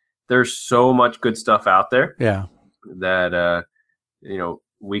there's so much good stuff out there. Yeah. That,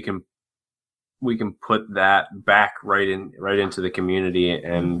 we can we can put that back right into the community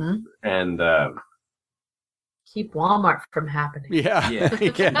and keep Walmart from happening. Yeah. Yeah.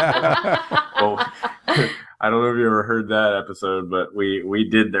 Well, I don't know if you ever heard that episode, but we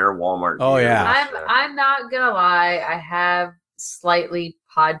did their Walmart. Oh, deal. yeah. I'm not gonna lie. I have slightly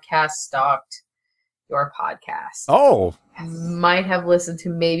podcast stalked your podcast. Oh, I might have listened to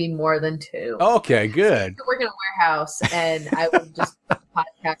maybe more than 2. okay, good. I used to work in a warehouse, and I would just put the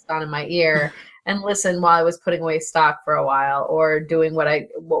podcast on in my ear and listen while I was putting away stock for a while, or doing what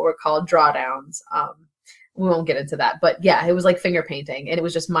were called drawdowns. We won't get into that, but yeah, it was like finger painting, and it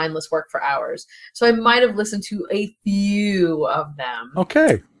was just mindless work for hours. So I might have listened to a few of them.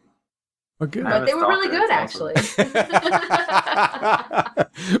 Okay. Well, good. But they were really good, Awesome. actually.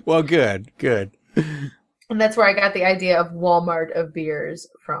 Well, good. And that's where I got the idea of Walmart of beers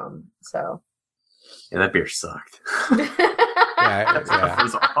from. So Yeah, that beer sucked. Yeah, That stuff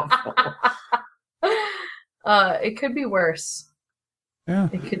was awful. It could be worse. Yeah.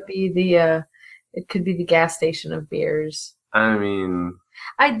 It could be the gas station of beers. I mean,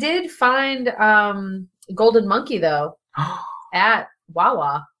 I did find Golden Monkey though at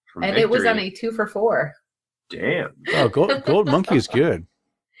Wawa, from and it was on Victory. a 2 for $4. Damn. Oh, Gold Monkey is good.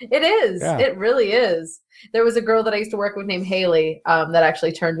 It is. Yeah. It really is. There was a girl that I used to work with named Haley that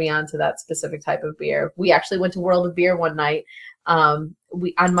actually turned me on to that specific type of beer. We actually went to World of Beer one night.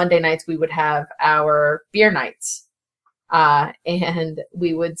 We on Monday nights we would have our beer nights, and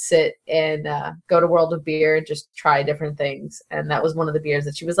we would sit and go to World of Beer and just try different things. And that was one of the beers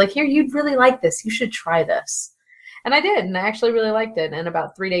that she was like, "Here, you'd really like this. You should try this." And I did, and I actually really liked it. And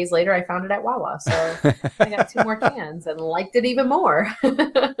about 3 days later, I found it at Wawa. So I got 2 more cans and liked it even more.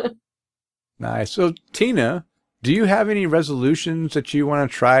 Nice. So, Tina, do you have any resolutions that you want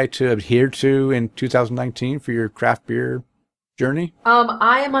to try to adhere to in 2019 for your craft beer journey?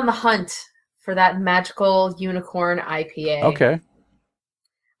 I am on the hunt for that magical unicorn IPA. Okay.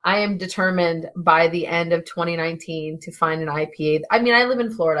 I am determined by the end of 2019 to find an IPA. I mean, I live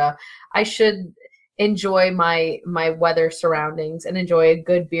in Florida. I should enjoy my weather surroundings and enjoy a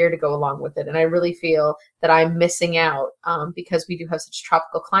good beer to go along with it. And I really feel that I'm missing out because we do have such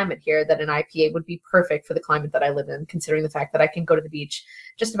tropical climate here that an IPA would be perfect for the climate that I live in, considering the fact that I can go to the beach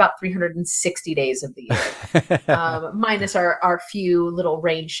just about 360 days of the year, minus our few little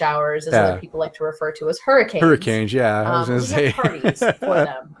rain showers, as other people like to refer to as hurricanes. Hurricanes, yeah. I was going to We say. have parties for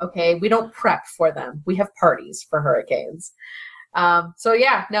them, okay? We don't prep for them. We have parties for hurricanes. The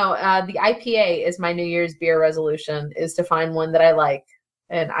IPA is my New Year's beer resolution, is to find one that I like,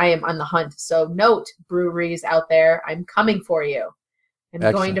 and I am on the hunt. So note, breweries out there, I'm coming for you. I'm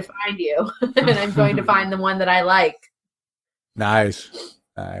going to find you, and I'm going to find the one that I like. Nice.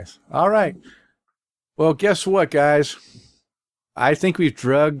 All right. Well, guess what, guys? I think we've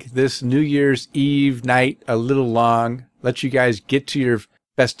drug this New Year's Eve night a little long. Let you guys get to your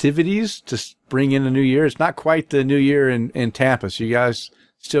festivities to bring in the new year. It's not quite the new year in Tampa, so you guys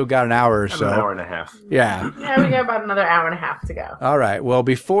still got an hour or so. An hour and a half. Yeah. Yeah, we got about another hour and a half to go. All right. Well,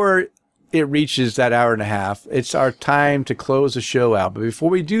 before it reaches that hour and a half, it's our time to close the show out. But before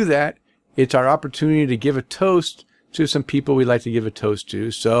we do that, it's our opportunity to give a toast to some people we'd like to give a toast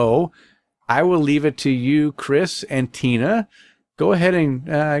to. So I will leave it to you, Chris and Tina. Go ahead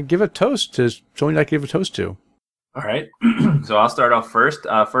and give a toast to someone you'd like to give a toast to. All right. So I'll start off first.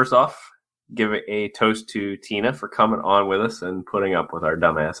 First off, give a toast to Tina for coming on with us and putting up with our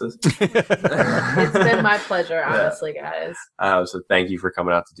dumbasses. It's been my pleasure, honestly, guys. So thank you for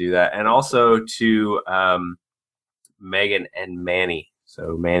coming out to do that. And also to Megan and Manny.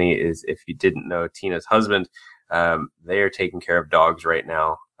 So Manny is, if you didn't know, Tina's husband. They are taking care of dogs right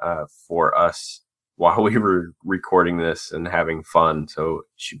now for us while we were recording this and having fun. So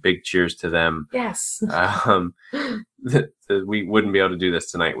big cheers to them. Yes. We wouldn't be able to do this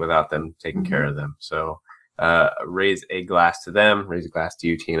tonight without them taking care of them. So raise a glass to them. Raise a glass to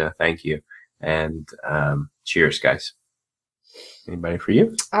you, Tina. Thank you. And cheers, guys. Anybody for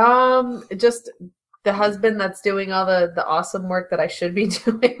you? Just the husband that's doing all the awesome work that I should be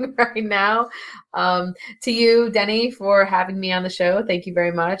doing right now. To you, Denny, for having me on the show. Thank you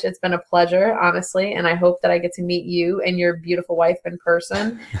very much. It's been a pleasure, honestly, and I hope that I get to meet you and your beautiful wife in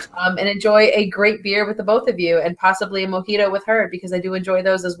person and enjoy a great beer with the both of you, and possibly a mojito with her, because I do enjoy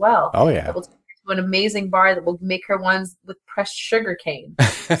those as well. Oh, yeah. We'll take her to an amazing bar that will make her ones with pressed sugar cane.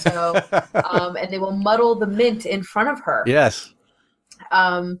 So, and they will muddle the mint in front of her. Yes.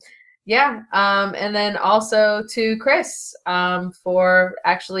 And then also to Chris for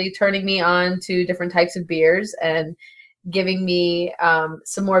actually turning me on to different types of beers and giving me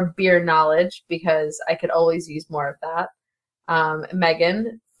some more beer knowledge, because I could always use more of that.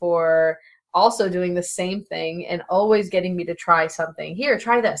 Megan for also doing the same thing and always getting me to try something. Here,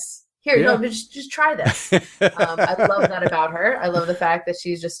 try this. Here, Yeah. no, just try this. I love that about her. I love the fact that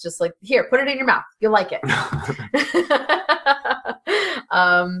she's just like, here, put it in your mouth. You'll like it.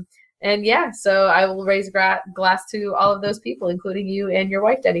 And yeah, so I will raise a glass to all of those people, including you and your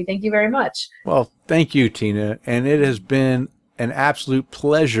wife, Denny. Thank you very much. Well, thank you, Tina. And it has been an absolute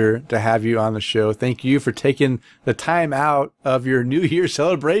pleasure to have you on the show. Thank you for taking the time out of your New Year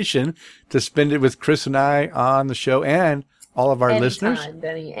celebration to spend it with Chris and I on the show and all of our listeners. Anytime,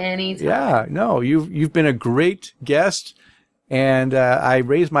 Denny, anytime. Yeah, no, you've been a great guest, and I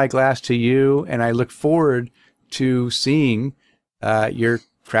raise my glass to you, and I look forward to seeing your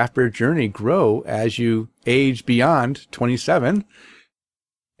craft beer journey grow as you age beyond 27,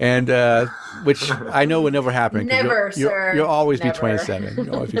 and which I know will never happen. Never, sir. You'll always be Never. 27.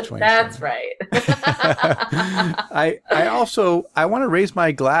 You'll always be 27. That's right. I want to raise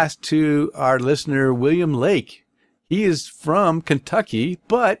my glass to our listener, William Lake. He is from Kentucky,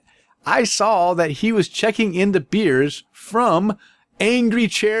 but I saw that he was checking in the beers from Angry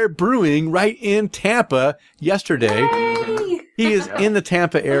Chair Brewing right in Tampa yesterday. Yay! He is in the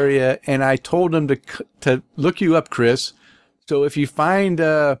Tampa area, and I told him to look you up, Chris. So if you find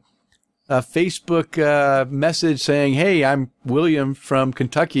a Facebook message saying, "Hey, I'm William from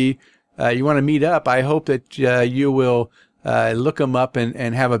Kentucky. You want to meet up?" I hope that you will look him up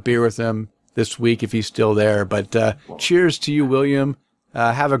and have a beer with him this week if he's still there. But cheers to you, William.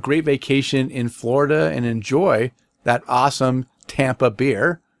 Have a great vacation in Florida and enjoy that awesome Tampa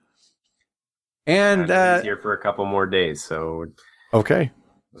beer. And he's here for a couple more days, so okay,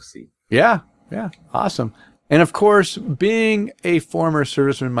 we'll see. Yeah, awesome. And of course, being a former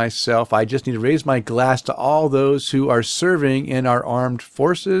serviceman myself, I just need to raise my glass to all those who are serving in our armed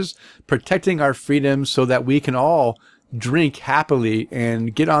forces, protecting our freedoms so that we can all drink happily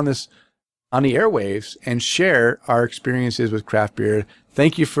and get on the airwaves and share our experiences with craft beer.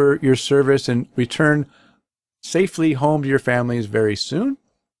 Thank you for your service, and return safely home to your families very soon.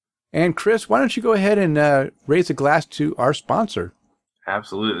 And Chris, why don't you go ahead and raise a glass to our sponsor?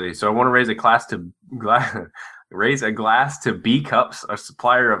 Absolutely. So I want to raise a glass to B Cups, a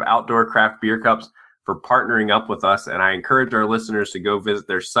supplier of outdoor craft beer cups, for partnering up with us. And I encourage our listeners to go visit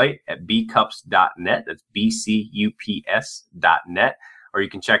their site at bcups.net. That's bcups.net. Or you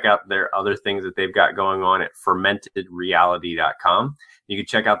can check out their other things that they've got going on at fermentedreality.com. You can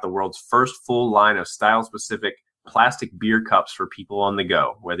check out the world's first full line of style-specific plastic beer cups for people on the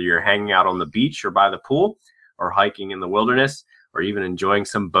go, whether you're hanging out on the beach or by the pool, or hiking in the wilderness, or even enjoying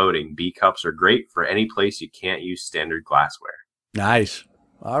some boating. B Cups are great for any place you can't use standard glassware. Nice.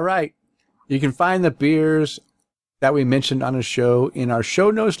 All right. You can find the beers that we mentioned on the show in our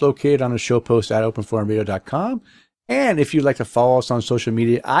show notes located on the show post at openforumradio.com. And if you'd like to follow us on social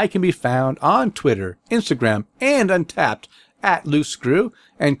media, I can be found on Twitter, Instagram, and Untappd at Loose Screw.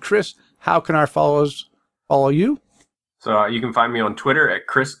 And Chris, how can our followers follow you? So you can find me on Twitter at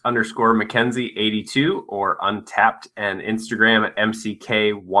Chris_McKenzie82, or Untappd and Instagram at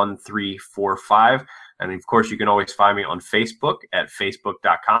MCK1345. And of course, you can always find me on Facebook at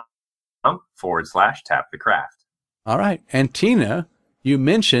facebook.com/tapthecraft. All right. And Tina, you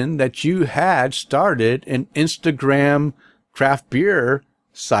mentioned that you had started an Instagram craft beer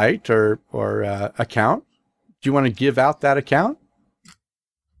site or account. Do you want to give out that account?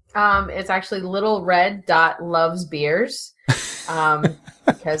 It's actually littlered.lovesbeers,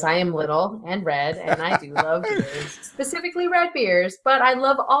 because I am little and red, and I do love beers, specifically red beers, but I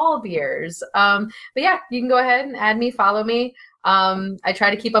love all beers. But yeah, you can go ahead and add me, follow me. I try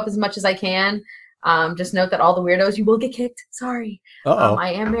to keep up as much as I can. Just note that all the weirdos, you will get kicked. Sorry.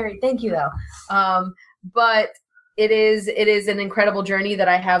 I am married. Thank you, though. But it is an incredible journey that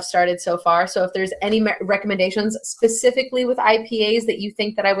I have started so far. So if there's any recommendations specifically with IPAs that you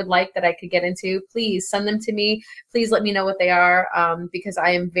think that I would like that I could get into, please send them to me. Please let me know what they are, because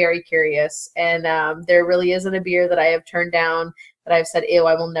I am very curious. And there really isn't a beer that I have turned down that I've said, ew,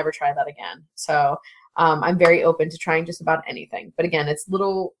 I will never try that again. So I'm very open to trying just about anything. But again, it's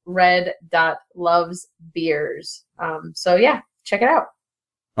littlered.lovesbeers. So yeah, check it out.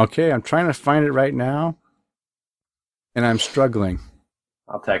 Okay, I'm trying to find it right now, and I'm struggling.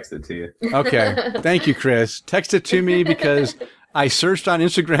 I'll text it to you. Okay, thank you, Chris. Text it to me because I searched on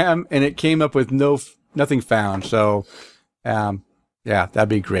Instagram and it came up with nothing found. So, yeah, that'd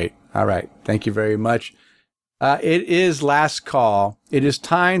be great. All right, thank you very much. It is last call. It is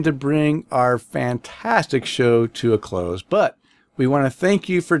time to bring our fantastic show to a close, but we want to thank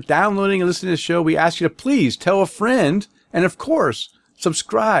you for downloading and listening to the show. We ask you to please tell a friend, and of course,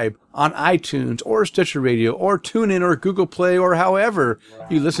 subscribe on iTunes or Stitcher Radio or TuneIn or Google Play or however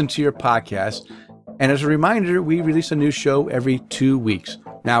you listen to your podcast. And as a reminder, we release a new show every 2 weeks.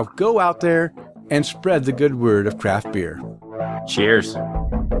 Now go out there and spread the good word of craft beer. Cheers.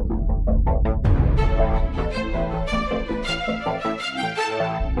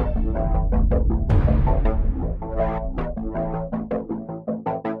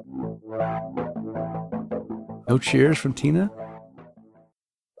 No cheers from Tina?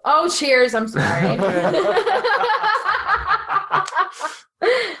 Oh, cheers. I'm sorry.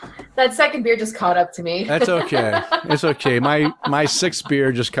 That second beer just caught up to me. That's okay. It's okay. My sixth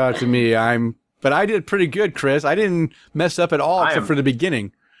beer just caught up to me. But I did pretty good, Chris. I didn't mess up at all except for the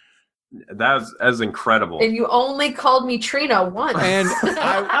beginning. That was incredible. And you only called me Trina once. And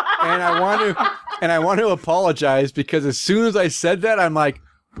I want to apologize because as soon as I said that, I'm like,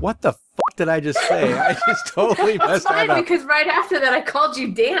 what the fuck did I just say? I just totally messed that up. Because right after that, I called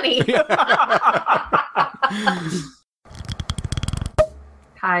you Danny.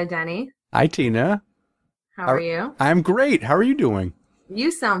 Hi, Denny. Hi, Tina. How are you? I'm great. How are you doing?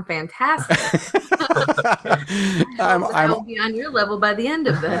 You sound fantastic. I'll be on your level by the end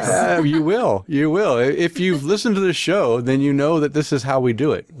of this. You will. You will. If you've listened to the show, then you know that this is how we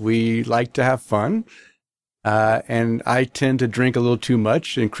do it. We like to have fun. And I tend to drink a little too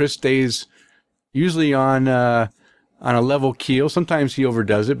much, and Chris stays usually on a level keel. Sometimes he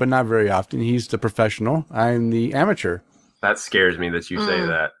overdoes it, but not very often. He's the professional. I'm the amateur. That scares me that you say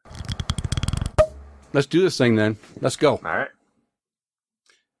that. Let's do this thing then. Let's go. All right.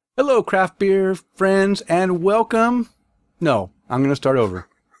 Hello, craft beer friends, and welcome. No, I'm going to start over.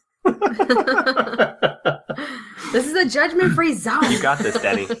 This is a judgment-free zone. You got this,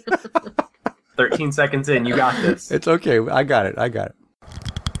 Denny. 13 seconds in, you got this. It's okay. I got it.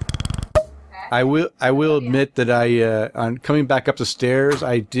 I will admit that on coming back up the stairs,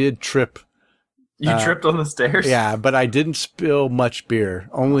 I did trip. You tripped on the stairs? Yeah, but I didn't spill much beer.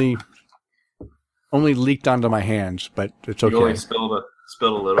 Only leaked onto my hands, but it's okay. You only spilled a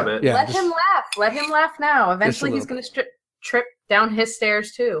little bit? Yeah, Let him laugh. Let him laugh now. Eventually he's going to trip down his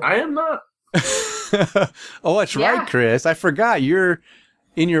stairs too. I am not. Oh, that's right, Chris. I forgot. You're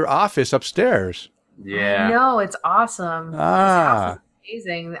in your office upstairs. Yeah. No, it's awesome. Ah. It's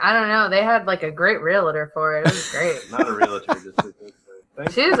amazing. I don't know. They had like a great realtor for it. It was great. Not a realtor.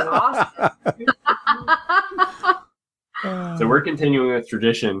 She's awesome. So we're continuing with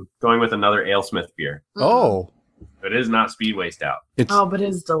tradition, going with another AleSmith beer. Oh. It is not Speedway Stout. But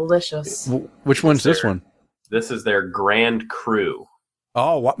it's delicious. Which one's this one? This is their Grand Cru.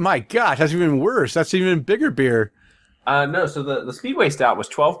 Oh, my gosh. That's even worse. That's even bigger beer. No, so the Speedway Stout was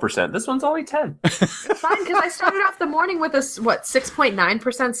 12%. This one's only 10. It's fine, because I started off the morning with a,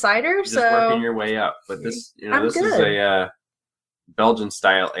 6.9% cider? Just working your way up. But this, this is a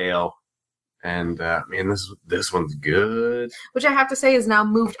Belgian-style ale. And, man, this one's good. Which I have to say is now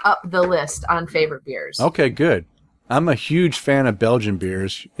moved up the list on favorite beers. Okay, good. I'm a huge fan of Belgian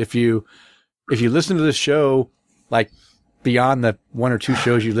beers. If you listen to the show, like beyond the one or two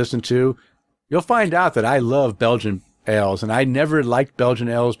shows you listen to, you'll find out that I love Belgian ales, and I never liked Belgian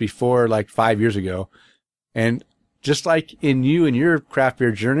ales before like 5 years ago. And just like in you and your craft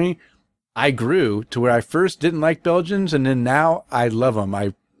beer journey, I grew to where I first didn't like Belgians, and then now I love them.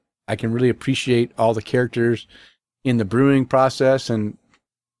 I can really appreciate all the characters in the brewing process, and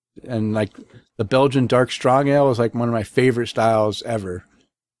like the Belgian dark strong ale is like one of my favorite styles ever.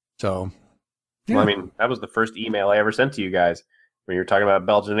 So, yeah. Well, I mean, that was the first email I ever sent to you guys when you were talking about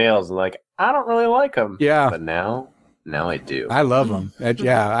Belgian ales, and like, I don't really like them. Yeah. But now I do. I love them.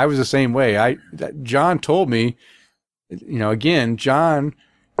 Yeah, I was the same way. John told me, again, John,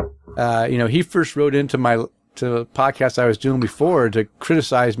 he first wrote into the podcast I was doing before to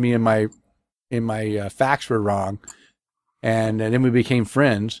criticize me and my facts were wrong, and then we became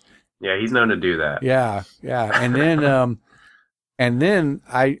friends. Yeah, he's known to do that. Yeah, and then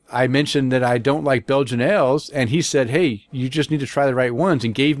I mentioned that I don't like Belgian ales, and he said, "Hey, you just need to try the right ones,"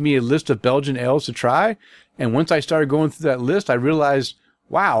 and gave me a list of Belgian ales to try. And once I started going through that list, I realized,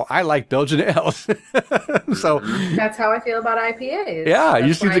 wow, I like Belgian ales. So that's how I feel about IPAs. Yeah, I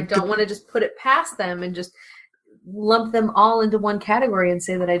don't want to just put it past them and just lump them all into one category and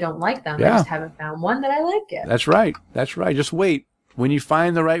say that I don't like them. Yeah. I just haven't found one that I like yet. That's right. Just wait. When you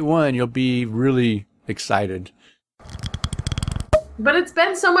find the right one, you'll be really excited. But it's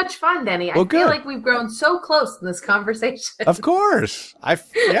been so much fun, Denny. I feel like we've grown so close in this conversation. Of course.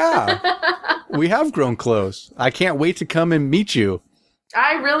 We have grown close. I can't wait to come and meet you.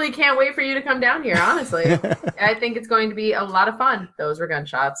 I really can't wait for you to come down here, honestly. I think it's going to be a lot of fun. Those were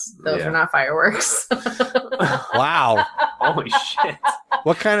gunshots. Those were not fireworks. Wow. Holy shit.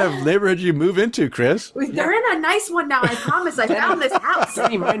 What kind of neighborhood did you move into, Chris? They're in a nice one now, I promise. I found this house.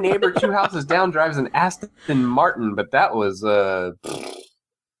 Hey, my neighbor 2 houses down drives an Aston Martin, but that was that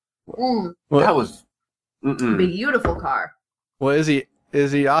was Beautiful car. Well, is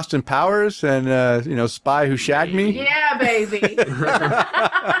he Austin Powers and Spy Who Shagged Me? Yeah, baby.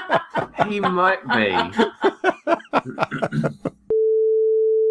 he might be.